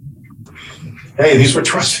 hey, these were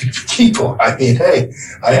trusted people. I mean, hey,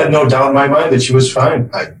 I had no doubt in my mind that she was fine.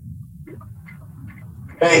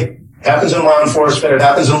 Hey, happens in law enforcement. It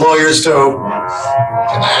happens in lawyers too.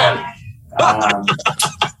 Come on.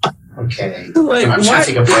 Okay. Wait, I'm trying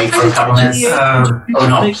to take a break for a couple minutes. Oh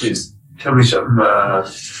no, Please tell me something.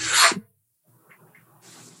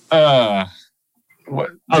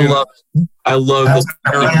 What? I love this.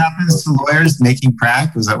 What happens to lawyers making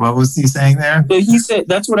crack? What was he saying there? So he said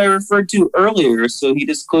that's what I referred to earlier. So he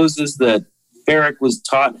discloses that Ferrick was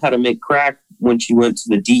taught how to make crack when she went to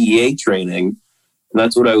the DEA training. And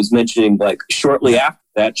that's what I was mentioning. Like shortly after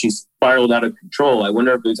that, she spiraled out of control. I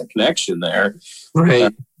wonder if there's a connection there.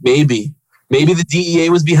 Right. Maybe the DEA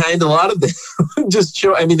was behind a lot of this. They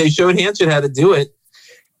showed Hanchett how to do it.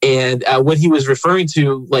 And what he was referring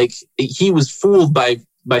to, like, he was fooled by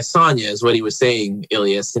Sonia, is what he was saying,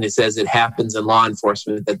 Ilias. And it says it happens in law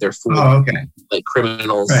enforcement that they're fooled, like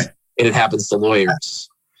criminals, right. And it happens to lawyers.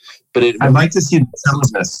 But I'd like to see the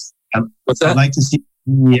syllabus. What's that? I'd like to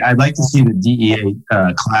see the DEA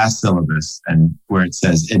class syllabus, and where it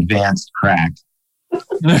says advanced crack.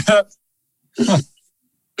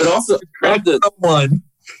 But also,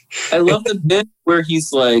 I love the bit where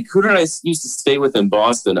he's like, who did I used to stay with in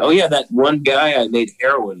Boston? Oh, yeah, that one guy I made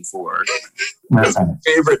heroin for. That's my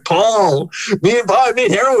favorite, Paul. Me and Paul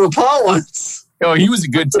made heroin with Paul once. Oh, he was a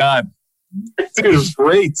good time. Dude, it was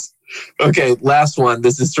great. Okay, last one.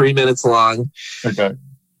 This is 3 minutes long. Okay.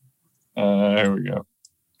 Here we go.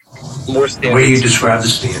 More The way you standards. describe the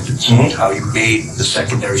standards, how you made the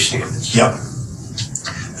secondary standards. Yep.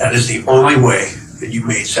 That is the only way that you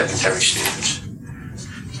made secondary standards.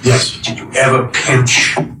 Yes. Did you ever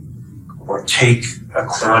pinch or take a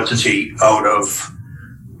quantity out of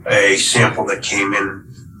a sample that came in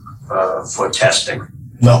for testing?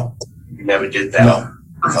 No. You never did that?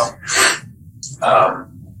 No.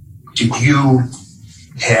 Did you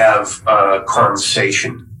have a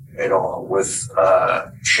conversation at all with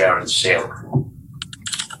Sharon Salem?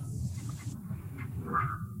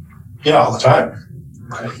 Yeah, all the time.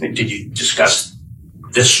 Did you discuss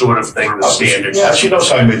this sort of thing, the standards? Yeah, she knows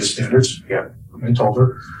how I made the standards. Yeah. I told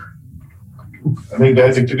her. I think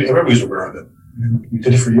everybody's aware of it. We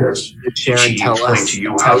did it for years. Did Sharon She tell explained us to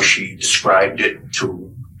you how she described it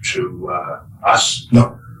to us?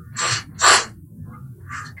 No.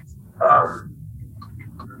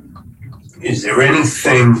 Is there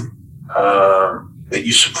anything that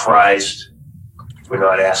you surprised we're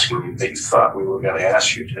not asking you that you thought we were going to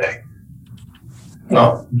ask you today?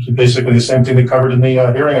 No. It's basically the same thing they covered in the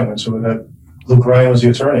hearing I went to that Luke Ryan was the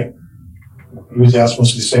attorney. He was asked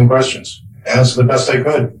most of the same questions. I answered the best I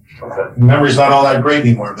could. Okay. Memory's not all that great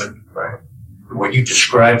anymore, but Right. What you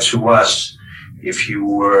described to us, if you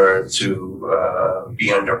were to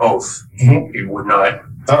be under oath, it would not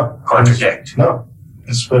contradict. No.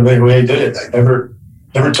 That's the way I did it. I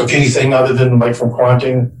never took anything other than like from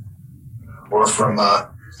Quanting or from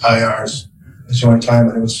IRs. It's the only time,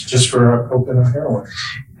 and it was just for coke and heroin.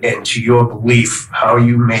 And to your belief, how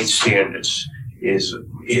you made standards is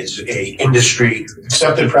a industry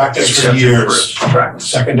Accepted practice for accepted years. for practice.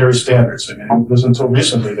 Secondary standards. I mean, it wasn't until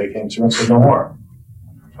recently they came to and said no more.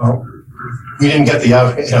 Well, we didn't get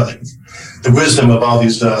the wisdom of all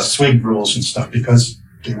these SWIG rules and stuff because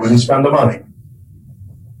they wouldn't spend the money.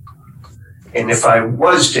 And if I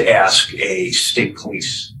was to ask a state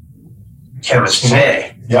police chemist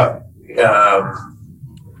today, Yep.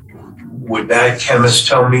 would that chemist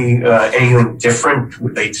tell me anything different?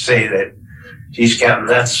 Would they say that, geez, Captain,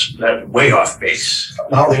 that's way off base?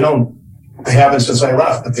 No, they don't. They haven't since I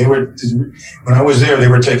left. But they were, when I was there, they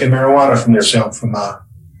were taking marijuana from their sample from a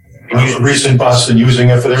recent bus and using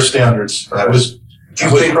it for their standards. That was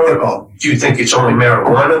protocol. Do you think it's only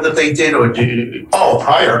marijuana that they did, or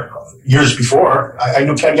Prior, years before, I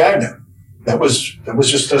knew Ken Gagnon. That was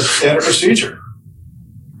just a standard procedure.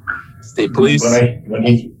 State police. When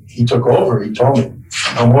he took over, he told me,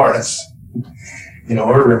 no more. That's,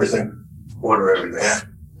 order everything. order everything? Yeah.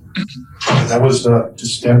 That was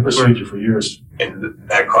just standard procedure for years. And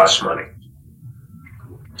that costs money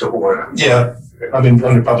to order. Yeah. I mean,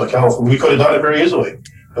 under public health, we could have done it very easily,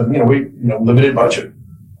 but limited budget.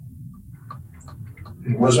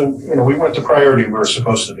 It wasn't, we went to priority we were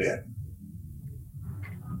supposed to be in.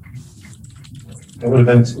 It would have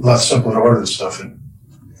been a lot simpler to order this stuff and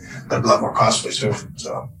a lot more costly too.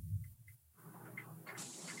 So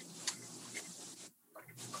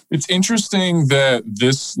it's interesting that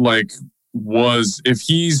this was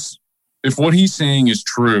if what he's saying is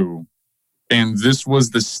true, and this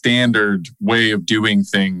was the standard way of doing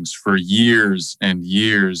things for years and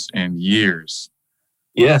years and years.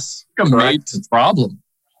 Yes. It's a major problem.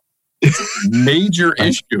 Major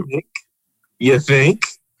issue. You think?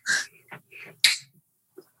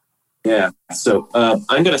 Yeah. So I'm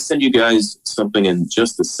going to send you guys something in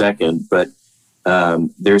just a second, but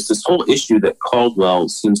there's this whole issue that Caldwell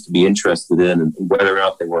seems to be interested in, and whether or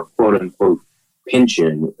not they were quote unquote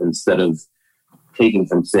pinching instead of taking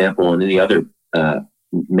from sample in any other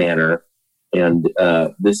manner. And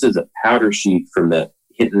this is a powder sheet from the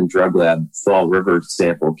Hinton Drug Lab Fall River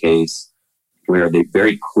sample case where they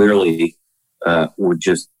very clearly were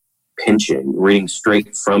just pinching. Reading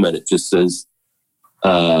straight from it, it just says,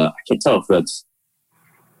 I can't tell if that's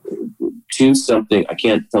 2 something. I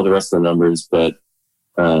can't tell the rest of the numbers, but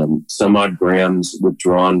some odd grams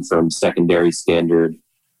withdrawn from secondary standard,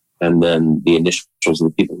 and then the initials of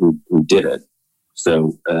the people who did it.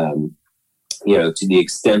 So, to the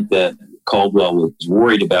extent that Caldwell was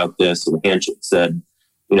worried about this, and Hanchett said,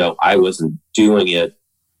 I wasn't doing it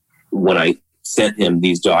when I sent him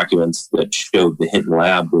these documents that showed the Hinton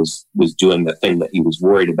Lab was doing the thing that he was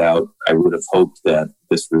worried about. I would have hoped that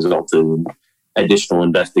this resulted in additional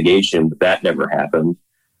investigation, but that never happened.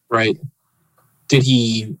 Right.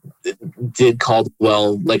 Did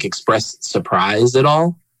Caldwell express surprise at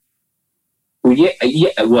all? Well,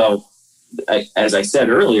 yeah. Well, as I said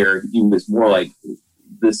earlier, he was more like,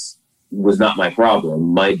 this was not my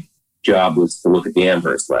problem. My job was to look at the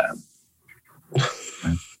Amherst lab.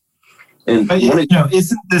 And but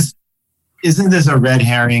isn't this a red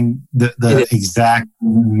herring? The exact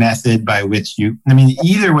method by which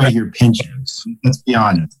either way you're pinching. Let's be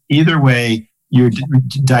honest. Either way, you're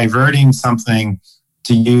diverting something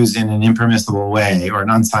to use in an impermissible way or an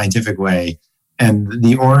unscientific way, and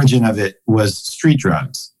the origin of it was street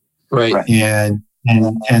drugs. Right. And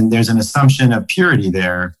there's an assumption of purity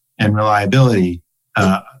there and reliability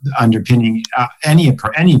underpinning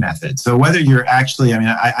any method. So whether you're actually,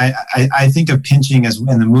 I think of pinching as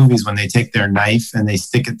in the movies when they take their knife and they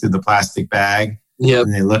stick it through the plastic bag. Yep.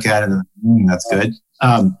 And they look at it and that's good.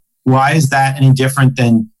 Why is that any different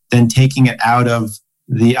than taking it out of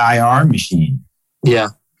the IR machine? Yeah.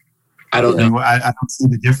 I don't know. I don't see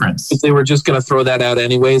the difference. If they were just going to throw that out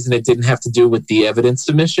anyways, and it didn't have to do with the evidence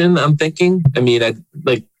submission, I'm thinking.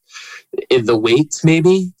 The weights,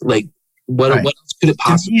 maybe. What else could it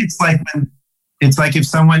possibly? To me, it's like if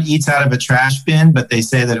someone eats out of a trash bin, but they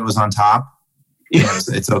say that it was on top.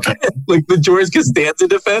 It's okay. Like the George Costanza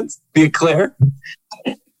defense, the eclair.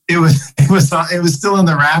 It was still in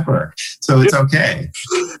the wrapper, so it's okay.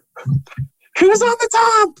 It was on the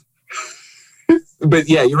top. But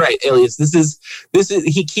yeah, you're right, Elias. This is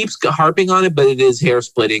he keeps harping on it, but it is hair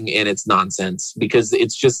splitting and it's nonsense because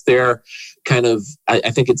it's just their kind of,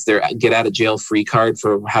 I think it's their get out of jail free card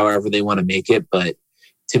for however they want to make it. But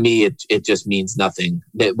to me, it just means nothing.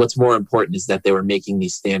 What's more important is that they were making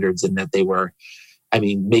these standards and that they were,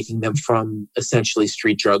 making them from essentially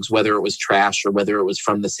street drugs, whether it was trash or whether it was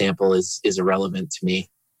from the sample is irrelevant to me.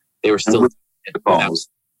 They were still protocols.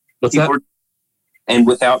 What's that? And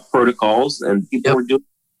without protocols, and people were doing it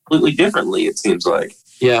completely differently, it seems like.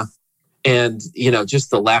 Yeah. And,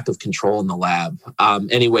 just the lack of control in the lab.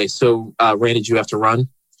 Anyway, so Randy, did you have to run?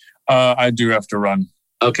 I do have to run.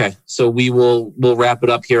 Okay. So we'll wrap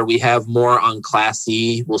it up here. We have more on Class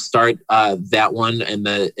E. We'll start that one, and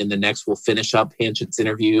in the next we'll finish up Hanchett's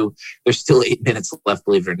interview. There's still 8 minutes left,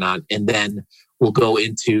 believe it or not. And then we'll go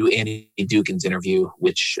into Annie Dukin's interview,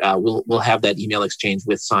 which we'll have that email exchange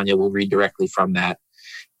with Sonia. We'll read directly from that,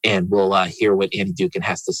 and we'll hear what Annie Dukin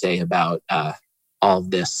has to say about all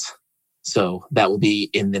of this. So that will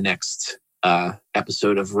be in the next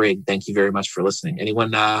episode of Rig. Thank you very much for listening.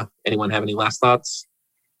 Anyone have any last thoughts?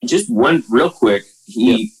 Just one real quick.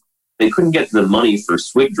 They couldn't get the money for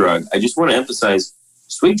Swig Drug. I just want to emphasize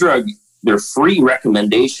Swig Drug, they're free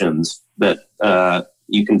recommendations that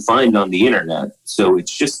you can find on the internet. So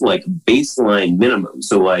it's just like baseline minimum.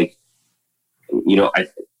 So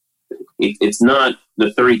it's not the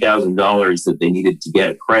 $30,000 that they needed to get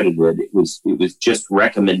accredited. It was just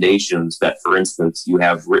recommendations that, for instance, you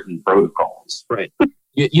have written protocols. Right.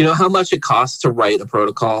 You know how much it costs to write a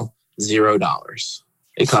protocol? $0.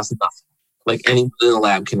 It costs nothing. Like anyone in the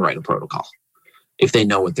lab can write a protocol if they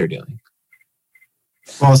know what they're doing.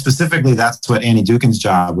 Well, specifically, that's what Annie Dukin's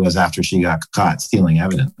job was after she got caught stealing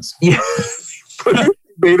evidence. Yeah.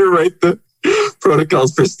 Made her write the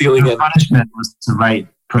protocols for stealing The evidence. punishment was to write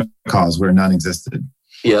protocols where none existed.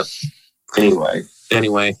 Yep.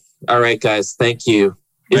 Anyway. All right, guys. Thank you.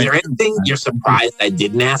 Is there anything you're surprised I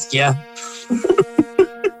didn't ask you?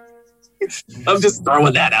 I'm just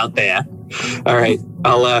throwing that out there. All right.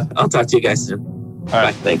 I'll talk to you guys soon. All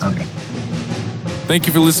right. Bye. Thanks. Okay. Thank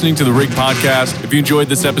you for listening to the Rig Podcast. If you enjoyed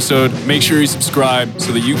this episode, make sure you subscribe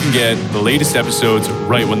so that you can get the latest episodes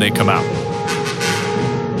right when they come out.